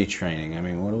sensitivity training. I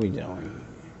mean, what are we doing?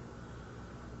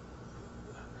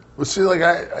 Well, see,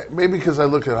 like maybe because I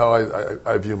look at how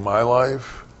I view my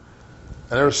life,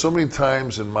 and there are so many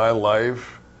times in my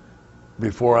life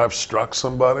before I've struck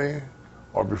somebody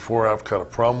or before I've cut a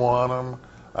promo on them,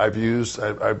 I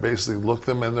basically looked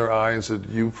them in their eyes and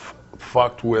said, you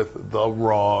fucked with the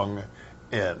wrong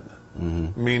end,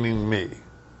 meaning me.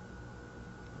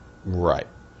 Right,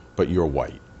 but you're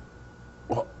white.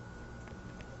 Well,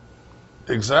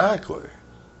 exactly.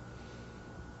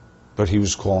 But he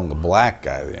was calling the black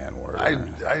guy the N-word.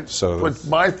 But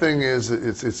my thing is,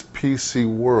 it's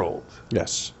PC world.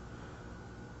 Yes.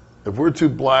 If we're two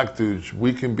black dudes,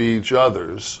 we can be each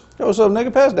other's. Oh, so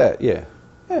nigga past that, yeah.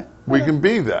 We can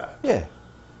be that. Yeah,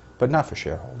 but not for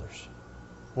shareholders.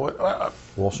 What?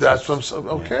 That's what I'm saying.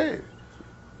 Okay. Yeah.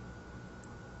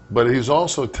 But he's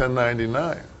also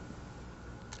 1099.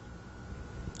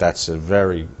 That's a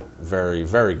very, very,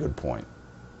 very good point.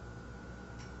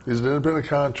 He's an independent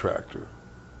contractor.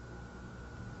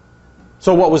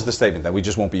 So what was the statement? That we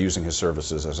just won't be using his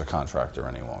services as a contractor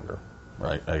any longer,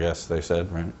 right? I guess they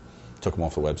said, right? Took him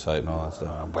off the website and all that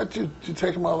stuff. But you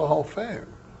take him out of the Hall of Fame.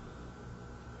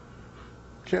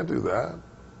 Can't do that.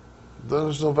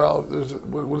 There's no value.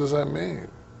 What does that mean?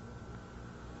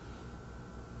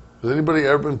 Has anybody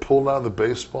ever been pulled out of the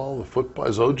baseball, the football?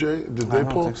 Is OJ? Did they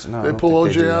pull? So. No, they pull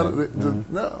OJ out of it?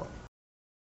 No.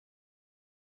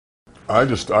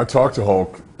 I talked to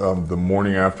Hulk the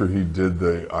morning after he did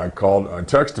I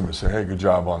texted him and said, hey, good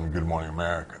job on Good Morning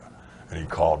America. And he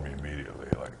called me immediately,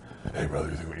 like, hey, brother,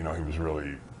 he was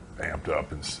really amped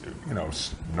up and,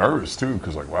 nervous too,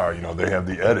 because like, wow, they have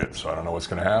the edit, so I don't know what's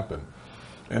going to happen.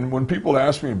 And when people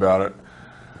ask me about it,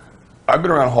 I've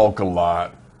been around Hulk a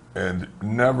lot and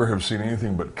never have seen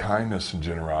anything but kindness and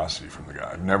generosity from the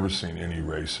guy. I've never seen any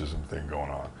racism thing going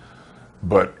on.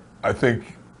 But I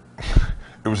think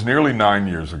it was nearly 9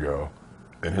 years ago,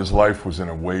 and his life was in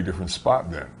a way different spot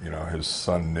then. His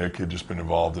son Nick had just been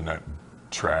involved in that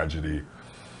tragedy.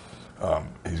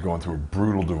 He's going through a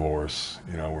brutal divorce,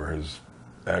 where his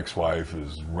ex-wife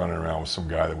is running around with some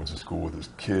guy that went to school with his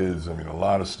kids. I mean, a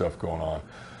lot of stuff going on.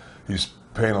 He's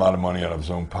paying a lot of money out of his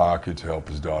own pocket to help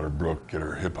his daughter Brooke get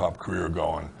her hip-hop career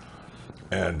going.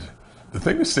 And the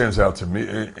thing that stands out to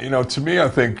me, I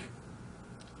think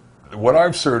what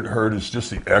I've heard is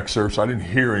just the excerpts. I didn't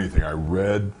hear anything. I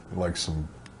read like some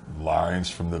lines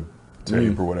from the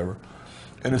tape or whatever.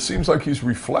 And it seems like he's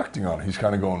reflecting on it. He's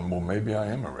kind of going, well, maybe I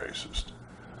am a racist.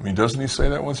 I mean, doesn't he say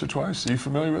that once or twice? Are you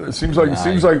familiar with it? Seems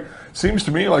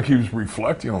to me like he was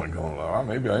reflecting on it, going, oh,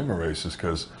 maybe I am a racist,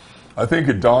 because I think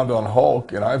it dawned on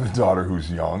Hulk, and I have a daughter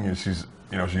who's young, and she's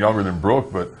younger than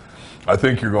Brooke, but I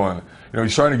think you're going,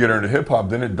 he's trying to get her into hip-hop.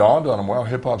 Then it dawned on him, well,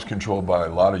 hip-hop's controlled by a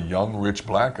lot of young, rich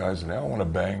black guys, and now I want to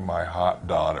bang my hot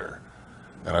daughter.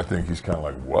 And I think he's kind of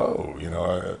like, whoa,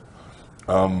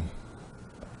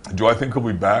 do I think he'll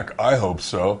be back? I hope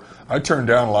so. I turned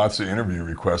down lots of interview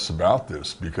requests about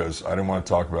this because I didn't want to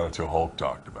talk about it until Hulk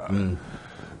talked about it.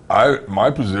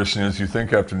 My position is, you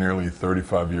think after nearly a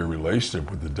 35-year relationship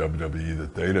with the WWE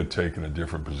that they'd have taken a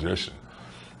different position.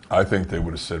 I think they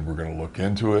would have said, we're going to look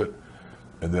into it,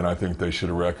 and then I think they should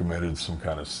have recommended some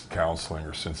kind of counseling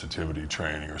or sensitivity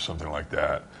training or something like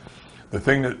that. The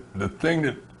thing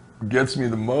that gets me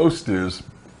the most is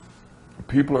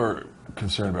people are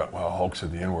concerned about, well, Hulk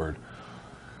said the N-word.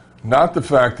 Not the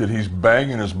fact that he's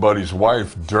banging his buddy's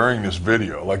wife during this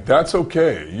video. Like, that's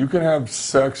okay. You can have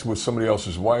sex with somebody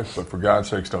else's wife, but for God's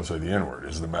sakes, don't say the N-word,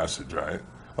 is the message, right?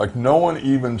 Like, no one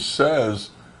even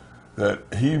says that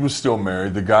he was still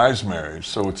married, the guy's married,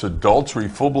 so it's adultery,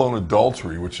 full-blown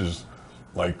adultery, which is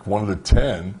like one of the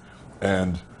 10,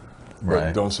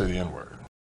 but don't say the N-word.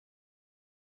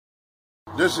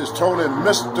 This is Tony,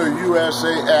 Mr.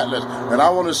 USA Atlas. And I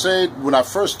want to say, when I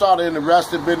first started in the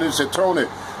wrestling business, I said, Tony,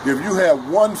 if you have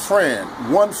one friend,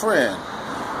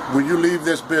 when you leave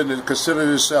this business, consider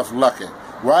yourself lucky.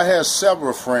 Well, I had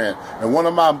several friends, and one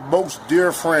of my most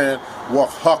dear friends was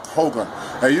Hulk Hogan.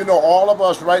 And all of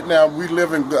us right now, we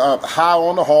living high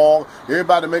on the hog,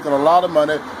 everybody making a lot of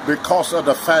money because of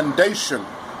the foundation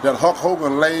that Hulk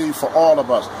Hogan laid for all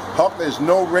of us. Hulk is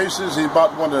no racist. He's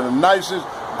about one of the nicest,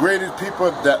 greatest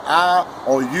people that I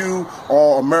or you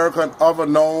or American ever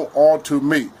known or to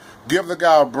meet. Give the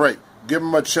guy a break. Give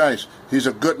him a chance. He's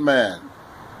a good man.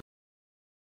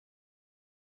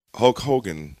 Hulk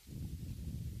Hogan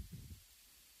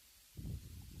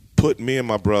put me and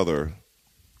my brother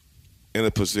in a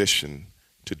position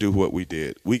to do what we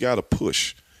did. We got a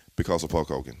push because of Hulk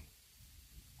Hogan.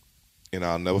 And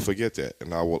I'll never forget that.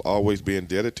 And I will always be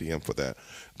indebted to him for that.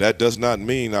 That does not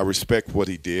mean I respect what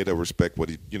he did or respect what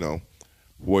he,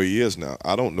 where he is now.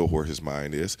 I don't know where his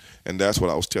mind is. And that's what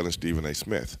I was telling Stephen A.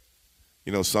 Smith.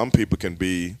 Some people can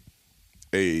be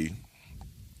a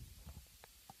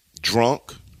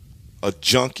drunk, a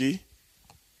junkie,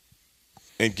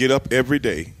 and get up every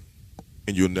day,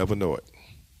 and you'll never know it.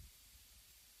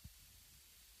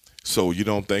 So you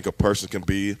don't think a person can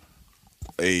be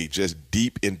a just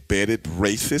deep embedded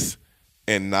racist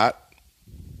and not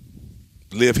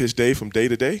live his day from day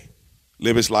to day,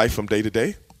 live his life from day to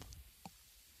day?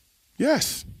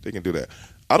 Yes, they can do that.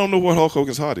 I don't know what Hulk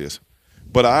Hogan's heart is,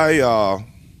 but I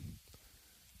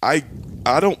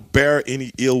don't bear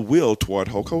any ill will toward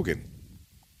Hulk Hogan.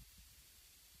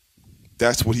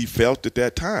 That's what he felt at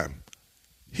that time.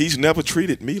 He's never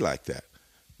treated me like that.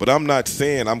 But I'm not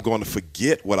saying I'm going to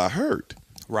forget what I heard.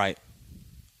 Right.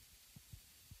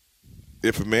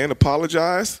 If a man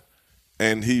apologized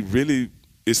and he really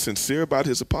is sincere about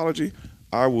his apology,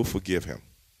 I will forgive him.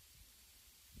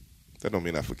 That don't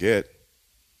mean I forget.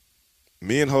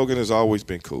 Me and Hogan has always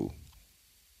been cool.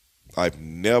 I've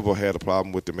never had a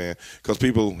problem with the man, because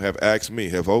people have asked me,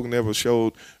 have Hogan ever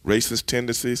showed racist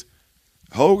tendencies?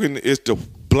 Hogan is the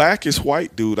blackest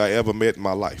white dude I ever met in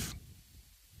my life.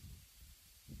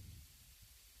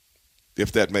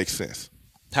 If that makes sense.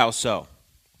 How so?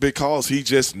 Because he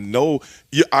just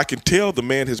I can tell the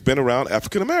man has been around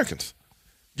African Americans.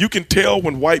 You can tell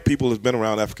when white people have been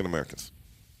around African Americans.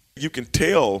 You can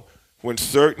tell when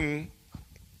certain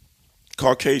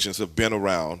Caucasians have been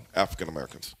around African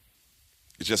Americans.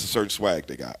 It's just a certain swag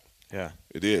they got. Yeah.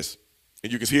 It is.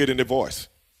 And you can hear it in their voice.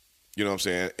 You know what I'm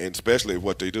saying? And especially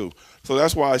what they do. So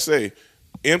that's why I say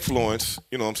influence,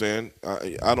 you know what I'm saying?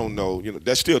 I don't know. You know,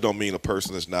 that still don't mean a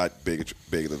person is not bigger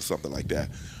than something like that.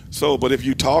 So, but if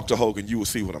you talk to Hogan, you will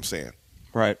see what I'm saying.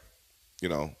 Right. You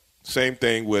know, same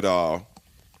thing with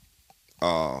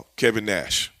Kevin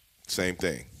Nash. Same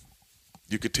thing.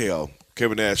 You could tell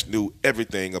Kevin Nash knew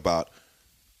everything about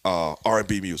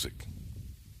R&B music.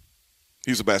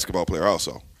 He's a basketball player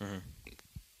also. Mm-hmm.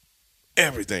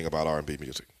 Everything about R&B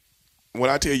music. When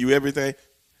I tell you everything,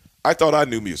 I thought I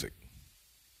knew music.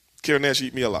 Kevin Nash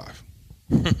eat me alive.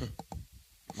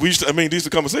 These are the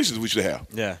conversations we should have.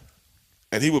 Yeah.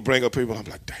 And he would bring up people. I'm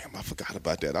like, damn, I forgot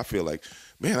about that. I feel like,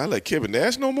 man, I let Kevin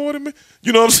Nash know more than me.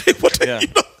 You know what I'm saying?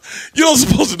 You don't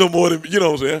supposed to know more than me. You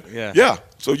know what I'm saying? Yeah. Yeah.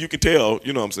 So you can tell.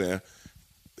 You know what I'm saying?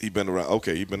 He's been around.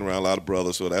 Okay, he's been around a lot of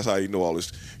brothers, so that's how you know all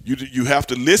this. You have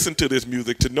to listen to this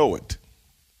music to know it.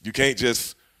 You can't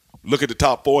just look at the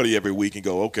top 40 every week and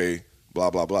go, okay, blah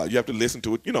blah blah. You have to listen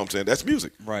to it. You know what I'm saying? That's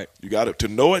music. Right. You got to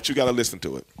know it. You got to listen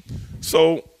to it.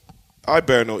 So I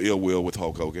bear no ill will with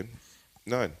Hulk Hogan.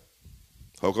 None.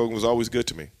 Hulk Hogan was always good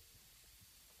to me.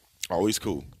 Always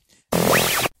cool.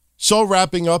 So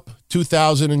wrapping up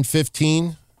 2015,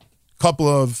 a couple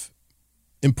of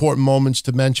important moments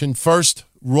to mention. First,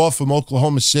 Raw from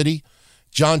Oklahoma City.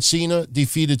 John Cena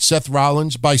defeated Seth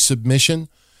Rollins by submission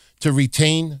to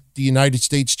retain the United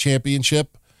States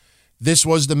Championship. This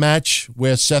was the match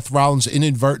where Seth Rollins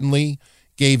inadvertently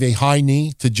gave a high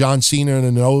knee to John Cena in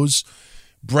the nose,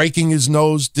 breaking his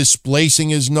nose, displacing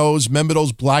his nose. Remember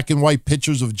those black and white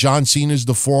pictures of John Cena's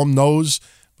deformed nose?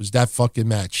 It was that fucking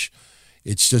match.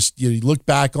 It's just, you look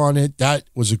back on it, that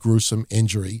was a gruesome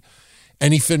injury.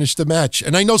 And he finished the match.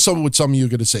 And I know some of you are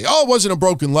going to say, oh, it wasn't a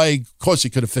broken leg. Of course he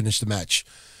could have finished the match.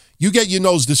 You get your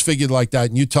nose disfigured like that,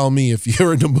 and you tell me if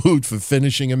you're in the mood for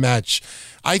finishing a match.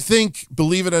 I think,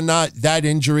 believe it or not, that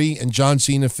injury and John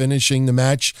Cena finishing the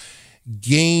match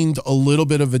gained a little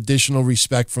bit of additional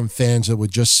respect from fans that were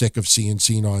just sick of seeing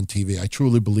Cena on TV. I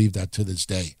truly believe that to this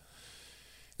day.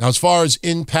 Now, as far as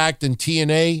Impact and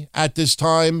TNA at this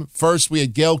time, first we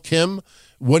had Gail Kim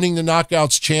winning the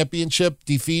Knockouts Championship,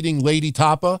 defeating Lady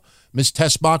Tapa, Miss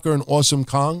Tessmacher, and Awesome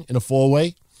Kong in a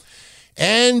four-way.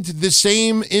 And the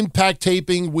same Impact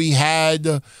taping, we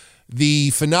had the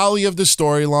finale of the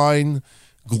storyline,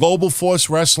 Global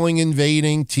Force Wrestling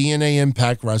invading TNA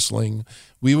Impact Wrestling.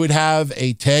 We would have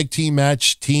a tag team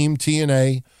match, Team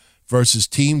TNA versus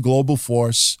Team Global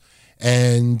Force.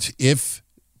 And if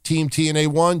Team TNA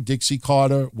won, Dixie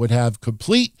Carter would have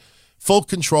complete, full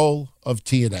control of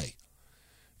TNA.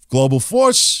 Global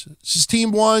Force, this is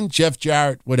Team 1, Jeff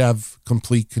Jarrett would have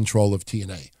complete control of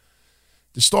TNA.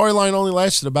 The storyline only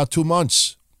lasted about 2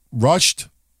 months. Rushed,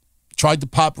 tried to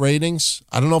pop ratings.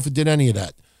 I don't know if it did any of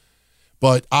that.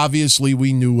 But obviously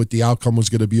we knew what the outcome was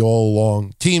going to be all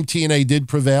along. Team TNA did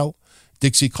prevail.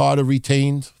 Dixie Carter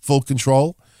retained full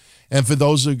control. And for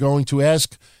those that are going to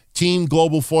ask, Team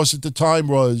Global Force at the time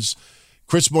was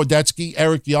Chris Mordetsky,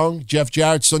 Eric Young, Jeff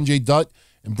Jarrett, Sanjay Dutt,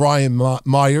 and Brian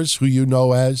Myers, who you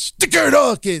know as the Kurt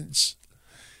Hawkins.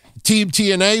 Team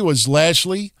TNA was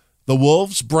Lashley, the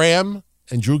Wolves, Bram,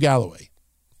 and Drew Galloway.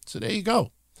 So there you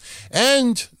go.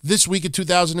 And this week of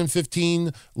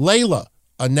 2015, Layla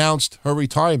announced her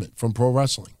retirement from pro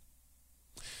wrestling.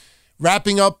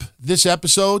 Wrapping up this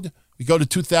episode, we go to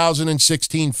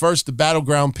 2016. First, the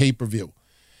Battleground pay-per-view.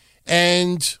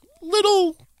 And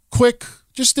little quick,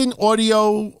 just an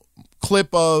audio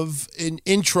clip of an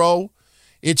intro.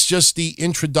 It's just the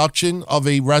introduction of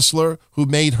a wrestler who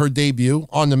made her debut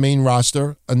on the main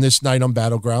roster on this night on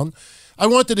Battleground. I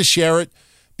wanted to share it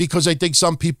because I think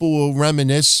some people will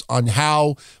reminisce on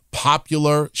how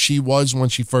popular she was when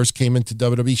she first came into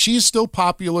WWE. She is still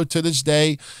popular to this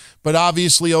day, but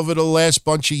obviously over the last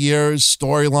bunch of years,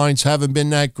 storylines haven't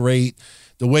been that great.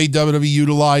 The way WWE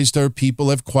utilized her, people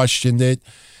have questioned it.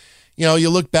 You know, you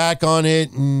look back on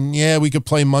it, and yeah, we could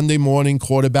play Monday morning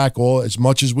quarterback all as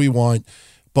much as we want,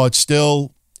 but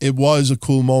still, it was a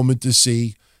cool moment to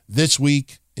see. This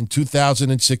week in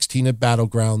 2016 at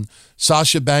Battleground,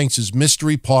 Sasha Banks'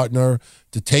 mystery partner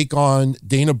to take on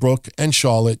Dana Brooke and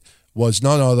Charlotte was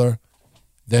none other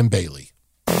than Bayley.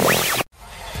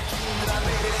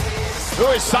 Who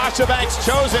is Sasha Banks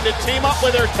chosen to team up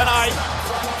with her tonight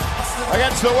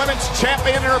against the women's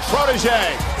champion and her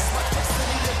protege?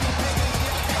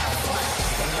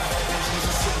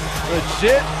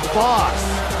 Legit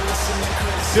boss.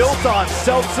 Built on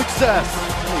self-success.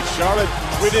 Charlotte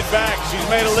tweeted back. She's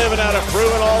made a living out of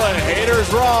proving all the haters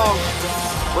wrong.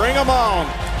 Bring them on.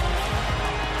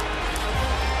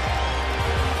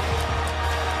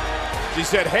 He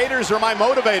said, haters are my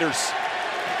motivators.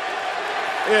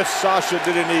 If Sasha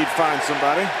did indeed find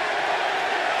somebody.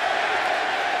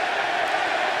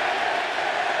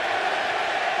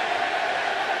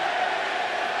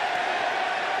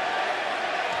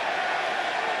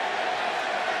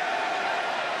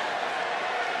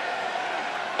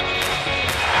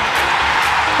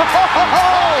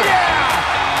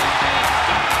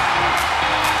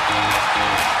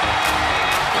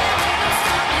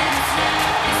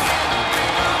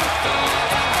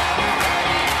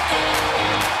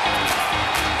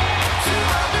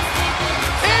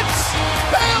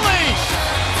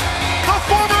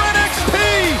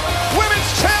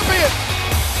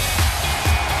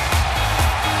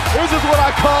 This is what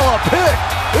I call a pick.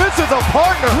 This is a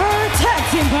partner. Her tag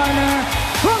team partner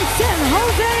from San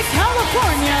Jose,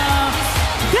 California,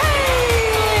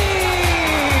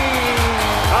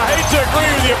 I hate to agree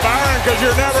with you, Byron, because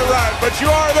you're never right, but you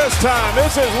are this time.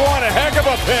 This is one heck of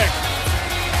a pick.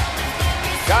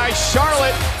 Guys,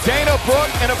 Charlotte, Dana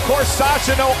Brooke, and of course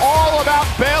Sasha know all about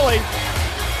Bayley.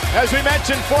 As we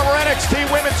mentioned, former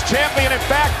NXT Women's Champion. In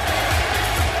fact,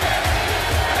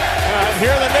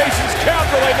 here the nation's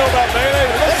capital, they know about Bayley.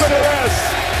 Listen to this.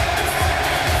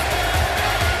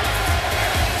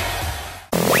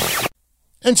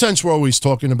 And since we're always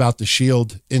talking about the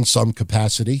Shield in some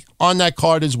capacity, on that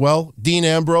card as well, Dean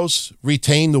Ambrose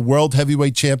retained the World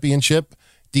Heavyweight Championship,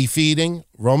 defeating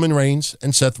Roman Reigns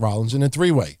and Seth Rollins in a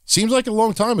three-way. Seems like a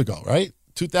long time ago, right?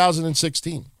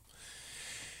 2016.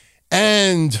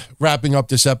 And wrapping up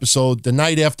this episode, the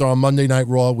night after on Monday Night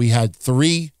Raw, we had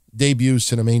 3 debuts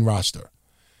to the main roster.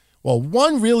 Well,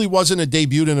 one really wasn't a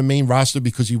debut in the main roster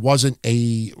because he wasn't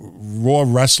a Raw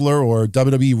wrestler or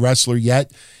WWE wrestler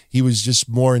yet. He was just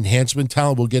more enhancement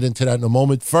talent. We'll get into that in a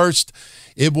moment. First,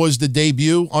 it was the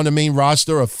debut on the main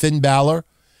roster of Finn Balor.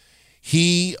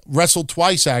 He wrestled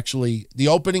twice, actually. The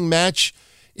opening match,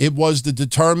 it was to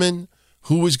determine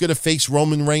who was going to face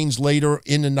Roman Reigns later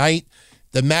in the night.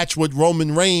 The match with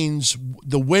Roman Reigns,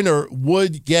 the winner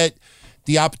would get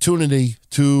the opportunity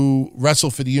to wrestle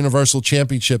for the Universal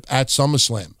Championship at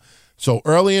SummerSlam. So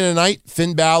early in the night,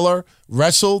 Finn Balor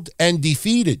wrestled and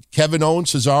defeated Kevin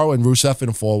Owens, Cesaro, and Rusev in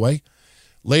a 4-way.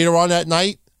 Later on that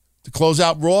night, to close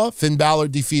out Raw, Finn Balor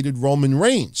defeated Roman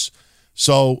Reigns.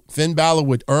 So Finn Balor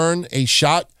would earn a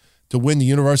shot to win the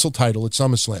Universal title at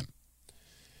SummerSlam.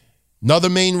 Another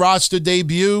main roster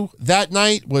debut that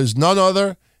night was none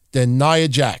other than Nia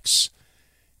Jax.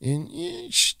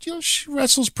 And she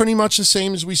wrestles pretty much the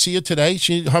same as we see it today.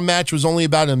 Her match was only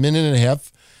about a minute and a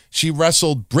half. She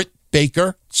wrestled Britt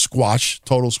Baker, squash,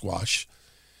 total squash.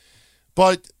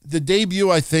 But the debut,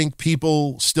 I think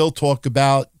people still talk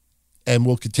about and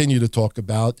will continue to talk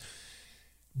about.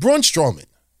 Braun Strowman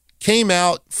came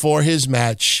out for his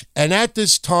match, and at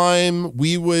this time,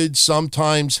 we would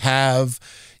sometimes have,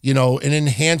 an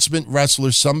enhancement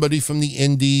wrestler, somebody from the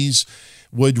indies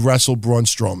would wrestle Braun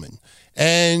Strowman.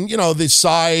 And, the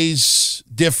size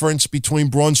difference between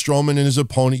Braun Strowman and his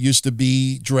opponent used to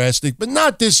be drastic, but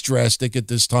not this drastic at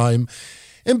this time.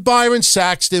 And Byron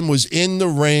Saxton was in the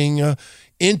ring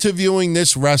interviewing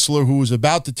this wrestler who was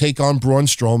about to take on Braun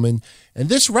Strowman. And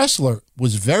this wrestler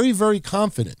was very, very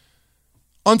confident.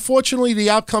 Unfortunately, the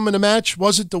outcome of the match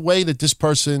wasn't the way that this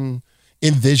person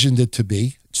envisioned it to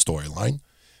be, storyline.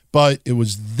 But it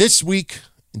was this week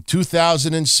in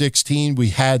 2016, we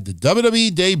had the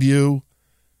WWE debut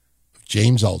of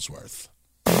James Ellsworth.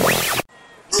 The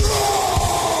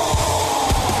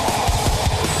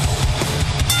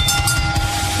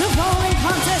following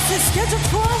contest is scheduled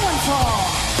for one fall.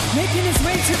 Making his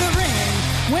way to the ring,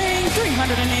 weighing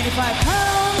 385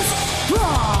 pounds,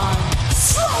 Braun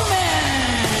Strowman.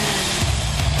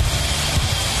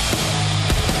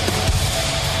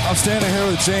 I'm standing here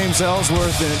with James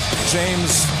Ellsworth, and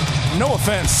James, no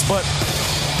offense, but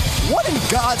what in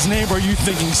God's name are you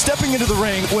thinking stepping into the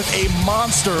ring with a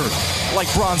monster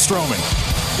like Braun Strowman?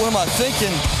 What am I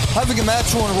thinking? Having a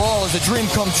match on Raw is a dream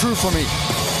come true for me.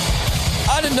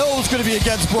 I didn't know it was going to be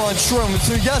against Braun Strowman,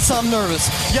 so yes, I'm nervous.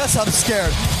 Yes, I'm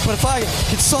scared. But if I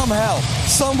could somehow,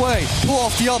 some way, pull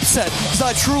off the upset, because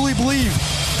I truly believe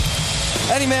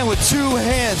any man with 2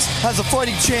 hands has a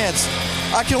fighting chance,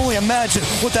 I can only imagine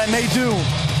what that may do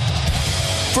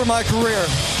for my career.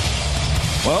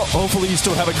 Well, hopefully you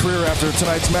still have a career after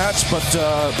tonight's match, but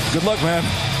good luck, man.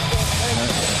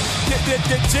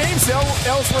 Did James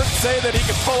Ellsworth say that he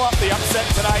could pull off the upset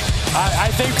tonight? I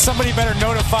think somebody better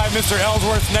notify Mr.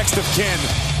 Ellsworth next of kin,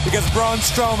 because Braun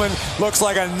Strowman looks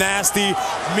like a nasty,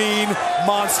 mean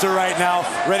monster right now,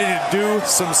 ready to do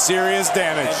some serious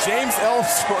damage. And James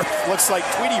Ellsworth looks like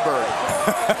Tweety Bird.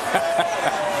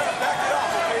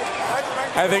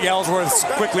 I think Ellsworth's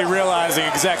quickly realizing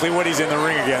exactly what he's in the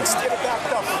ring against.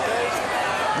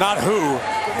 Not who,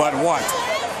 but what.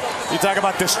 You talk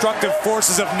about destructive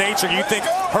forces of nature. You think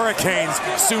hurricanes,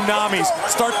 tsunamis.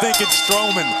 Start thinking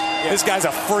Strowman. This guy's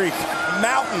a freak.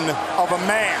 Mountain of a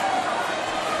man.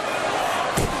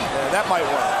 Yeah, that might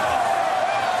work.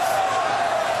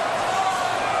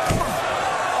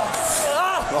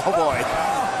 Oh boy.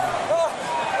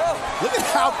 Look at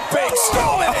how big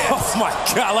Strowman is. Oh my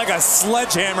God, like a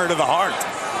sledgehammer to the heart.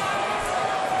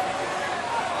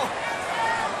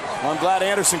 Well, I'm glad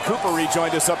Anderson Cooper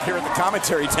rejoined us up here at the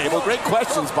commentary table. Great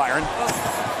questions, Byron.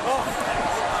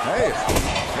 Hey,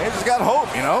 James has got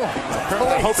hope, you know.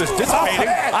 Apparently hope is dissipating.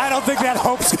 I don't think that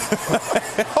hope's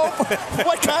Hope?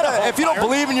 What kind of, if you don't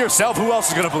believe in yourself, who else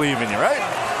is going to believe in you, right?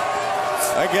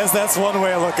 I guess that's one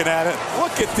way of looking at it.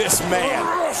 Look at this man.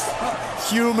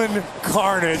 Human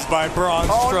carnage by Braun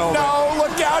Oh Strowman. no,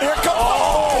 look out, here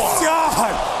comes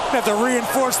God! Have to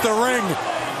reinforce the ring.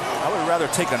 I would rather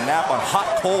take a nap on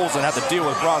hot coals than have to deal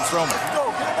with Braun Strowman.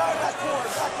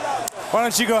 Why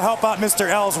don't you go help out Mr.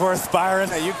 Ellsworth, Byron?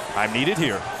 I'm needed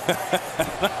here.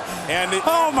 And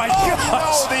oh my gosh!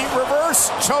 No, the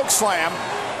reverse choke slam.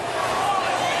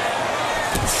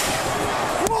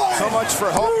 So much for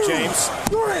hope, James.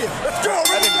 Let's go.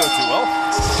 That didn't go too well.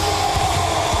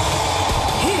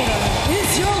 Here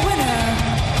is your winner,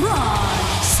 Braun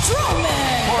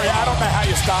Strowman. Corey, I don't know how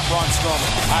you stop Braun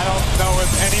Strowman. I don't know if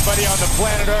anybody on the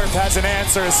planet Earth has an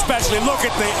answer, especially look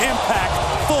at the impact,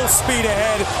 full speed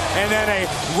ahead, and then a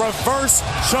reverse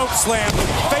choke slam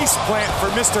face plant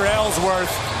for Mr. Ellsworth.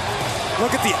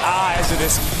 Look at the eyes of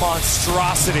this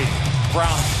monstrosity,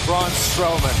 Braun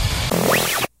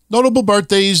Strowman. Notable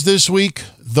birthdays this week.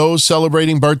 Those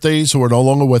celebrating birthdays who are no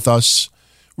longer with us.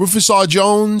 Rufus R.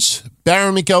 Jones,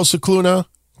 Baron Mikel Cicluna,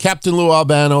 Captain Lou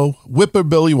Albano, Whipper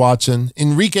Billy Watson,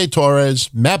 Enrique Torres,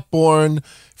 Matt Bourne,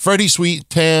 Freddie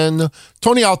Sweetan,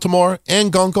 Tony Altamore,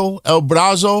 Ann Gunkel, El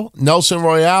Brazo, Nelson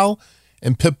Royale,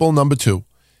 and Pitbull number 2.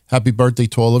 Happy birthday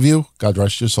to all of you. God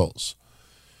rest your souls.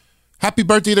 Happy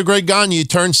birthday to Greg Gagne. He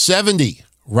turned 70.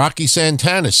 Rocky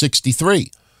Santana,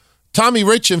 63. Tommy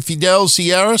Rich and Fidel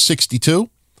Sierra, 62.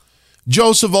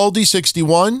 Joe Savoldi,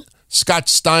 61. Scott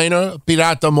Steiner,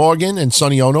 Pirata Morgan, and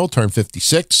Sonny Ono turned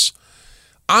 56.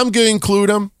 I'm going to include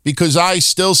them because I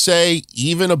still say,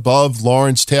 even above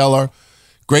Lawrence Taylor,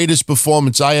 greatest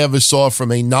performance I ever saw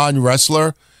from a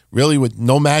non-wrestler, really with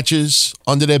no matches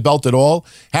under their belt at all.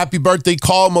 Happy birthday,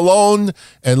 Carl Malone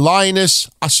and Lioness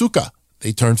Asuka.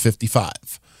 They turned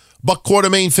 55. Buck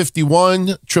Quartermain,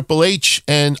 51. Triple H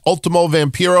and Ultimo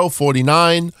Vampiro,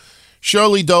 49.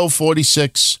 Shirley Doe,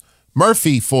 46.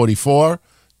 Murphy, 44.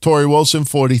 Tori Wilson,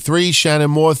 43. Shannon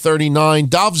Moore, 39.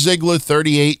 Dolph Ziggler,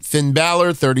 38. Finn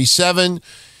Balor, 37.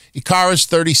 Icarus,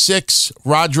 36.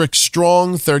 Roderick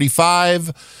Strong,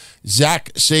 35.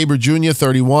 Zack Sabre Jr.,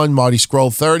 31. Marty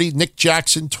Scurll, 30. Nick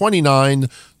Jackson, 29.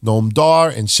 Noam Dar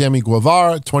and Sammy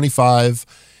Guevara, 25.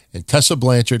 And Tessa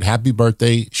Blanchard, happy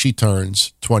birthday. She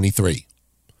turns 23.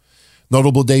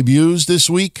 Notable debuts this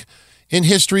week. In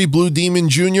history, Blue Demon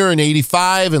Jr. in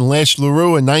 85 and Lash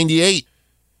LaRue in 98.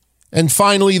 And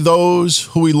finally, those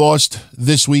who we lost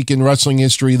this week in wrestling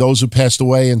history, those who passed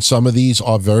away, and some of these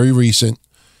are very recent.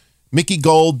 Mickey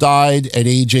Gold died at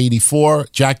age 84.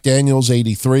 Jack Daniels,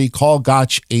 83. Carl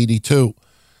Gotch, 82.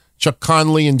 Chuck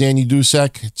Connolly and Danny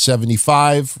Dusek at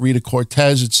 75. Rita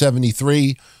Cortez at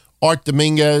 73. Art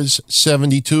Dominguez,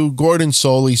 72. Gordon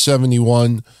Soley,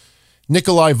 71.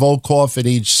 Nikolai Volkov at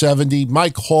age 70.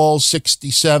 Mike Hall,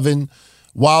 67.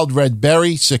 Wild Red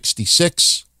Berry,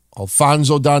 66.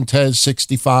 Alfonso Dantes,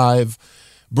 65.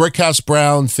 Brickhouse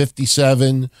Brown,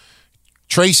 57.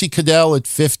 Tracy Cadell at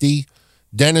 50.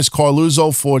 Dennis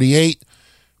Carluzzo, 48.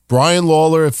 Brian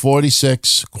Lawler at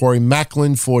 46. Corey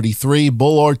Macklin, 43.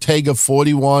 Bull Ortega,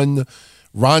 41.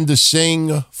 Rhonda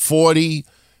Singh, 40.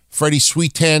 Freddie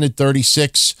Sweetan at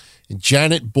 36. And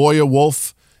Janet Boyer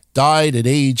Wolf died at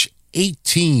age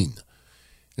 18.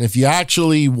 And if you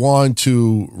actually want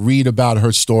to read about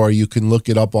her story, you can look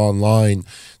it up online.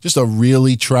 Just a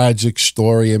really tragic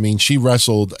story. I mean, she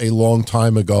wrestled a long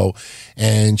time ago,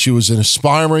 and she was an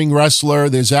aspiring wrestler.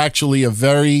 There's actually a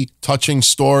very touching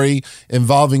story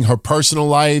involving her personal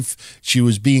life. She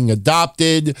was being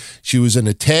adopted. She was in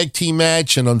a tag team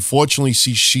match, and unfortunately,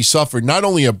 she suffered not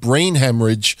only a brain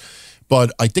hemorrhage,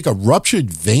 but I think a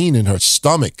ruptured vein in her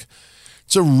stomach.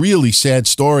 It's a really sad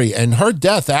story, and her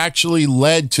death actually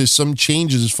led to some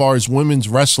changes as far as women's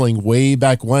wrestling way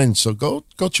back when. So go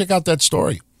check out that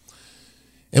story.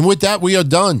 And with that, we are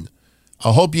done.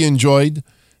 I hope you enjoyed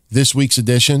this week's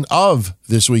edition of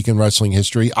This Week in Wrestling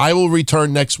History. I will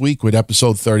return next week with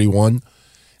episode 31.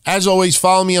 As always,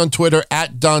 follow me on Twitter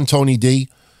at DonTonyD.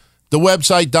 The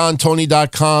website,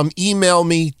 DonTony.com. Email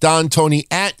me, DonTony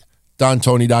at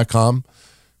DonTony.com.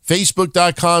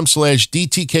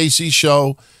 Facebook.com/DTKC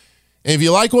show. And if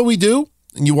you like what we do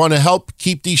and you want to help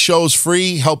keep these shows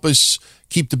free, help us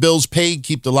keep the bills paid,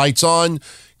 keep the lights on,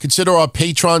 consider our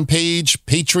Patreon page,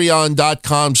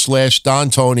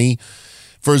 patreon.com/DonTony.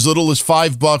 For as little as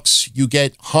 $5, you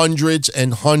get hundreds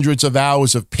and hundreds of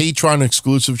hours of Patreon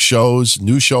exclusive shows,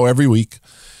 new show every week.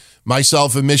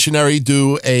 Myself and Missionary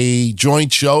do a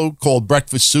joint show called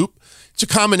Breakfast Soup. It's a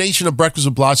combination of Breakfast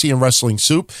with Blassie and Wrestling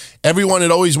Soup. Everyone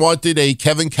had always wanted a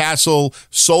Kevin Castle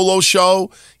solo show.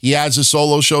 He has a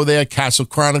solo show there, Castle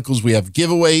Chronicles. We have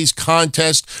giveaways,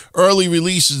 contests, early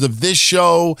releases of this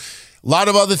show, a lot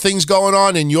of other things going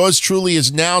on, and yours truly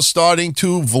is now starting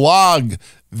to vlog,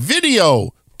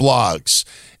 video blogs.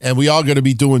 And we are going to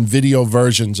be doing video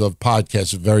versions of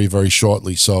podcasts very, very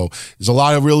shortly. So there's a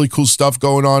lot of really cool stuff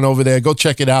going on over there. Go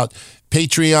check it out.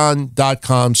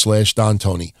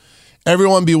 Patreon.com/DonTony.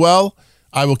 Everyone be well.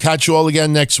 I will catch you all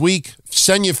again next week.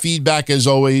 Send your feedback as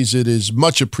always. It is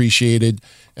much appreciated.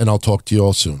 And I'll talk to you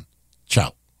all soon.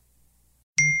 Ciao.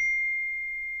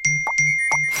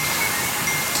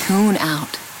 Tune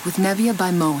out with Nebia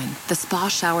by Moen, the spa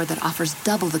shower that offers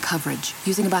double the coverage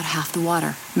using about half the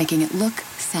water, making it look,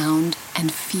 sound,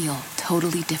 and feel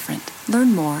totally different.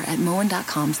 Learn more at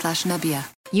moen.com/Nebia.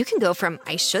 You can go from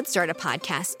I should start a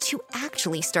podcast to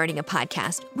actually starting a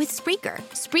podcast with Spreaker.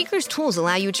 Spreaker's tools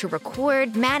allow you to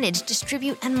record, manage,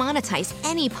 distribute, and monetize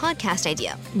any podcast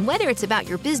idea, whether it's about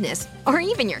your business or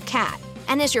even your cat.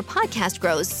 And as your podcast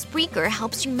grows, Spreaker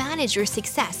helps you manage your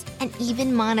success and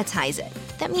even monetize it.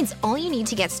 That means all you need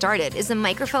to get started is a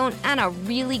microphone and a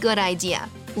really good idea.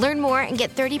 Learn more and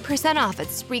get 30% off at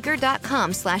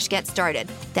Spreaker.com/get started.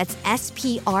 That's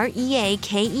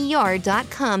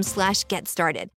SPREAKER.com/get started.